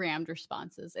programmed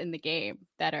responses in the game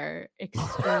that are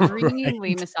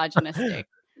extremely misogynistic,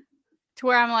 to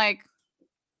where I'm like,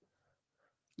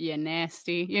 yeah,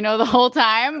 nasty, the whole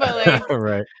time. But like,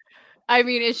 right. I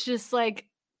mean, it's just like,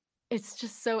 it's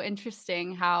just so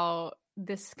interesting how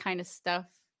this kind of stuff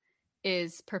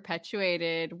is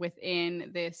perpetuated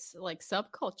within this like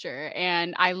subculture.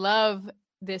 And I love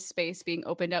this space being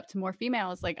opened up to more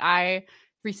females. Like I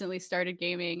recently started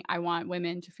gaming, I want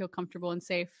women to feel comfortable and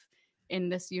safe in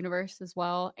this universe as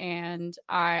well. And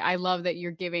I love that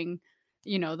you're giving,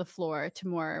 the floor to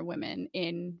more women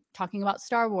in talking about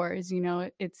Star Wars.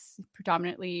 It's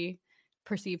predominantly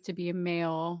perceived to be a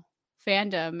male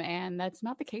fandom, and that's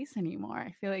not the case anymore.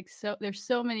 I feel like there's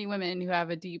so many women who have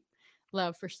a deep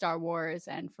love for Star Wars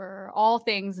and for all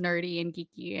things nerdy and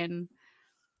geeky. And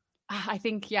I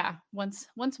think, once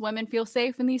women feel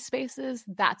safe in these spaces,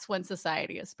 that's when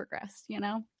society has progressed,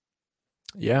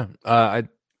 Yeah, I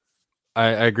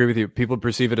agree with you. People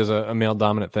perceive it as a male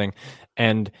dominant thing,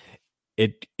 and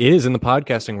it is in the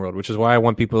podcasting world, which is why I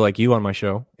want people like you on my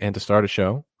show and to start a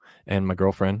show, and my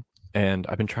girlfriend. And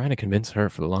I've been trying to convince her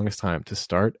for the longest time to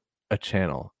start a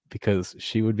channel because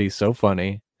she would be so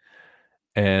funny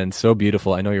and so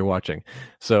beautiful. I know you're watching.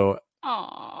 So,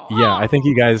 yeah, I think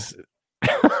you guys...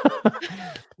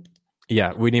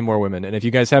 Yeah, we need more women. And if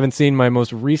you guys haven't seen my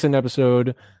most recent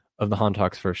episode of the Han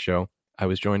Talks First show, I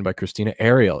was joined by Christina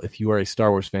Ariel. If you are a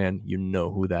Star Wars fan, you know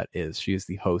who that is. She is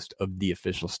the host of the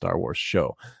official Star Wars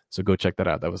show. So go check that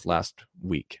out. That was last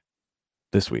week.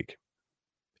 This week.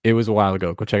 It was a while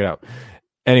ago. Go check it out.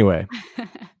 Anyway,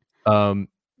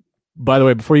 by the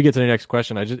way, before you get to the next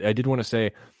question, I did want to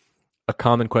say a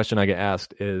common question I get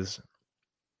asked is,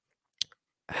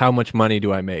 how much money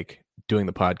do I make doing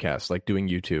the podcast, like doing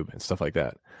YouTube and stuff like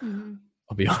that? Mm-hmm.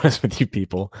 I'll be honest with you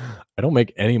people. I don't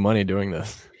make any money doing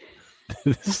this.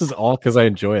 This is all because I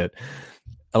enjoy it.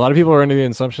 A lot of people are under the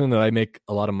assumption that I make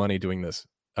a lot of money doing this.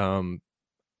 I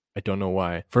don't know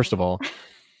why. First of all,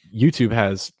 YouTube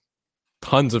has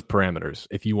tons of parameters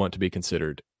if you want to be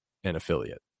considered an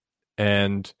affiliate.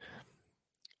 And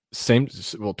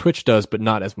Twitch does, but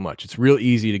not as much. It's real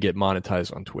easy to get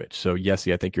monetized on Twitch. So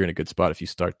Yessie, I think you're in a good spot if you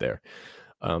start there.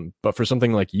 But for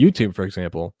something like YouTube, for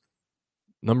example,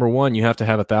 number one, you have to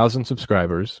have 1,000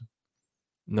 subscribers.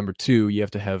 Number two, you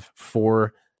have to have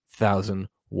 4,000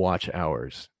 watch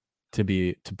hours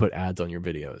to put ads on your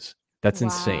videos. That's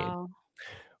insane.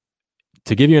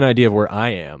 To give you an idea of where I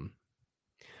am,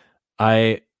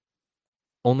 I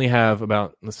only have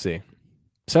about,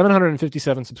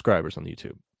 757 subscribers on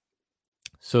YouTube.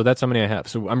 So that's how many I have.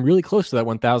 So I'm really close to that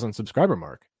 1,000 subscriber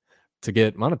mark to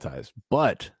get monetized.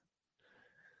 But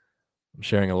I'm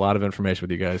sharing a lot of information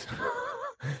with you guys.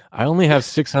 I only have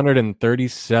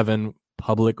 637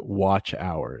 public watch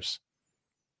hours.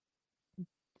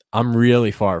 I'm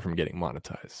really far from getting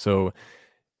monetized. So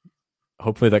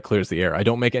hopefully that clears the air. I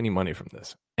don't make any money from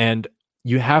this. And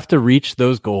you have to reach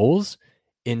those goals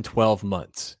in 12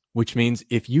 months, which means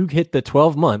if you hit the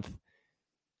 12 month,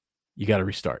 you got to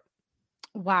restart.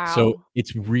 Wow. So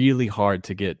it's really hard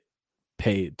to get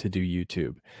paid to do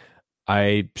YouTube.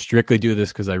 I strictly do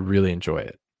this because I really enjoy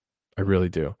it. I really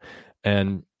do.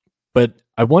 But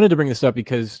I wanted to bring this up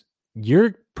because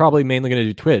you're probably mainly going to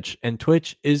do Twitch, and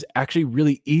Twitch is actually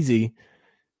really easy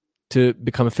to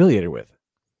become affiliated with.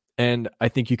 And I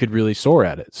think you could really soar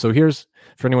at it. So here's,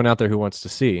 for anyone out there who wants to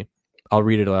see, I'll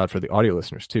read it aloud for the audio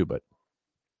listeners too, but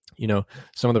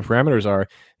some of the parameters are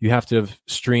you have to have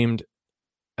streamed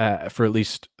for at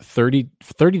least 30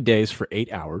 days for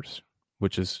 8 hours,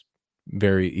 which is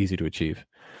very easy to achieve.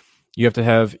 You have to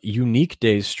have unique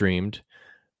days streamed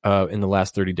in the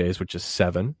last 30 days, which is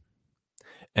 7.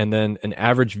 And then an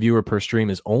average viewer per stream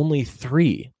is only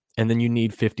 3. And then you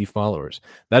need 50 followers.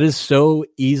 That is so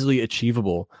easily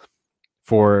achievable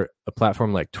for a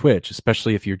platform like Twitch,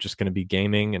 especially if you're just going to be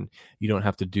gaming and you don't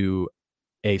have to do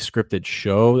a scripted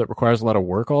show that requires a lot of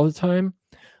work all the time.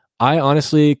 I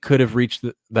honestly could have reached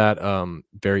that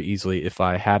very easily if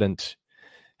I hadn't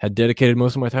had dedicated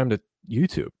most of my time to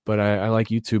YouTube, but I like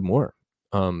YouTube more.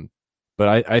 But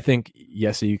I think,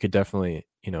 yes, you could definitely,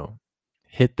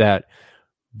 hit that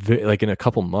like in a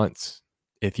couple months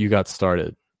if you got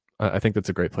started. I think that's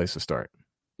a great place to start.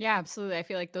 Yeah, absolutely. I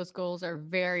feel like those goals are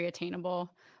very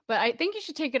attainable, but I think you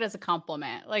should take it as a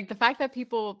compliment. Like the fact that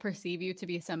people perceive you to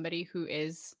be somebody who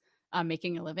is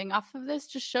making a living off of this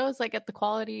just shows like at the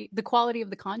quality of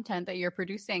the content that you're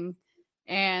producing,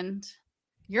 and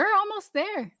you're almost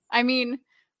there. I mean,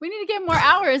 we need to get more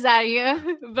hours out of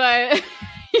you, but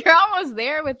you're almost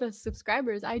there with the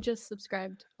subscribers. I just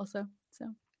subscribed also. So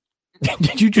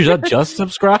did you just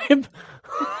subscribe?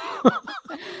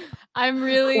 I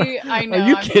know. Are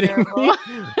you kidding me?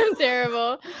 I'm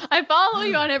terrible. I follow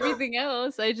you on everything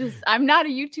else. I'm not a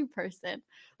YouTube person.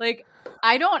 Like,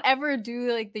 I don't ever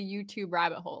do like the YouTube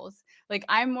rabbit holes. Like,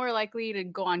 I'm more likely to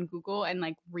go on Google and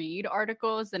like read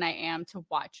articles than I am to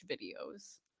watch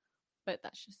videos. But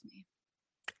that's just me.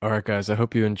 All right, guys. I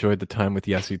hope you enjoyed the time with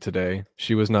Yessie today.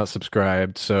 She was not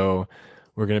subscribed, so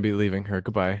we're going to be leaving her.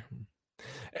 Goodbye.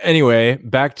 Anyway,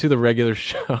 back to the regular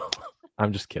show.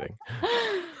 I'm just kidding.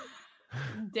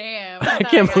 Damn. I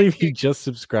can't believe you just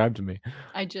subscribed to me.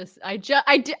 I did.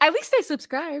 At least I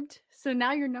subscribed. So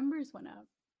now your numbers went up.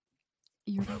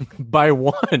 You're welcome. By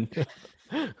one.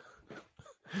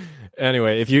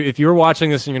 Anyway, if you're watching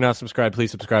this and you're not subscribed,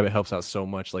 please subscribe. It helps out so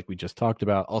much, like we just talked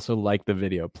about. Also, like the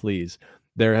video, please.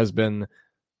 There has been,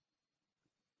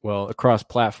 well, across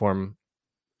platform,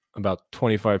 about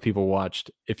 25 people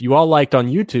watched. If you all liked on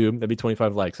YouTube, that'd be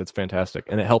 25 likes. That's fantastic.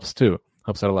 And it helps too.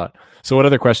 Helps out a lot. So what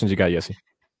other questions you got, Yessie?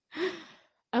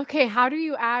 Okay, how do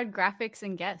you add graphics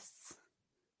and guests?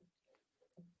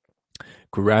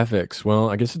 Graphics. Well,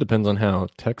 I guess it depends on how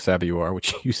tech savvy you are,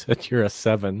 which you said you're a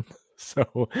 7.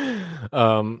 So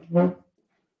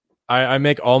I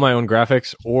make all my own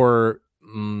graphics, or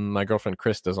my girlfriend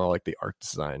Chris does all like the art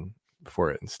design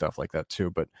for it and stuff like that too.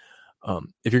 But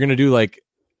if you're going to do, like,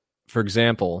 for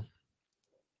example,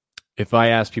 if I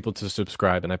ask people to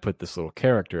subscribe and I put this little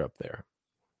character up there,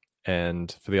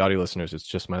 and for the audio listeners, it's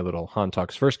just my little Han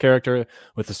Talks First character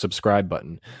with a subscribe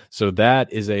button. So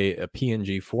that is a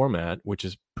PNG format, which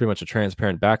is pretty much a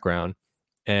transparent background.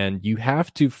 And you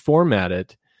have to format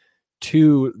it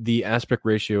to the aspect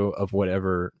ratio of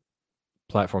whatever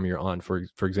platform you're on. For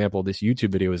example, this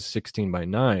YouTube video is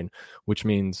 16:9, which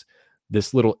means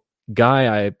this little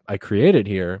guy I created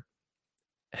here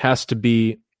has to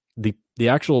be the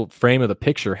actual frame of the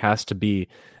picture has to be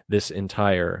this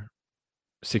entire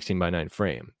 16:9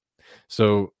 frame.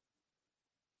 So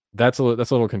that's a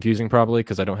little confusing probably,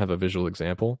 because I don't have a visual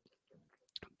example.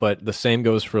 But the same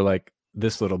goes for like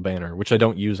this little banner, which I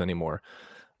don't use anymore.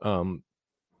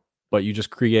 But you just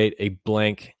create a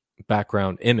blank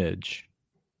background image,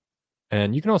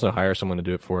 and you can also hire someone to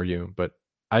do it for you. But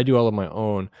I do all of my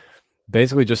own.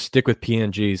 Basically, just stick with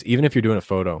PNGs, even if you're doing a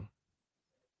photo.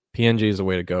 PNG is the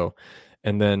way to go.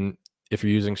 And then if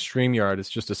you're using StreamYard, it's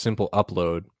just a simple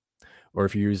upload. Or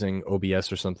if you're using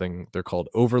OBS or something, they're called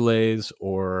overlays,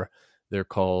 or they're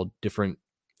called different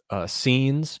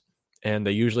scenes. And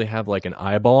they usually have like an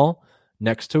eyeball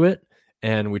next to it,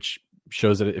 and which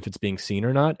shows that if it's being seen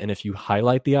or not. And if you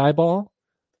highlight the eyeball,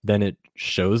 then it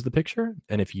shows the picture.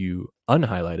 And if you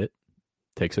unhighlight it,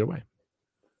 takes it away.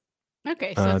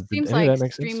 Okay, so it seems like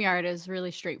StreamYard sense? is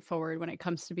really straightforward when it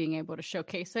comes to being able to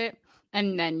showcase it.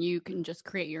 And then you can just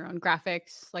create your own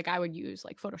graphics. Like I would use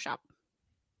like Photoshop.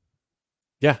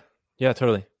 Yeah,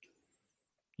 totally.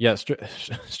 Yeah,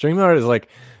 StreamYard is like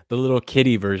the little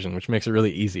kiddie version, which makes it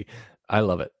really easy. I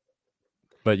love it.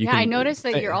 But you can, I noticed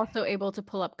that you're also able to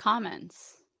pull up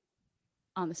comments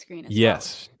on the screen as well.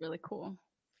 Yes. Really cool.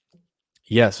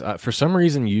 Yes. For some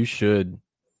reason, you should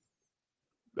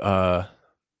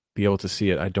be able to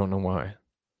see it. I don't know why.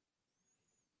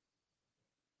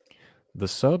 The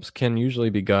subs can usually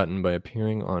be gotten by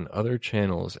appearing on other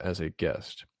channels as a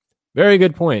guest. Very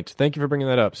good point. Thank you for bringing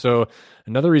that up. So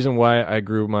another reason why I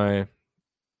grew my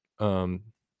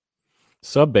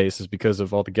sub base is because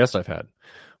of all the guests I've had.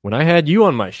 When I had you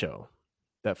on my show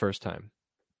that first time,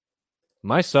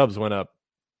 my subs went up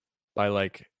by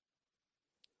like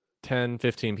 10,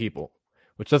 15 people,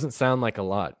 which doesn't sound like a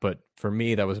lot, but for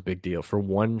me, that was a big deal. For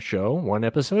one show, one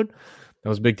episode, that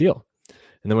was a big deal.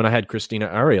 And then when I had Christina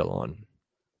Ariel on,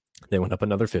 they went up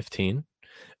another 15,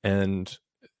 and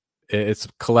it's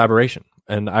collaboration.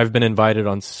 And I've been invited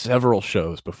on several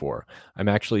shows before. I'm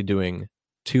actually doing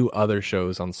 2 other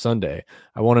shows on Sunday.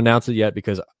 I won't announce it yet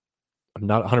because I'm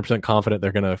not 100% confident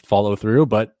they're going to follow through,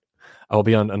 but I'll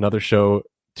be on another show,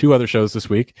 2 other shows this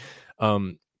week.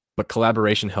 But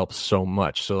collaboration helps so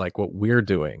much. So like what we're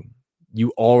doing,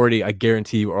 I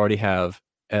guarantee you already have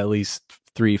at least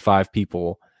 3-5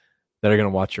 people that are going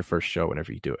to watch your first show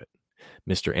whenever you do it.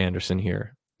 Mr. Anderson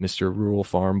here, Mr. Rural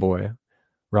Farm Boy,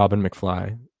 Robin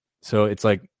McFly. So it's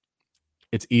like,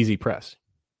 it's easy press.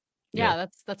 Yeah,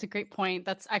 that's a great point.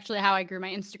 That's actually how I grew my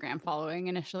Instagram following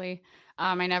initially.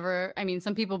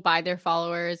 Some people buy their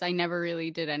followers. I never really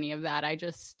did any of that. I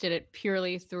just did it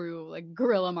purely through like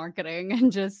guerrilla marketing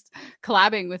and just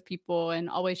collabing with people and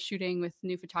always shooting with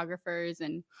new photographers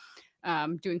and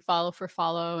doing follow for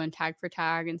follow and tag for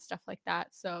tag and stuff like that.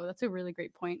 So that's a really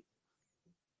great point.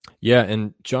 Yeah,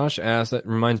 and Josh asked, that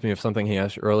reminds me of something he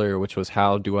asked earlier, which was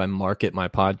how do I market my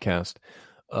podcast?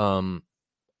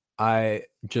 I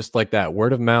just like that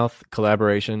word of mouth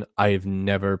collaboration. I've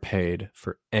never paid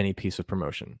for any piece of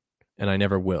promotion, and I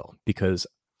never will, because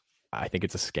I think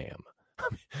it's a scam.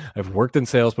 I've worked in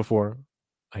sales before.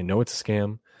 I know it's a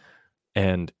scam,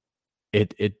 and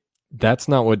that's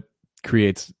not what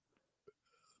creates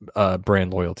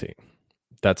brand loyalty.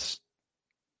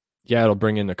 It'll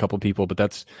bring in a couple people, but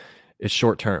it's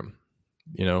short term.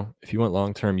 You know, if you want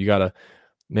long term, you got to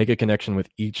make a connection with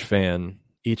each fan,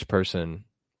 each person,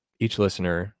 each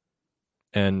listener,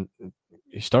 and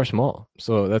you start small.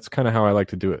 So that's kind of how I like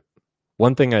to do it.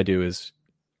 One thing I do is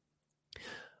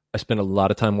I spend a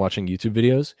lot of time watching YouTube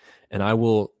videos, and I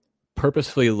will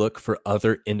purposefully look for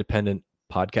other independent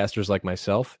podcasters like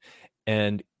myself,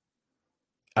 and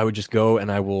I would just go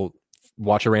and I will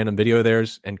watch a random video of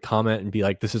theirs and comment and be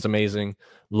like, this is amazing,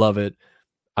 love it.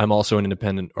 I'm also an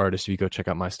independent artist. If you go check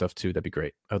out my stuff too, that'd be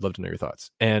great. I'd love to know your thoughts.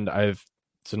 And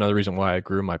it's another reason why I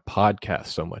grew my podcast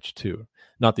so much too.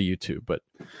 Not the YouTube, but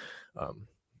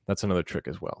that's another trick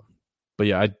as well. But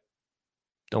yeah, I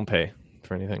don't pay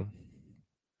for anything.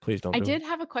 Please don't. I did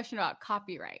have a question about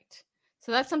copyright.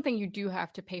 So that's something you do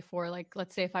have to pay for. Like,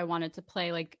 let's say if I wanted to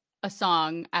play like a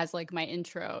song as like my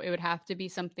intro, it would have to be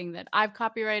something that I've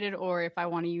copyrighted, or if I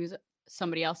want to use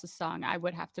somebody else's song, I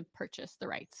would have to purchase the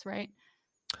rights, right?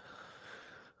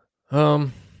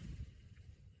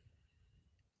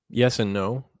 Yes and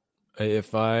no.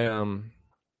 If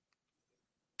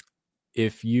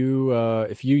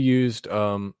you used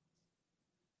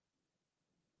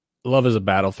Love is a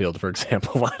Battlefield, for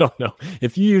example, I don't know.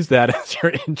 If you use that as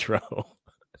your intro.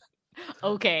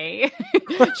 Okay.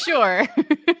 Sure.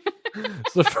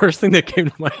 It's the first thing that came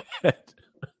to my head.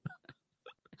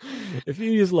 If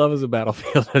you use Love is a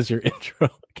Battlefield as your intro,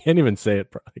 I can't even say it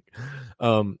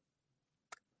probably.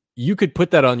 You could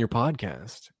put that on your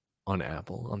podcast on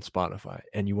Apple, on Spotify,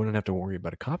 and you wouldn't have to worry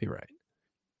about a copyright.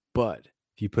 But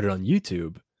if you put it on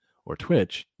YouTube or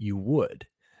Twitch, you would.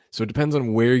 So it depends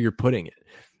on where you're putting it.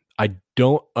 I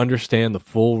don't understand the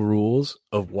full rules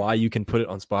of why you can put it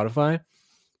on Spotify,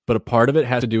 but a part of it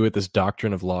has to do with this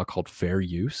doctrine of law called fair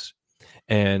use.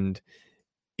 And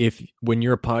when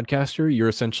you're a podcaster, you're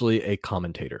essentially a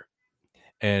commentator.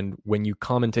 And when you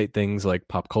commentate things like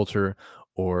pop culture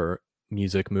or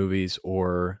music, movies,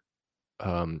 or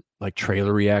like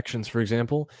trailer reactions, for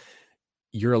example,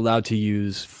 you're allowed to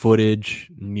use footage,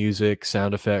 music,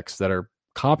 sound effects that are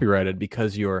copyrighted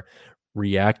because you're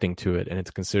reacting to it and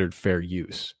it's considered fair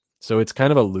use. So it's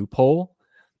kind of a loophole,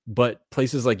 but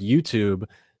places like YouTube,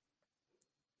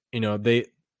 you know, they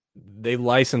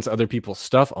license other people's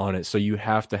stuff on it, so you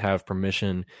have to have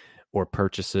permission or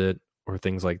purchase it or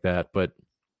things like that. But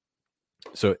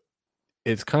so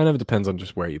it's kind of depends on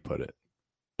just where you put it.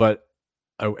 But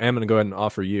I am going to go ahead and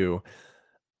offer you,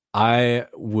 I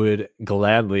would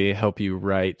gladly help you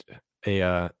write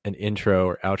an intro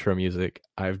or outro music.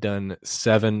 I've done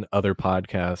 7 other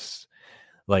podcasts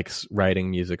like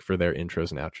writing music for their intros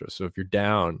and outros. So if you're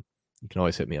down, you can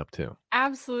always hit me up too.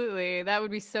 Absolutely. That would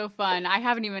be so fun. I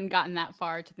haven't even gotten that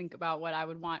far to think about what I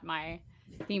would want my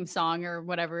theme song or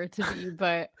whatever to be,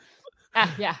 but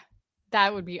yeah,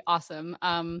 that would be awesome.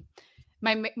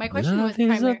 My question Love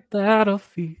was is a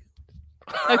battlefield.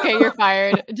 Okay, you're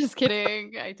fired. Just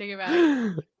kidding. I take it back.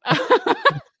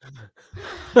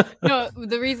 No,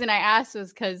 the reason I asked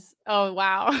was because, oh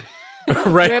wow.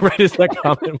 right as that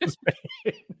comment was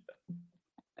made.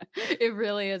 It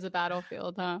really is a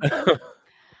battlefield, huh?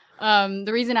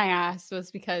 The reason I asked was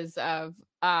because of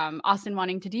Austin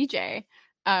wanting to DJ.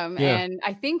 And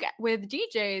I think with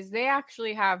DJs, they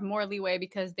actually have more leeway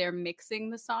because they're mixing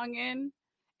the song in.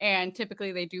 And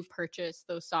typically they do purchase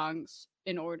those songs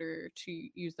in order to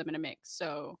use them in a mix.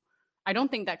 So I don't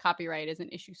think that copyright is an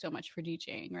issue so much for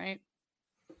DJing, right?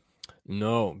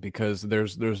 No, because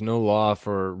there's no law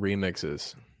for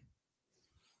remixes.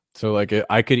 So like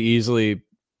I could easily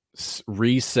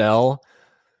resell,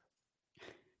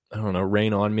 I don't know,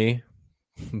 Rain on Me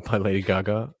by Lady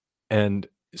Gaga and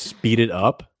speed it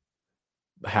up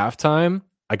halftime.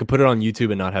 I could put it on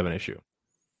YouTube and not have an issue.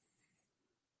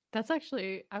 That's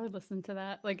actually, I would listen to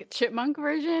that. Like a chipmunk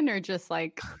version or just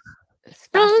like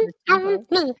faster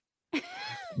tempo?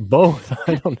 Both.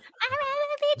 I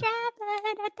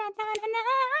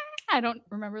don't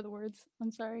remember the words.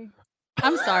 I'm sorry.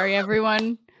 I'm sorry,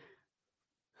 everyone.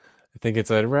 I think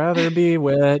it's I'd rather be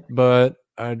wet, but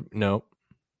no.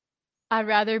 I'd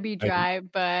rather be dry,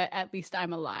 but at least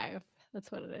I'm alive.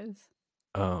 That's what it is.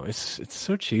 Oh, it's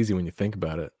so cheesy when you think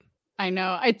about it. I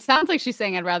know. It sounds like she's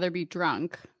saying I'd rather be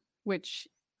drunk, which,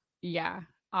 yeah,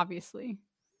 obviously.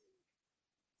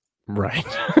 Right.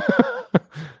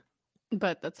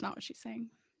 But that's not what she's saying.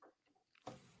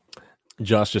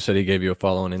 Josh just said he gave you a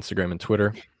follow on Instagram and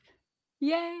Twitter.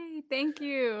 Yay, thank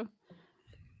you.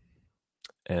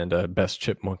 And best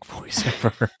chipmunk voice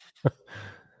ever.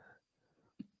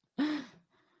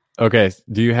 Okay,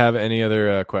 do you have any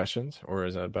other questions, or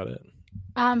is that about it?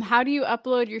 How do you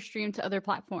upload your stream to other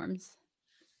platforms?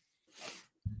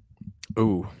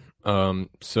 Ooh,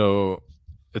 so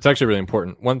it's actually really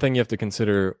important. One thing you have to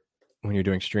consider when you're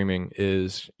doing streaming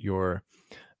is your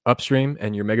upstream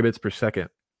and your megabits per second.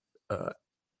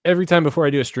 Every time before I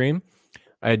do a stream,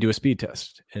 I do a speed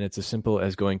test, and it's as simple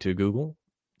as going to Google,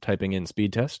 typing in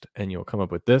speed test, and you'll come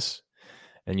up with this,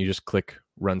 and you just click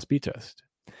run speed test.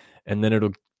 And then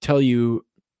it'll tell you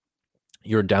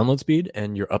your download speed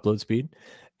and your upload speed.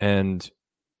 And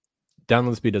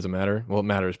download speed doesn't matter. Well, it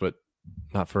matters, but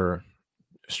not for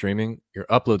streaming. Your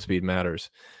upload speed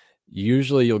matters.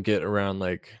 Usually you'll get around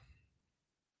like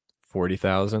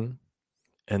 40,000.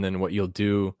 And then what you'll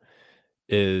do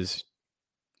is,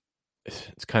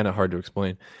 it's kind of hard to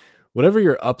explain. Whatever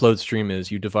your upload stream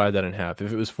is, you divide that in half.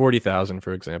 If it was 40,000,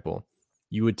 for example,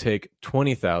 you would take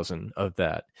 20,000 of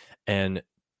that and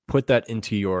put that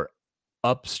into your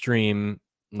upstream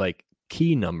like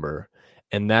key number,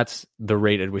 and that's the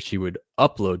rate at which you would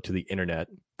upload to the internet.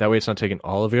 That way it's not taking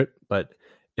all of it, but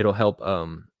it'll help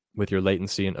with your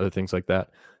latency and other things like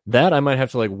that. That I might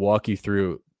have to like walk you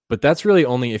through, but that's really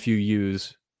only if you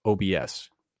use OBS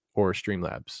or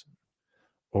Streamlabs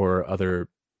or other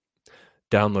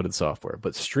downloaded software.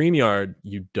 But StreamYard,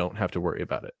 you don't have to worry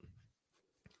about it.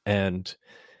 And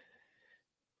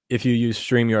if you use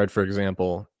StreamYard, for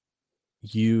example,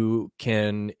 you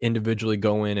can individually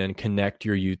go in and connect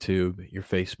your YouTube, your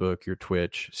Facebook, your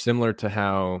Twitch, similar to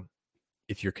how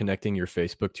if you're connecting your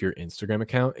Facebook to your Instagram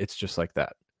account, it's just like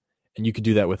that. And you could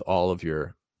do that with all of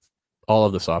the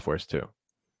softwares too.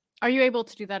 Are you able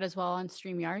to do that as well on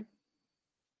StreamYard?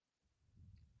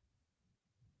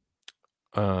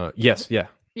 Yes, yeah.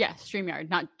 Yeah, StreamYard,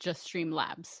 not just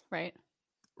Streamlabs, right?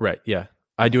 Right, yeah.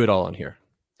 I do it all on here.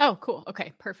 Oh, cool.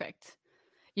 Okay, perfect.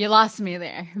 You lost me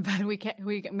there, but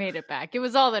we made it back. It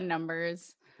was all the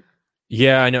numbers.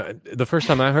 Yeah, I know. The first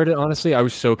time I heard it, honestly, I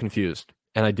was so confused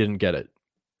and I didn't get it.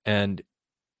 And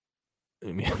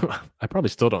I mean, I probably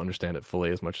still don't understand it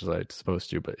fully as much as I'm supposed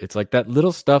to, but it's like that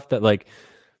little stuff that like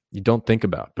you don't think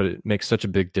about, but it makes such a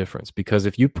big difference. Because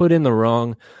if you put in the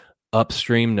wrong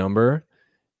upstream number,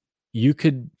 you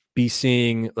could be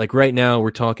seeing, like right now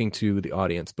we're talking to the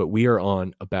audience, but we are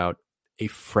on about a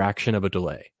fraction of a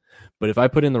delay. But if I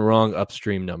put in the wrong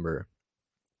upstream number,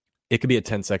 it could be a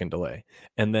 10-second delay.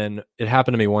 And then it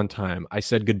happened to me one time. I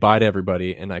said goodbye to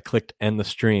everybody and I clicked end the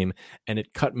stream and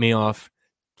it cut me off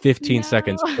 15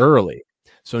 seconds early.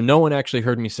 So no one actually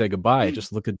heard me say goodbye. It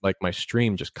just looked like my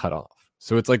stream just cut off.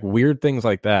 So it's like weird things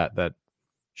like that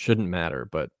shouldn't matter.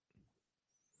 But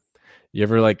you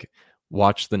ever like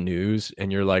watch the news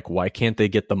and you're like, why can't they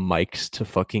get the mics to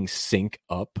fucking sync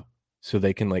up so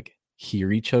they can like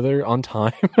hear each other on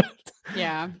time?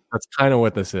 Yeah. That's kind of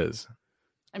what this is.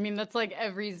 I mean, that's like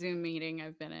every Zoom meeting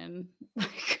I've been in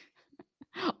like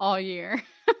all year.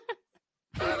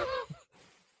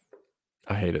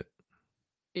 I hate it.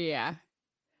 Yeah.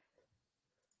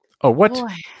 Oh, what? Boy.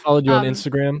 Followed you on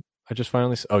Instagram? I just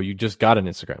finally... Oh, you just got an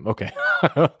Instagram. Okay.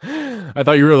 I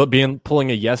thought you were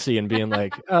pulling a Yessie and being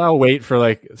like, I'll wait for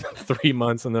like 3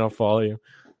 months and then I'll follow you.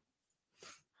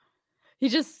 He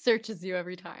just searches you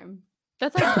every time.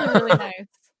 That's actually really nice.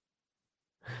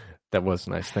 That was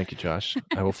nice. Thank you, Josh.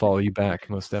 I will follow you back,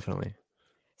 most definitely.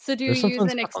 So do you use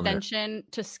an extension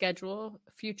to schedule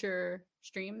future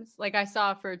streams? Like I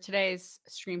saw for today's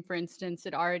stream, for instance,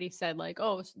 it already said like,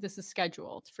 oh, this is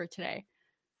scheduled for today.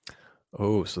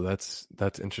 Oh, so that's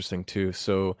interesting too.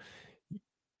 So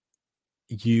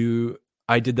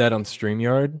I did that on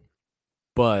StreamYard,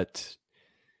 but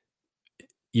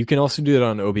you can also do it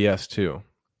on OBS too.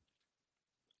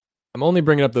 I'm only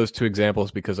bringing up those two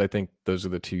examples because I think those are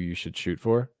the two you should shoot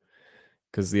for,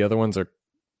 because the other ones are,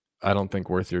 I don't think,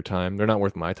 worth your time. They're not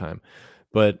worth my time.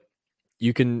 But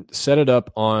you can set it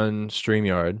up on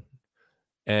StreamYard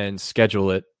and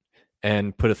schedule it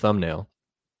and put a thumbnail.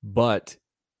 But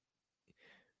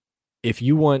if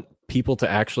you want people to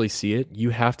actually see it, you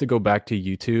have to go back to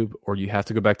YouTube or you have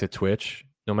to go back to Twitch,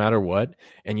 no matter what,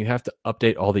 and you have to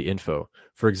update all the info.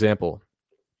 For example,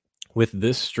 with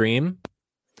this stream,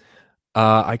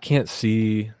 I can't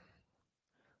see.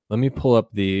 Let me pull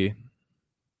up the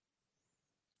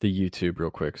YouTube real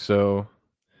quick. So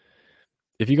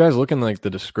if you guys look in like the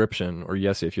description, or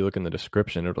yes, if you look in the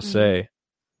description, it'll say,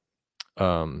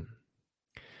 it'll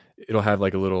have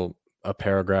like a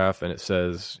paragraph and it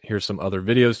says, here's some other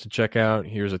videos to check out.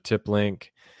 Here's a tip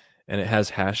link, and it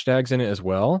has hashtags in it as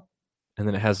well. And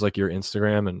then it has like your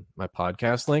Instagram and my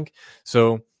podcast link.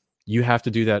 So you have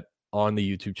to do that on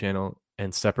the YouTube channel,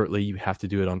 and separately you have to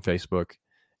do it on Facebook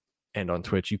and on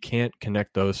Twitch. You can't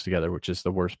connect those together, which is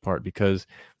the worst part, because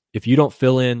if you don't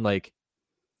fill in, like,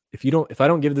 if I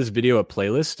don't give this video a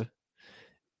playlist,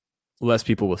 less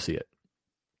people will see it.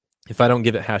 If I don't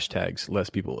give it hashtags,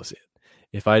 less people will see it.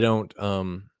 If I don't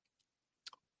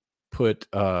put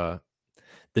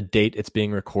the date it's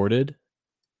being recorded,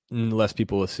 less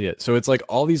people will see it. So it's like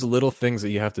all these little things that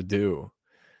you have to do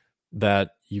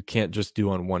that you can't just do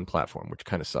on one platform, which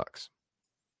kind of sucks.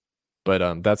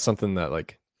 But that's something that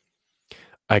like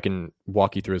I can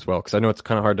walk you through as well, because I know it's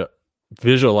kind of hard to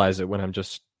visualize it when I'm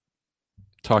just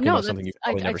talking about something you've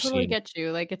probably never totally seen. Get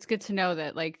you. Like, it's good to know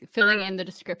that like filling in the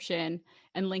description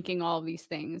and linking all of these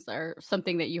things are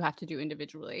something that you have to do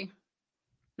individually.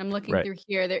 I'm looking through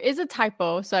here. There is a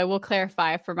typo, so I will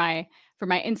clarify for my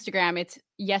Instagram. It's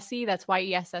Yessy. That's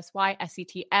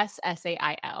YESSY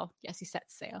SETSSAIL. Yessy Set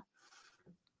Sail.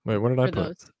 Wait, what did I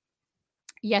put?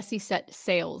 Yessy Set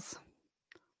Sales.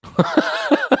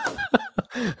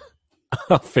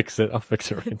 I'll fix it. Right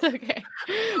it's okay.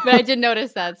 But I did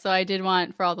notice that, so I did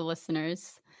want for all the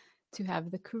listeners to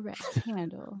have the correct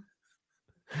handle.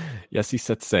 Yessy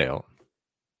Set Sail.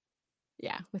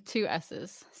 Yeah, with 2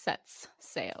 S's. Sets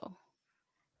Sail.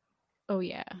 Oh,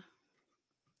 yeah.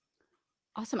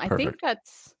 Awesome. Perfect. I think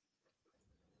that's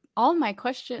all my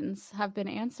questions have been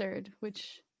answered,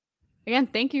 which, again,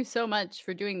 thank you so much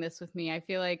for doing this with me. I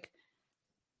feel like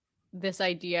this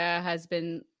idea has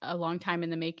been a long time in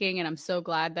the making, and I'm so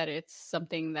glad that it's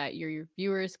something that your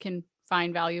viewers can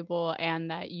find valuable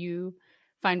and that you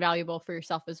find valuable for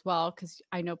yourself as well, because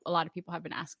I know a lot of people have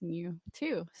been asking you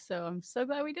too. So I'm so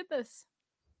glad we did this.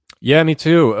 Yeah, me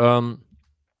too.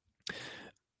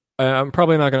 I'm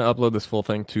probably not going to upload this full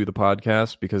thing to the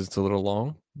podcast because it's a little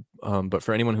long. But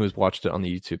for anyone who has watched it on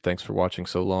the YouTube, thanks for watching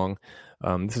so long.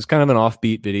 This is kind of an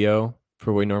offbeat video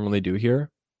for what we normally do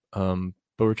here.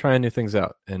 But we're trying new things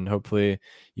out, and hopefully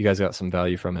you guys got some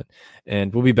value from it.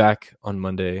 And we'll be back on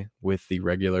Monday with the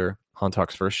regular Han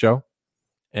Talks First show.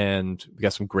 And we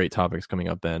got some great topics coming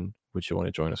up then, which you'll want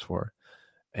to join us for.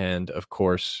 And of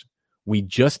course, we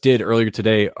just did earlier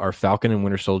today our Falcon and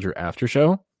Winter Soldier after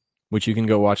show, which you can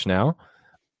go watch now.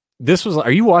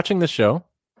 Are you watching this show?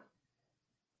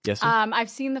 Yes. I've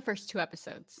seen the first 2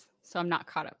 episodes, so I'm not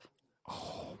caught up.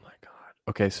 Oh my God.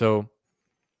 Okay. So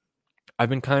I've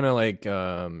been kind of like,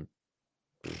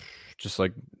 just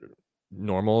like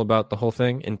normal about the whole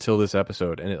thing until this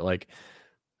episode. And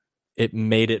it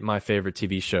made it my favorite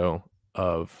TV show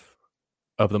of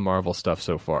the Marvel stuff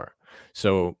so far.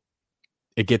 So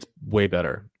it gets way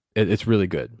better. It's really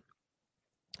good.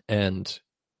 And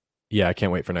yeah, I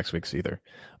can't wait for next week's either.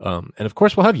 And of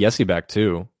course we'll have Yessy back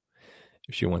too,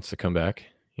 if she wants to come back,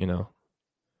 you know.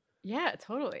 Yeah,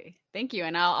 totally. Thank you.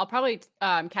 And I'll probably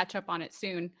catch up on it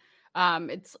soon.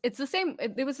 It's the same.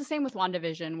 It was the same with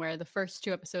WandaVision, where the first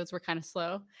 2 episodes were kind of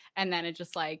slow, and then it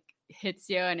just like hits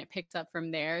you and it picks up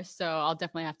from there. So I'll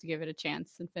definitely have to give it a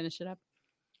chance and finish it up.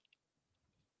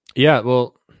 Yeah,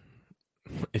 well,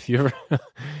 if you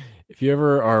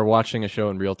ever are watching a show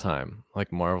in real time,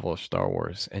 like Marvel or Star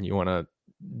Wars, and you want to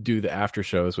do the after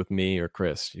shows with me or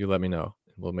Chris, you let me know.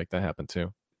 We'll make that happen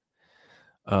too.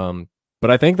 But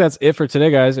I think that's it for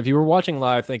today, guys. If you were watching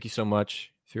live, thank you so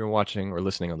much. If you were watching or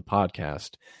listening on the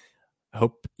podcast, I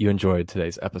hope you enjoyed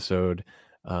today's episode.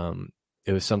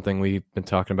 It was something we've been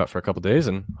talking about for a couple days,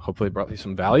 and hopefully it brought you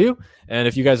some value. And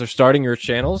if you guys are starting your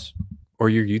channels or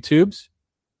your YouTubes,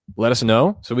 let us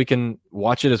know so we can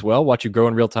watch it as well, watch you grow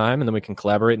in real time, and then we can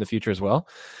collaborate in the future as well.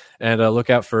 And look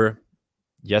out for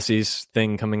Yessy's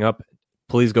thing coming up.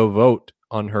 Please go vote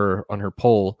on her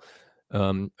poll.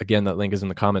 Again, that link is in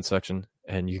the comment section,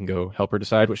 and you can go help her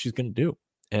decide what she's going to do.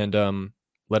 And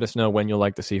let us know when you'll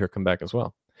like to see her come back as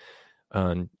well.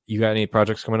 You got any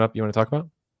projects coming up you want to talk about?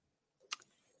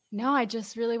 No, I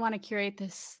just really want to curate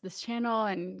this channel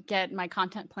and get my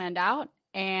content planned out,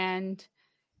 and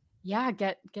yeah,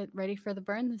 get ready for the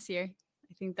burn this year.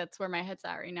 I think that's where my head's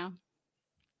at right now.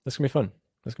 That's gonna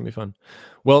be fun.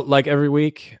 Well, like every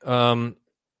week,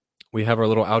 we have our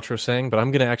little outro saying, but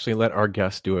I'm gonna actually let our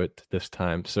guest do it this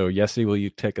time. So Yessy, will you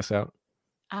take us out?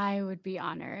 I would be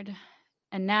honored.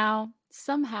 And now,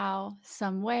 somehow,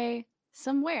 some way,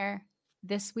 somewhere,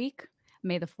 this week,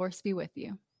 may the force be with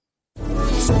you.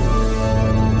 So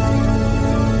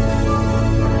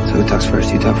who talks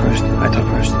first? You talk first. I talk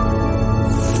first.